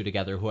those 2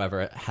 together.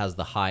 Whoever has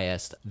the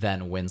highest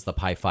then wins the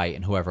pie fight,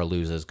 and whoever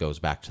loses goes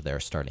back to their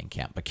starting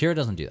camp. But Kira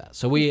doesn't do that.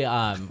 So we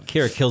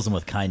Kira kills him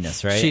with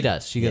kindness, right? she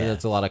does. She Yeah.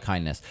 does a lot of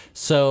kindness.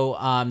 So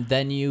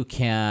then you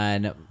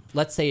can,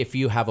 let's say if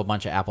you have a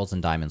bunch of apples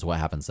and diamonds, what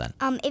happens then?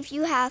 If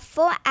you have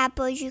 4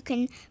 apples, you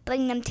can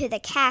bring them to the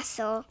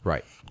castle.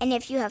 Right. And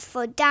if you have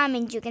 4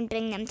 diamonds, you can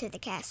bring them to the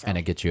castle. And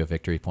it gets you a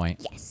victory point?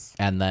 Yes.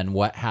 And then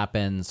what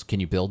happens? Can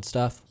you build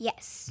stuff?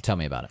 Yes. Tell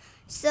me about it.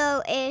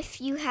 So if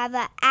you have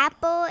an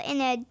apple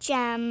and a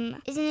gem,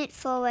 isn't it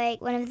for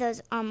like one of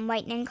those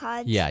lightning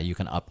cards? Yeah, you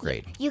can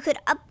upgrade. You could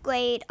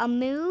upgrade a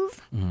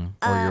move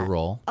Or your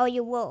roll. or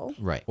your roll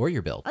Right. Or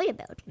your build. or your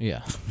build.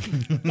 Yeah.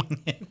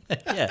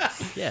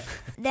 Yeah.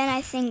 Then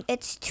I think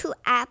it's 2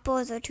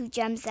 apples or 2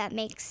 gems that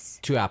makes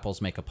 2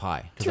 apples make a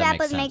pie. 'Cause 2 that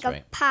apples makes make sense, a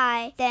right?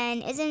 pie.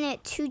 Then isn't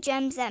it 2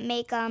 gems that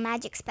make a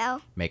magic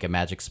spell? Make a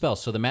magic spell.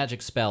 So the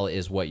magic spell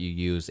is what you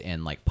use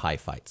in like pie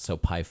fights. So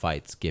pie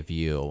fights give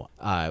you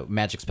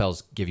magic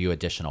spells give you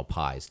additional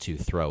pies to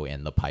throw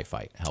in the pie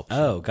fight. Helps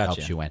Gotcha.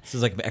 helps you win. This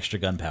is like extra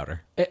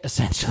gunpowder.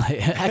 Essentially,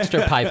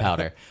 extra pie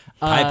powder.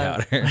 Pie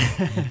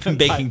powder.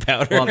 Baking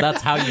powder. Well,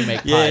 that's how you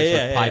make pies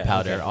with pie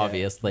powder,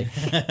 obviously.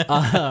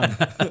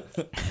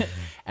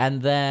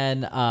 And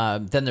then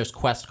there's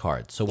quest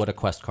cards. So what do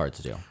quest cards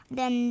do?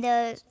 Then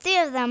there's 3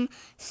 of them.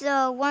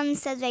 So one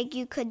says like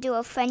you could do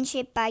a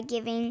friendship by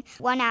giving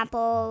 1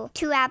 apple,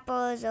 2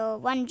 apples, or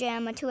 1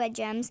 gem, or 2 red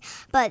gems.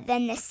 But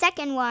then the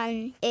second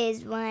one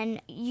is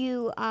when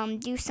you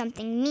do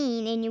something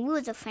mean and you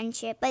lose a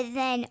friendship. But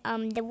then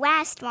the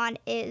last one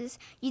is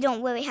you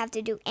don't really have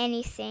to do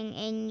anything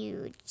and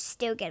you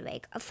still get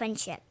like a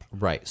friendship.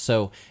 Right.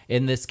 So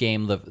in this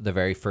game, the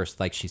very first,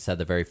 like she said,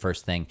 the very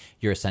first thing,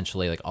 you're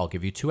essentially like, I'll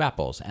give you 2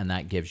 apples, and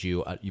that gives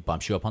you, you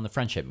bumps you up on the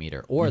friendship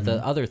meter. Or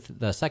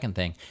the second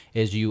thing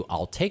is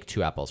I'll take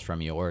 2 apples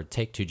from you, or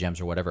take 2 gems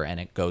or whatever, and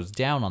it goes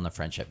down on the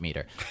friendship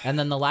meter. And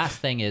then the last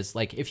thing is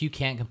like, if you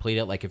can't complete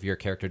it, like if your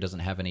character doesn't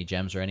have any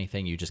gems or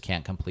anything, you just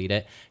can't complete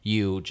it.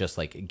 You just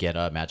like get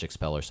a magic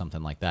spell or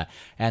something like that.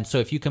 And so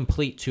if you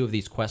complete 2 of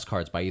these quest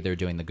cards by either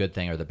doing the good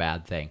thing or the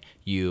bad thing,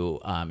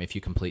 if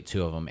you complete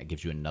 2 of them, it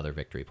gives you another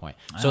victory point.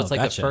 So Oh, it's like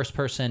gotcha. the first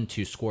person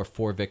to score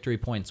 4 victory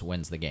points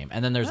wins the game.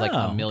 And then there's like Oh,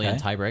 a million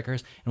okay.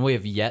 tiebreakers, and we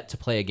have yet to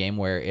play a game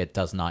where it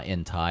does not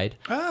end tied.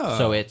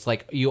 So it's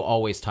like you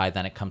always tie,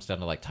 then it comes down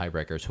to like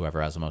tiebreakers,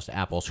 whoever has the most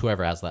apples,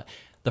 whoever has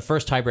the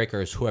first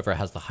tiebreaker is whoever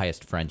has the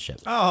highest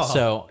friendship. Oh.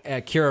 So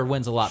Kira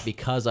wins a lot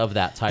because of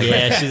that tiebreaker.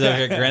 Yeah, she's over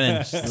here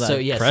grinning. She's So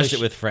like, yeah, crush so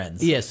it with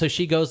friends. Yeah, so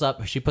she goes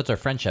up. She puts her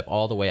friendship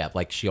all the way up.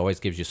 Like she always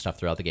gives you stuff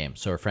throughout the game.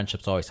 So her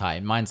friendship's always high.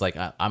 And mine's like,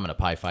 I'm gonna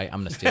pie fight. I'm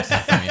gonna steal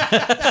stuff from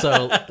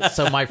you.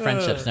 So my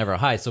friendship's never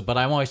high. So, but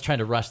I'm always trying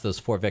to rush those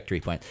 4 victory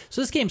points.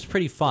 So this game's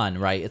pretty fun,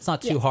 right? It's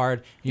not too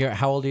hard.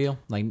 How old are you?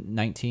 Like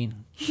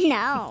 19?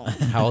 No.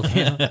 How old are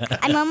you?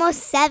 I'm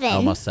almost 7.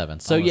 Almost 7.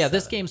 So yeah,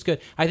 this game's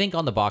good. I think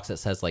on the box it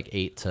says like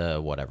 8 to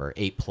whatever,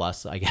 8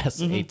 plus, I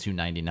guess, 8 to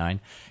 99.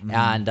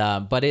 And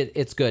but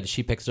it's good.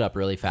 She picks it up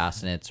really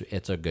fast, and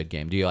it's a good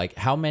game. Do you like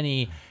how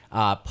many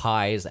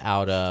pies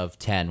out of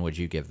 10 would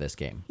you give this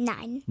game?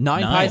 9.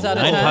 9 pies out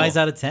of 10. 9 pies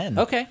out of 10.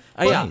 Okay.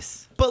 Yeah.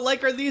 Nice. But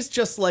like, are these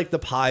just like the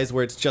pies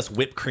where it's just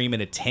whipped cream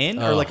in a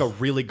tin, or like a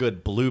really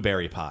good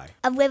blueberry pie?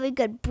 A really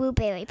good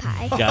blueberry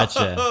pie.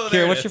 Gotcha.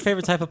 there Kira, it what's is. your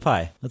favorite type of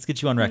pie? Let's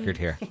get you on record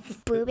here.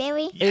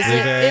 Blueberry? Is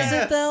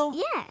it though?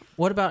 Yeah.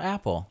 What about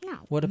apple? No.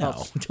 What No,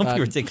 about don't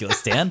be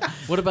ridiculous, Dan.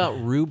 what about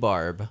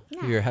rhubarb? You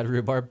ever had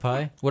rhubarb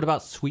pie? What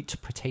about sweet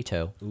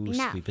potato? Ooh,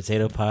 No. sweet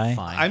potato pie.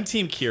 Fine. I'm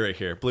Team Kira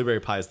here. Blueberry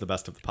pie is the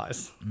best of the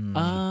pies.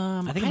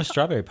 I think I'm a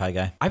strawberry pie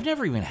guy. I've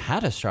never even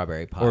had a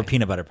strawberry pie. Or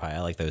peanut butter pie.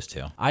 I like those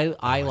two. I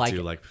I like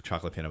do like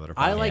chocolate peanut butter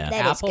pie. I like Yeah.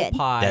 That is apple good.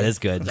 pie. That is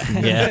good.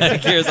 Yeah.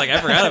 Kira's like, I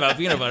forgot about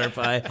peanut butter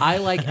pie. I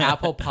like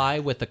apple pie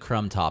with the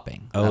crumb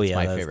topping. Oh, That's yeah,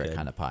 my that's favorite good.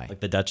 kind of pie. Like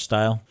the Dutch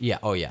style. Yeah.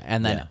 Oh, yeah.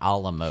 And then Yeah. a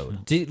la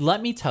mode.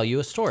 Let me tell you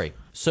a story.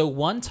 So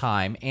one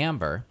time,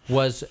 Amber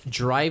was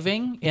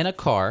driving in a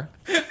car.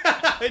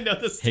 I know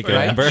this Hey, story. go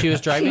Right? Amber. She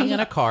was driving in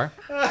a car,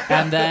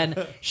 and then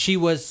she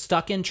was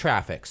stuck in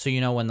traffic. So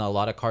when a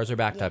lot of cars are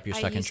backed up, you're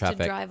stuck I in used traffic.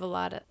 to drive a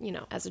lot,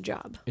 as a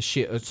job.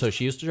 She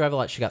used to drive a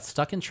lot. She got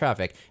stuck in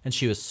traffic, and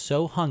she was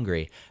so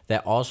hungry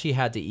that all she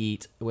had to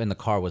eat in the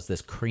car was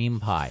this cream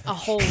pie. A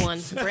whole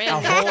one, A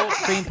brand new. whole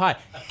cream pie.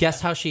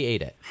 Guess how she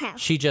ate it? How?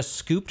 She just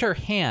scooped her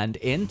hand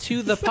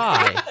into the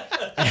pie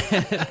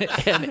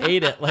and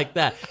ate it like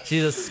that. She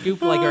just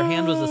scooped like her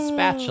hand was a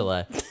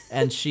spatula,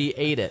 and she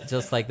ate it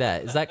just like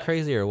that. Is that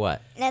crazy or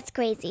what? That's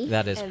crazy.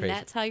 That is And crazy.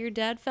 that's how your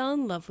dad fell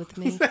in love with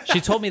me. She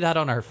told me that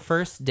on our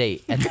first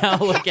date, and now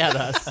look at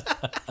us.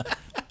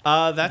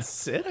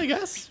 That's it, I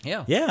guess.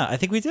 Yeah. Yeah, I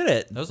think we did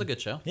it. That was a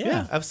good show.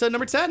 Yeah. Episode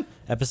number 10.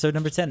 Episode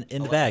number 10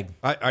 in the bag.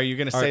 Are you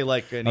going to say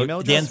like an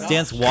email Dan's, address?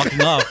 Dan's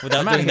walking off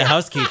without outta doing the here.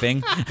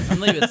 housekeeping.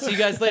 I'm leaving. See you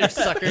guys later,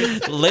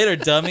 suckers. Later,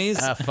 dummies.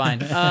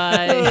 Fine.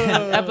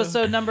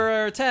 Episode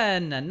number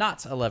 10,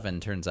 not 11,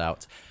 turns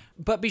out.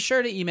 But be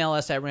sure to email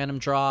us at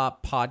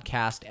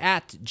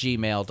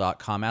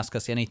randomdrawpodcast@gmail.com. Ask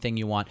us anything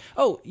you want.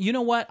 Oh, you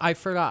know what? I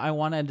forgot. I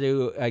wanted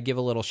to give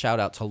a little shout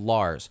out to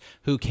Lars,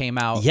 who came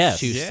out Yes.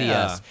 to see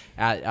Yeah. us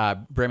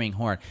at Brimming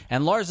Horn.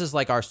 And Lars is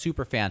like our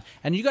super fan.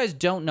 And you guys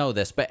don't know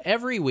this, but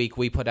every week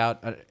we put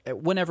out,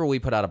 whenever we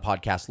put out a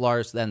podcast,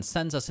 Lars then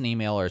sends us an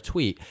email or a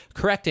tweet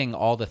correcting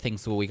all the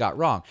things that we got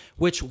wrong,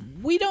 which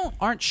we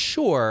aren't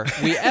sure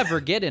we ever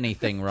get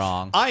anything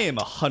wrong. I am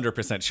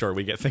 100% sure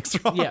we get things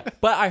wrong. Yeah,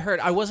 but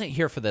I wasn't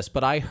here for this,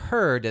 but I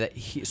heard that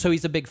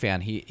he's a big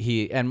fan.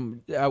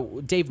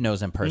 Dave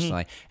knows him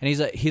personally, and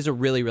he's a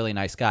really, really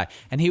nice guy.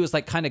 And he was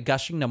like kind of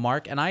gushing to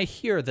Mark, and I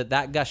hear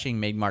that gushing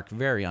made Mark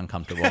very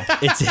uncomfortable.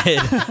 It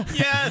did.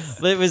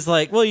 Yes. It was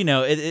like, well,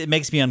 it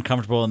makes me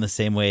uncomfortable in the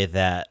same way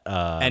that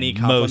Any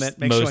compliment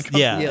makes you uncomfortable?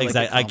 yeah, Yeah, like a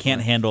exactly. I can't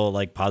compliment. handle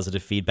like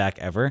positive feedback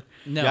ever.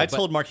 No, Yeah, I but-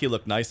 told Mark he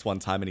looked nice one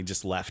time and he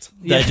just left.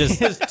 Yeah, I just-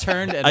 just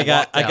turned and I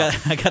walked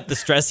out. got the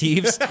stress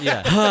heaves.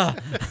 Yeah,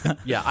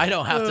 yeah. I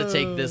don't have to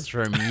take this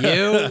from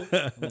you.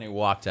 And he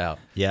walked out.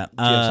 Yeah.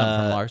 Do you have something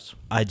from Lars?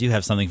 I do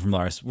have something from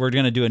Lars. We're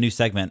gonna do a new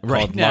segment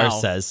Right called now.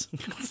 Lars Says.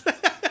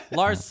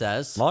 Lars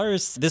says.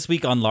 Lars, this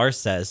week on Lars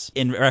Says,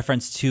 in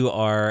reference to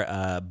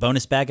our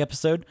bonus bag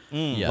episode,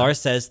 Yeah. Lars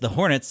says the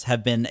Hornets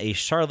have been a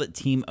Charlotte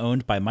team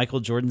owned by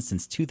Michael Jordan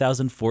since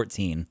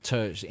 2014.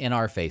 In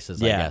our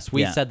faces, I Yeah, guess.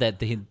 We yeah. said that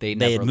they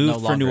They had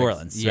moved no for New longer-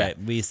 Orleans, Yeah. right?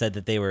 We said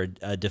that they were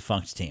a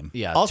defunct team.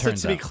 Yeah. Also,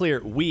 turns to be out.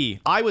 clear,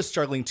 I was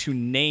struggling to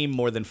name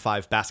more than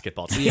 5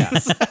 basketball teams. Yeah.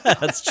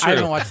 That's I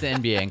haven't true. watched the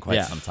NBA in quite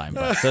Yeah. some time.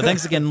 But. So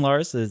thanks again,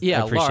 Lars. I Yeah,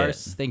 appreciate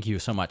Lars, it. thank you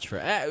so much for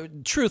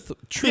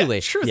truly.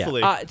 Yeah,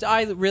 truthfully.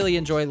 I really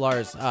enjoy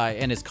Lars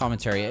and his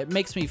commentary. It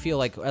makes me feel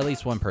like at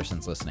least one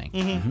person's listening,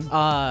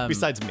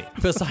 Besides me.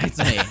 besides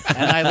me,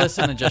 and I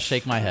listen and just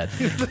shake my head.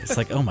 It's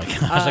like, oh my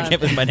gosh, I can't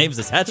believe my name's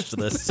attached to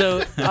this.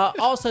 So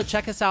also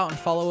check us out and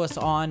follow us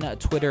on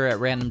Twitter at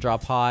Random Draw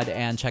Pod,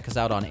 and check us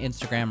out on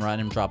Instagram,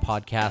 Random Draw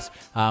Podcast.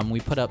 We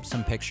put up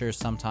some pictures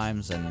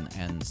sometimes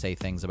and say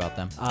things about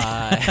them.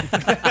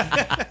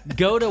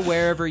 Go to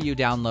wherever you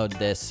download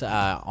this,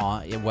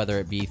 whether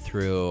it be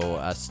through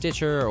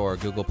Stitcher or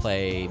Google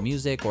Play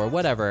Music or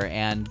whatever. whatever,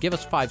 and give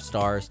us 5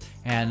 stars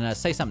and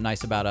say something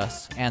nice about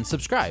us and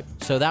subscribe.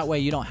 So that way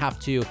you don't have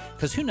to,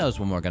 because who knows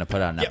when we're going to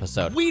put out an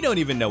episode. We don't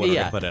even know when we're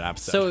going to put an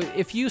episode. So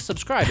if you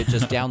subscribe, it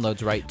just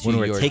downloads right to when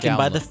your we're taken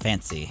by the download.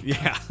 fancy.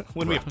 yeah,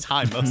 when we have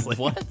time mostly.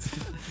 What?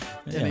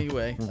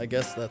 Anyway, I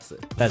guess that's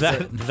it. That's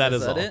it. That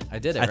is all. it? I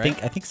did it, I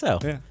right? think so.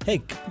 Yeah. Hey,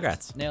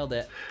 congrats. Nailed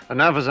it. And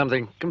now for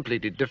something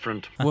completely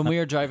different. When we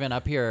were driving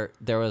up here,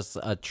 there was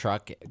a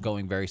truck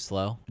going very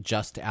slow,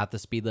 just at the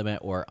speed limit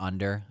or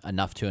under,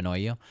 enough to annoy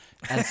you.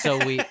 And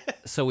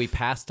so we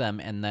passed them,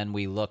 and then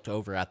we looked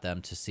over at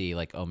them to see,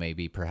 like, oh,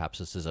 maybe perhaps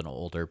this is an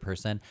older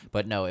person.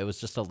 But no, it was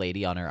just a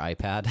lady on her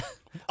iPad.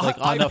 Like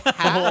on a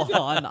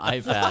full-on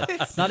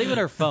iPad. Not even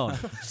her phone.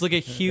 Just like a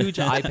huge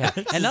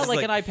iPad. And not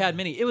like an iPad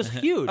mini. It was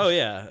huge. Oh,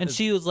 yeah. And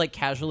she was like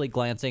casually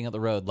glancing at the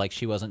road like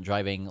she wasn't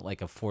driving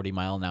like a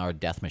 40-mile-an-hour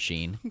death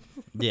machine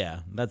Yeah,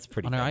 that's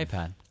pretty on her good.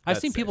 iPad. I've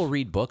seen people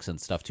read books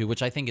and stuff too,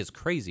 which I think is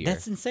crazier.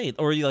 That's insane.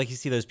 Or you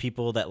see those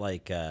people that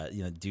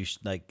do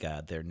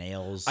their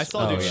nails. I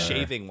saw a dude yeah.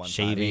 shaving one time.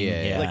 Shaving,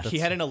 yeah. Like he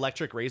had an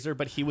electric razor,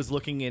 but he was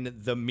looking in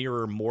the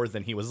mirror more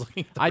than he was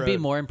looking at the I'd be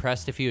road. more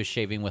impressed if he was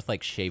shaving with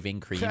like shaving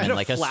cream And and a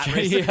like a flat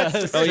straight,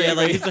 razor. Oh yeah,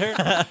 razor.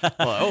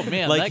 Well, oh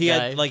man, like that he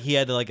guy.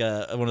 had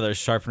one of those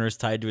sharpeners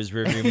tied to his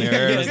rearview mirror.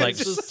 And it was like,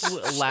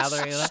 just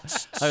lathering it up.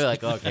 I'd be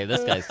like, okay,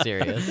 this guy's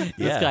serious. This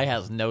Yeah. guy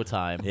has no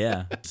time.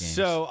 yeah.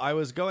 So I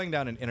was going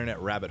down an internet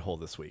rabbit hole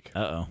this week.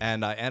 Uh-oh.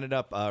 And I ended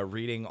up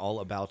reading all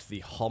about the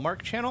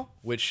Hallmark Channel,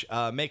 which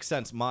makes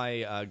sense.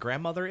 My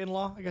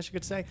grandmother-in-law, I guess you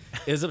could say,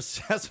 is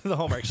obsessed with the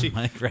Hallmark.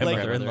 My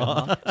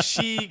grandmother-in-law.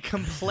 She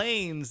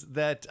complains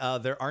that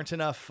there aren't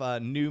enough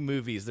new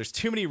movies. There's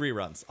too many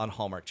reruns on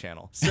Hallmark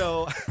Channel.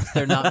 So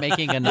They're not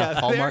making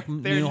enough they're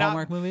new not-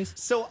 Hallmark movies.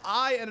 So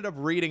I ended up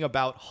reading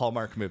about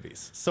Hallmark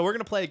movies. So we're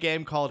gonna play a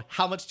game called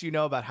 "How Much Do You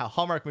Know About How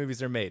Hallmark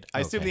Movies Are Made?" I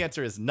assume Okay. the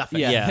answer is nothing.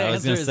 Yeah. Yeah, the I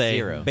was gonna answer is say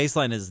 0.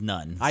 baseline is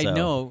none. I so-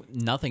 know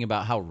nothing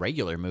about how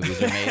regular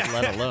movies are made,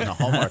 let alone a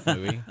Hallmark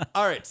movie.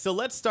 All right, so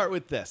let's start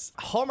with this.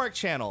 Hallmark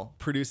Channel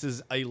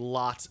produces a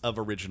lot of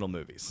original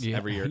movies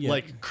every year, yeah.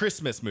 like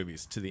Christmas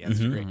movies to the nth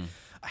degree.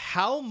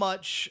 How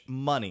much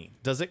money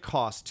does it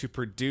cost to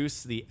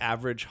produce the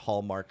average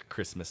Hallmark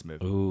Christmas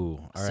movie? Ooh,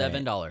 all right.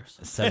 $7.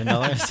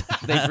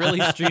 $7. They've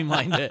really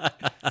streamlined it.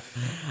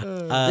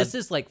 This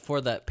is like for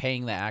the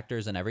paying the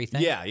actors and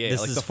everything. Yeah. This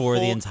like is the for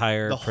the full-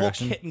 entire the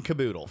production? whole kit and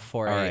caboodle.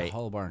 For All a right.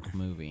 Hallmark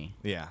movie.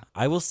 Yeah.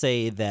 I will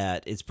say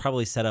that it's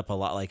probably set up a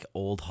lot like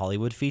old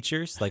Hollywood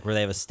features, like where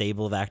they have a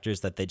stable of actors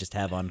that they just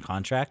have on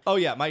contract. Oh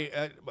yeah,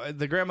 my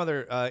the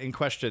grandmother in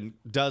question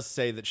does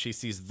say that she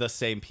sees the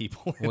same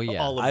people. In Well,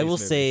 yeah. all of I these will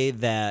movies. say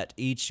that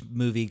each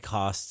movie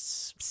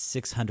costs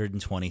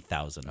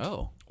 $620,000.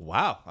 Oh.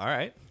 Wow. All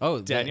right.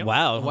 Oh, Daniel.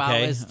 Wow. Wow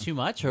okay. is too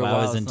much, or Wow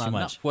wow isn't is not too much.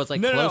 enough? Was like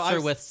No, I closer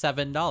was- with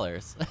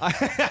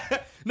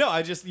 $7. No,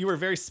 you were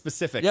very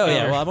specific. Oh yeah,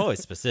 there, well I'm always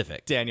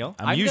specific. Daniel.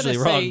 I'm I'm usually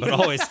gonna wrong, say- but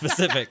always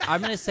specific. I'm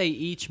gonna say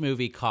each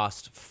movie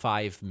cost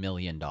 $5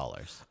 million.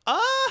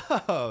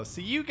 Oh,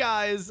 so you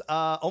guys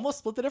almost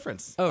split the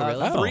difference. Oh,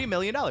 really? $3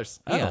 million. Oh,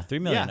 Yeah.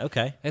 $3 million. Yeah.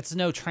 Okay. It's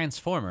no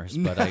Transformers,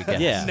 but I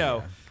guess. Yeah.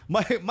 No.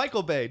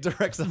 Michael Bay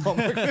directs a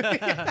Hallmark movie.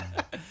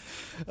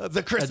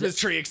 The Christmas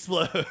tree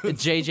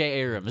explodes. J.J.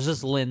 Abrams,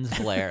 just lens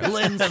flare.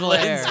 Lens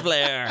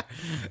flare.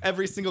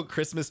 Every single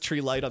Christmas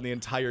tree light on the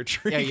entire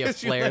tree. Yeah, yeah,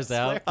 gives you flares lens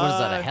out. flare. What is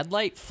that? A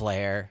headlight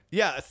flare.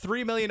 Yeah,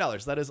 $3 million.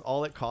 That is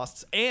all it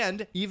costs.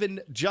 And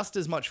even just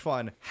as much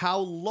fun, how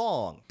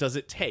long does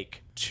it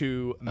take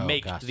to Oh,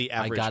 make gosh. the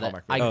average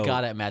Hallmark I movie? Oh.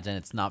 gotta imagine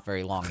it's not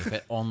very long if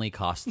it only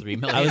costs $3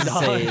 million. I would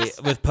say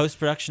with post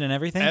production and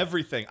everything.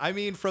 Everything. I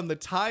mean, from the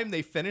time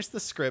they finish the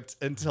script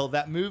until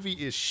that movie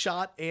is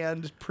shot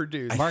and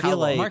produced. I feel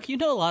like- Mark, you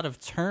know a lot of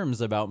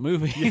terms about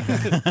movies.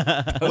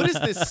 What is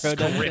this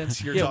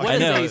script you're Yeah, talking what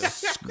about? is a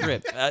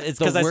script? It's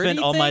The because I spent wordy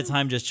all my thing?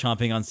 time just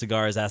chomping on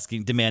cigars,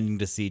 demanding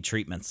to see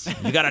treatments.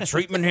 You got a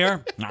treatment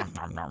here? No.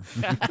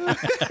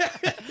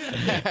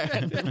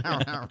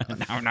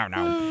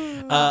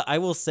 No. I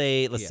will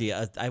say, let's see.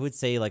 I would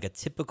say like a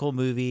typical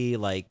movie,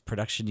 like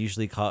production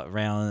usually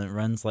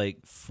runs like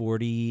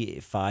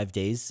 45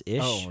 days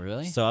ish. Oh,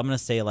 really? So I'm gonna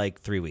say like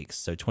 3 weeks,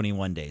 so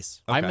 21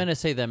 days. I'm gonna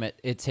say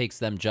it takes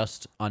them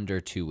just under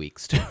 2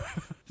 weeks to.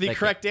 The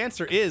correct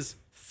answer is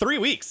 3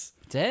 weeks.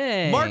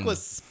 Dang. Mark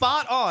was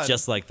spot on.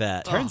 Just like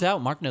that. Turns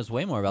out Mark knows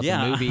way more about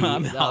Yeah, the movie.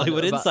 I'm a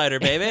Hollywood insider,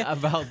 baby.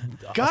 About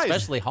Guys.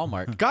 especially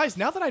Hallmark. Guys,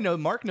 now that I know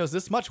Mark knows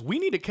this much, we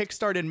need to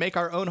kickstart and make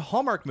our own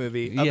Hallmark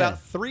movie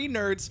about 3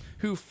 nerds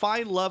who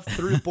find love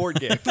through board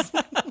games.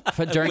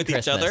 During With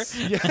each other?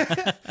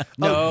 Christmas.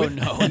 No,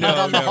 not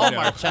on the no,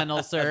 Hallmark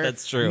channel, sir.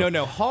 That's true.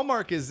 No,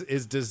 Hallmark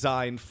is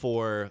designed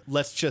for,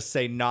 let's just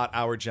say, not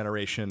our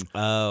generation.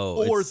 Oh,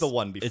 Or it's- the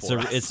one before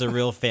us. It's a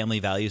real family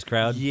values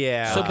crowd.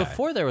 Yeah. So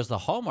before there was the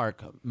Hallmark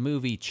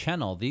movie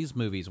channel, these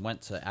movies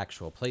went to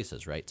actual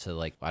places, right? To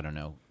like, I don't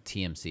know,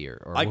 TMC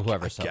or I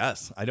whoever.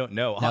 guess. I don't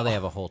know. Now they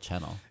have a whole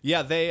channel.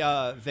 Yeah, they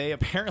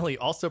apparently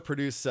also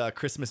produce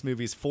Christmas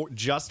movies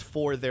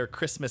for their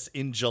Christmas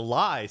in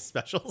July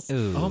specials.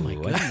 Ooh, Oh my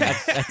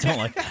goodness. I don't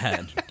like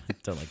that.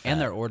 Don't like that. And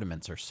their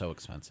ornaments are so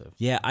expensive.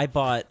 Yeah, I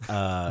bought.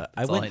 I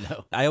all went. I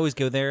know. I always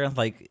go there.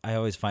 Like I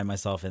always find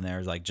myself in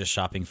there, like just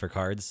shopping for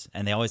cards,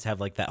 and they always have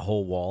like that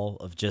whole wall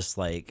of just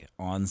like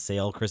on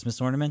sale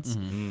Christmas ornaments.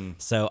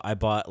 So I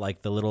bought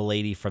like the little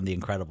lady from The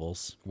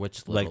Incredibles,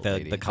 Which like little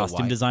the lady?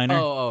 costume white- designer.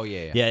 Oh,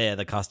 yeah. Yeah,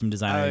 the costume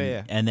designer. Oh,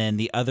 yeah. And then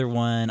the other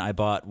one I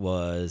bought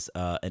was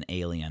an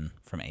alien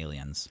from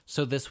Aliens.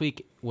 So this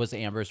week was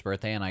Amber's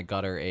birthday, and I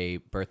got her a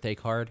birthday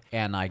card,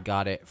 and I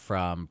got it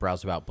from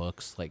Browse About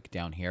Books, like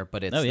down here.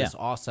 But it's Oh, yeah. this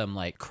awesome,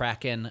 like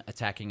Kraken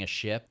attacking a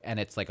ship, and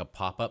it's like a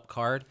pop-up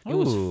card. It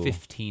was Ooh.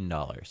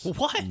 $15.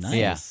 What? Nice.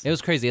 Yeah, it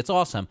was crazy. It's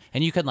awesome,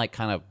 and you can like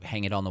kind of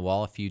hang it on the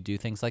wall if you do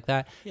things like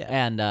that. Yeah.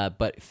 And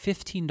but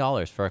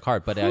 $15 for a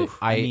card, but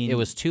I mean- it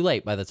was too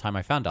late by the time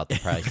I found out the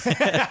price.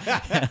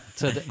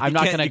 So I'm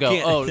not can't- gonna you go.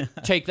 can't-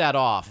 Oh, take that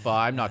off.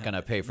 I'm not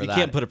gonna pay for You that.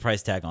 can't put a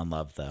price tag on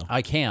love, though.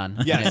 I can.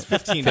 Yes,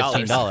 $15.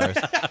 $15.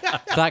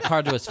 If that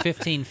card was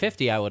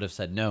 $15.50, I would have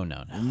said no.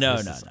 No, This no,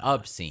 is no.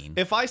 obscene.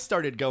 If I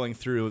started going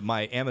through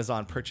my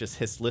Amazon purchase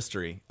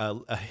history,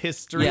 a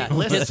history Yeah,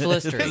 list,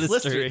 history.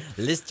 history,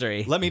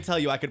 Listery. let me tell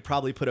you, I could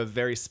probably put a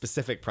very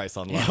specific price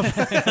on love.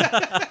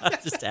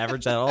 Just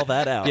average all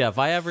that out. Yeah, if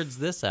I average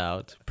this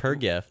out per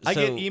gift, I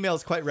get so-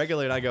 emails quite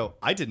regularly, and I go,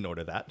 I didn't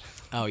order that.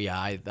 Oh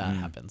yeah, that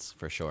happens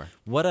for sure.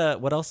 What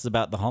else is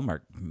about the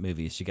Hallmark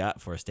movies you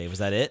got for us, Dave? Was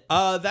that it?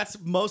 That's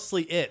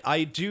mostly it.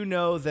 I do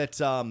know that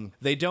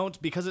they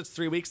don't, because it's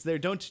 3 weeks, they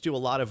don't do a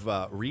lot of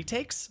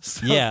retakes.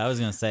 So Yeah, I was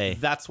gonna say.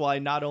 that's why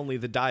not only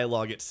the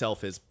dialogue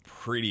itself is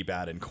pretty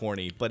bad and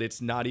corny, but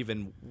it's not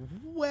even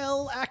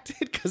well acted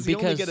because you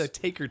only Because- get a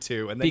take or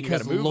two, and then you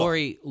Because gotta move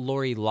on.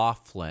 Lori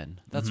Laughlin,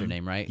 that's her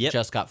name, right? Yep.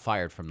 Just got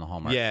fired from the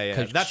Hallmark. Yeah, yeah.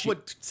 'Cause That's she-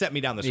 what set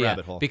me down this yeah,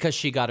 rabbit hole. because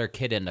she got her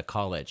kid into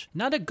college.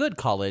 Not a good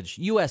college,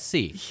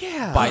 USC.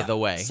 Yeah. By the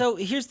way, So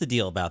here's the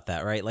deal about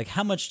that, right? Like,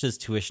 how much does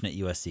tuition at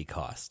USC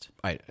cost?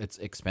 it's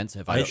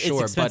expensive. I'm It's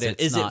sure, but expensive.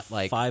 it's Is not it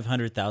like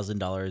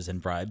 $500,000 in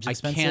bribes I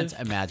expensive? can't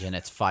imagine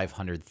it's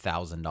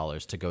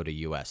 $500,000 to go to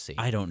USC.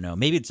 I don't know.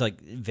 Maybe it's like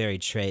very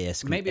Trey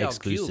Maybe I'll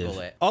exclusive. Google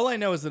it. All I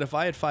know is that if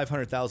I had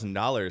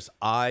 $500,000,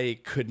 I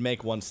could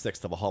make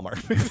 1/6 of a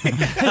Hallmark movie.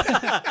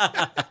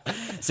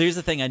 So here's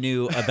the thing I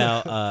knew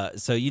about.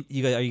 So you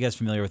guys, are you guys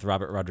familiar with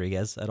Robert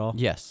Rodriguez at all?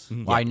 Yes,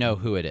 Well, I know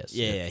who it is.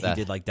 Yeah, If he that-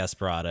 did like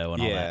Desperado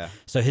and all Yeah. that.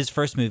 So his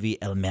first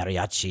movie, El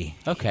Mariachi.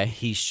 Okay.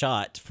 He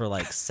shot for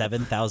like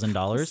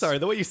 $7,000. Sorry,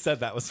 the way you said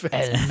that was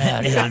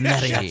fantastic. El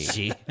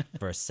Mariachi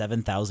for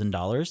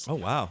 $7,000. Oh,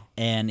 wow.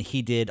 And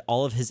he did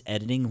all of his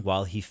editing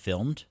while he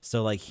filmed,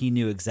 so like he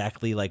knew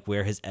exactly like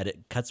where his edit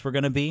cuts were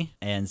gonna be,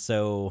 and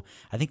so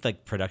I think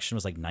like production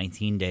was like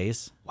 19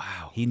 days.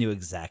 Wow. He knew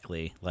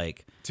exactly.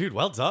 Like, Dude,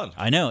 well done.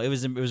 I know it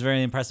was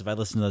very impressive. I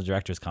listened to the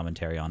director's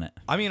commentary on it.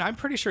 I mean, I'm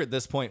pretty sure at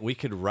this point we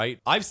could write.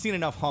 I've seen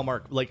enough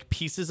Hallmark, like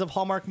pieces of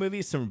Hallmark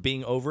movies from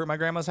being over at my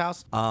grandma's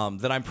house,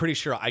 that I'm pretty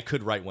sure I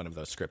could write one of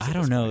those scripts. I at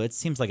don't this know. point. It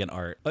seems like an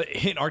art.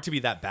 In art to be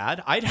that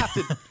bad, I'd have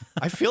to.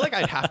 I feel like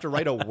I'd have to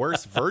write a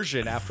worse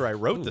version after I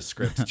wrote the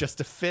script just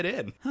to fit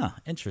in. Huh?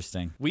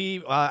 Interesting.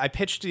 I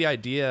pitched the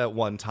idea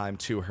one time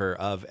to her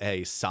of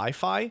a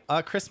sci-fi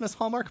Christmas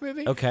Hallmark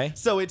movie. Okay.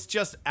 So it's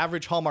just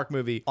average Hallmark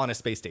movie on a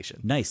space station.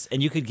 Nice.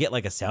 And you could get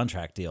like a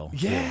soundtrack deal.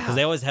 Yeah. Because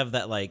they always have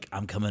that like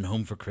 "I'm coming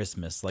home for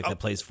Christmas" like that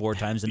plays 4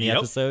 times in the Yep.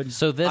 episode.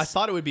 So this I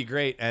thought it would be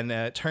great, and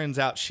it turns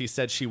out she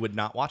said she would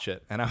not watch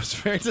it, and I was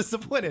very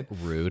disappointed.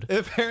 Rude.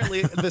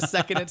 Apparently, the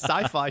second it's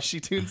sci-fi, she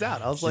tunes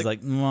out. I was She's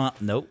like, "Mwah,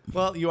 nope.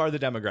 well, you are the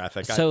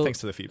demographic. Thanks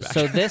for the feedback.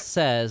 So this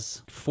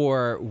says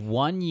for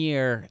 1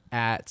 year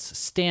at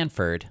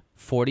Stanford,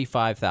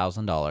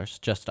 $45,000,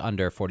 just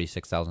under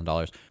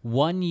 $46,000.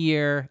 1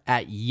 year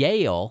at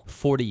Yale,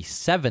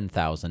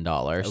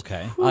 $47,000.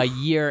 Okay. A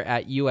year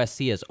at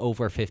USC is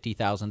over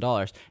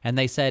 $50,000. And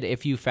they said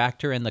if you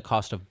factor in the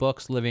cost of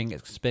books, living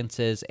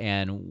expenses,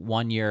 and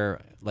 1 year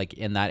like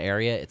in that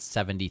area, it's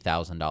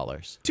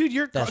 $70,000. Dude,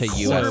 you're That's a a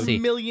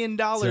 $250,000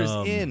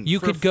 USC. in. You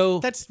could go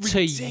That's to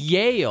ridiculous.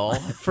 Yale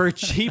for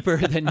cheaper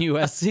than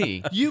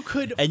USC. You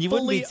could And you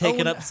wouldn't be fully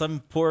taking own- up some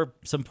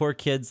poor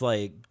kid's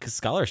like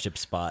scholarship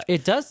spot.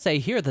 It does say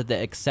here that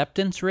the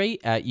acceptance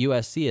rate at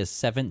USC is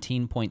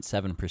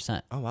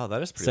 17.7%. Oh wow,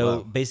 that is pretty So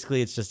low.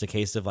 basically, it's just a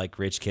case of like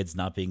rich kids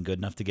not being good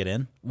enough to get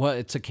in. Well,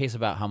 it's a case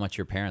about how much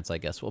your parents, I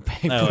guess, will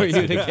pay Oh, for it's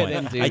you a to good get point.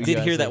 into. I did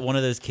hear USC. that one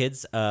of those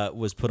kids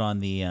was put on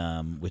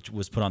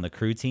the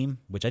crew team,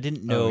 which I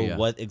didn't know yeah.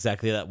 what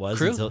exactly that was.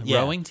 Crew? Until,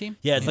 Rowing team?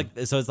 Yeah,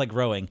 it's like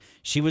rowing.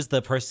 She was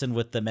the person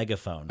with the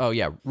megaphone. Oh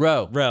yeah,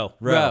 row. row.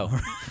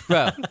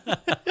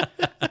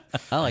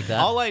 I like that.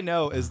 All I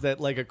know is that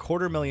like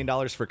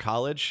 $250,000 for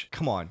college.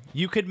 Come on,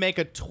 you could make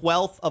a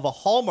 1/12 of a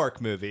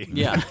Hallmark movie.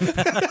 Yeah.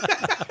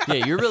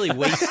 Yeah, you're really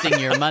wasting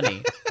your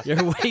money.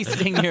 You're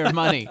wasting your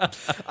money.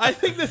 I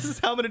think this is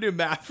how I'm gonna do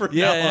math from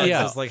Yeah, now yeah, on.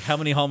 yeah. It's like, how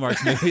many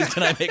Hallmark movies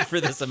can I make for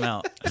this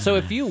amount? So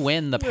if you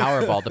win the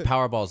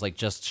Powerball is like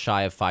just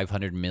shy of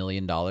 $500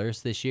 million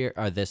this year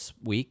or this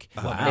week.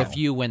 Wow. If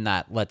you win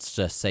that, let's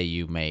just say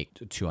you make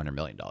 $200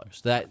 million.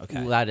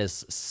 That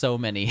is so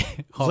many.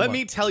 Let Hallmark.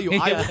 me tell you,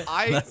 Yeah.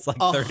 I That's like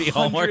 30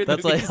 Hallmark.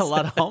 That's like a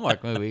lot of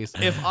Hallmark movies.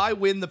 If I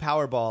win the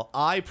Powerball,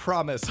 I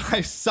promise,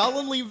 I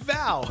solemnly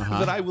vow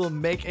that I will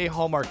make a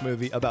Hallmark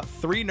movie about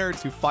 3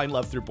 nerds who find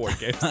love through board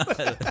games.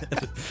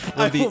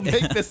 I will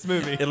make this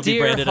movie. It'll be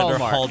Dear branded under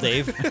Hallmark. Hall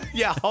Dave.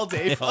 Yeah, Hall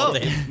Dave. Hall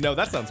Dave. No,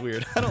 that sounds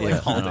weird. I don't Yeah,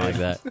 like Hall I don't Dave.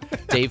 like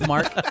that. Dave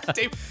Mark.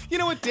 Dave, you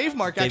know what? Dave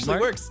Mark actually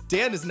Mark? works.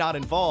 Dan is not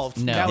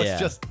involved. No. Now Yeah. it's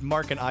just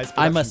Mark and I's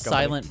I'm a production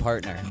company. silent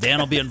partner. Dan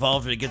will be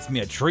involved if it gets me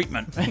a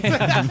treatment.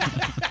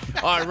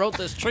 Oh, I wrote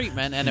this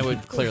treatment, and it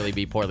would clearly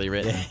be poorly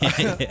written.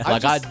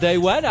 They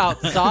went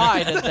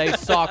outside and they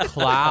saw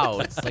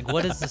clouds. Like,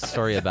 what is this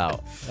story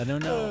about? I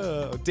don't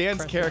know.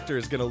 Dan's character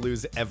is going to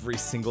lose every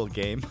single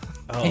game.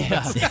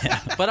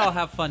 But I'll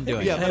have fun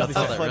doing Yeah, it. but That's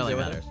I'll all have that fun really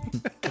doing matters.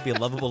 Could be a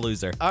lovable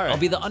loser. All right. I'll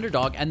be the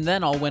underdog, and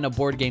then I'll win a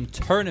board game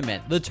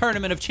tournament, the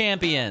Tournament of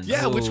Champions.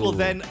 Yeah, which will Ooh.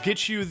 then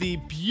get you the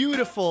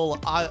beautiful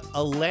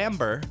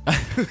Alamber.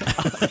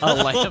 a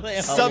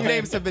lamb. Some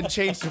names have been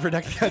changed to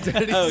protect the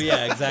identities. Oh,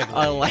 yeah, exactly.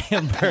 A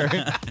Lambert.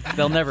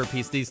 They'll never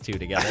piece these two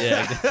together.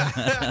 Yeah.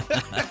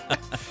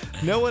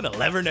 No one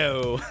will ever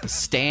know.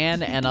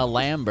 Stan and a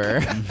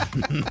Lambert.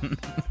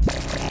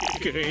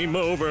 Game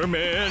over,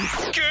 man.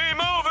 Game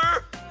over.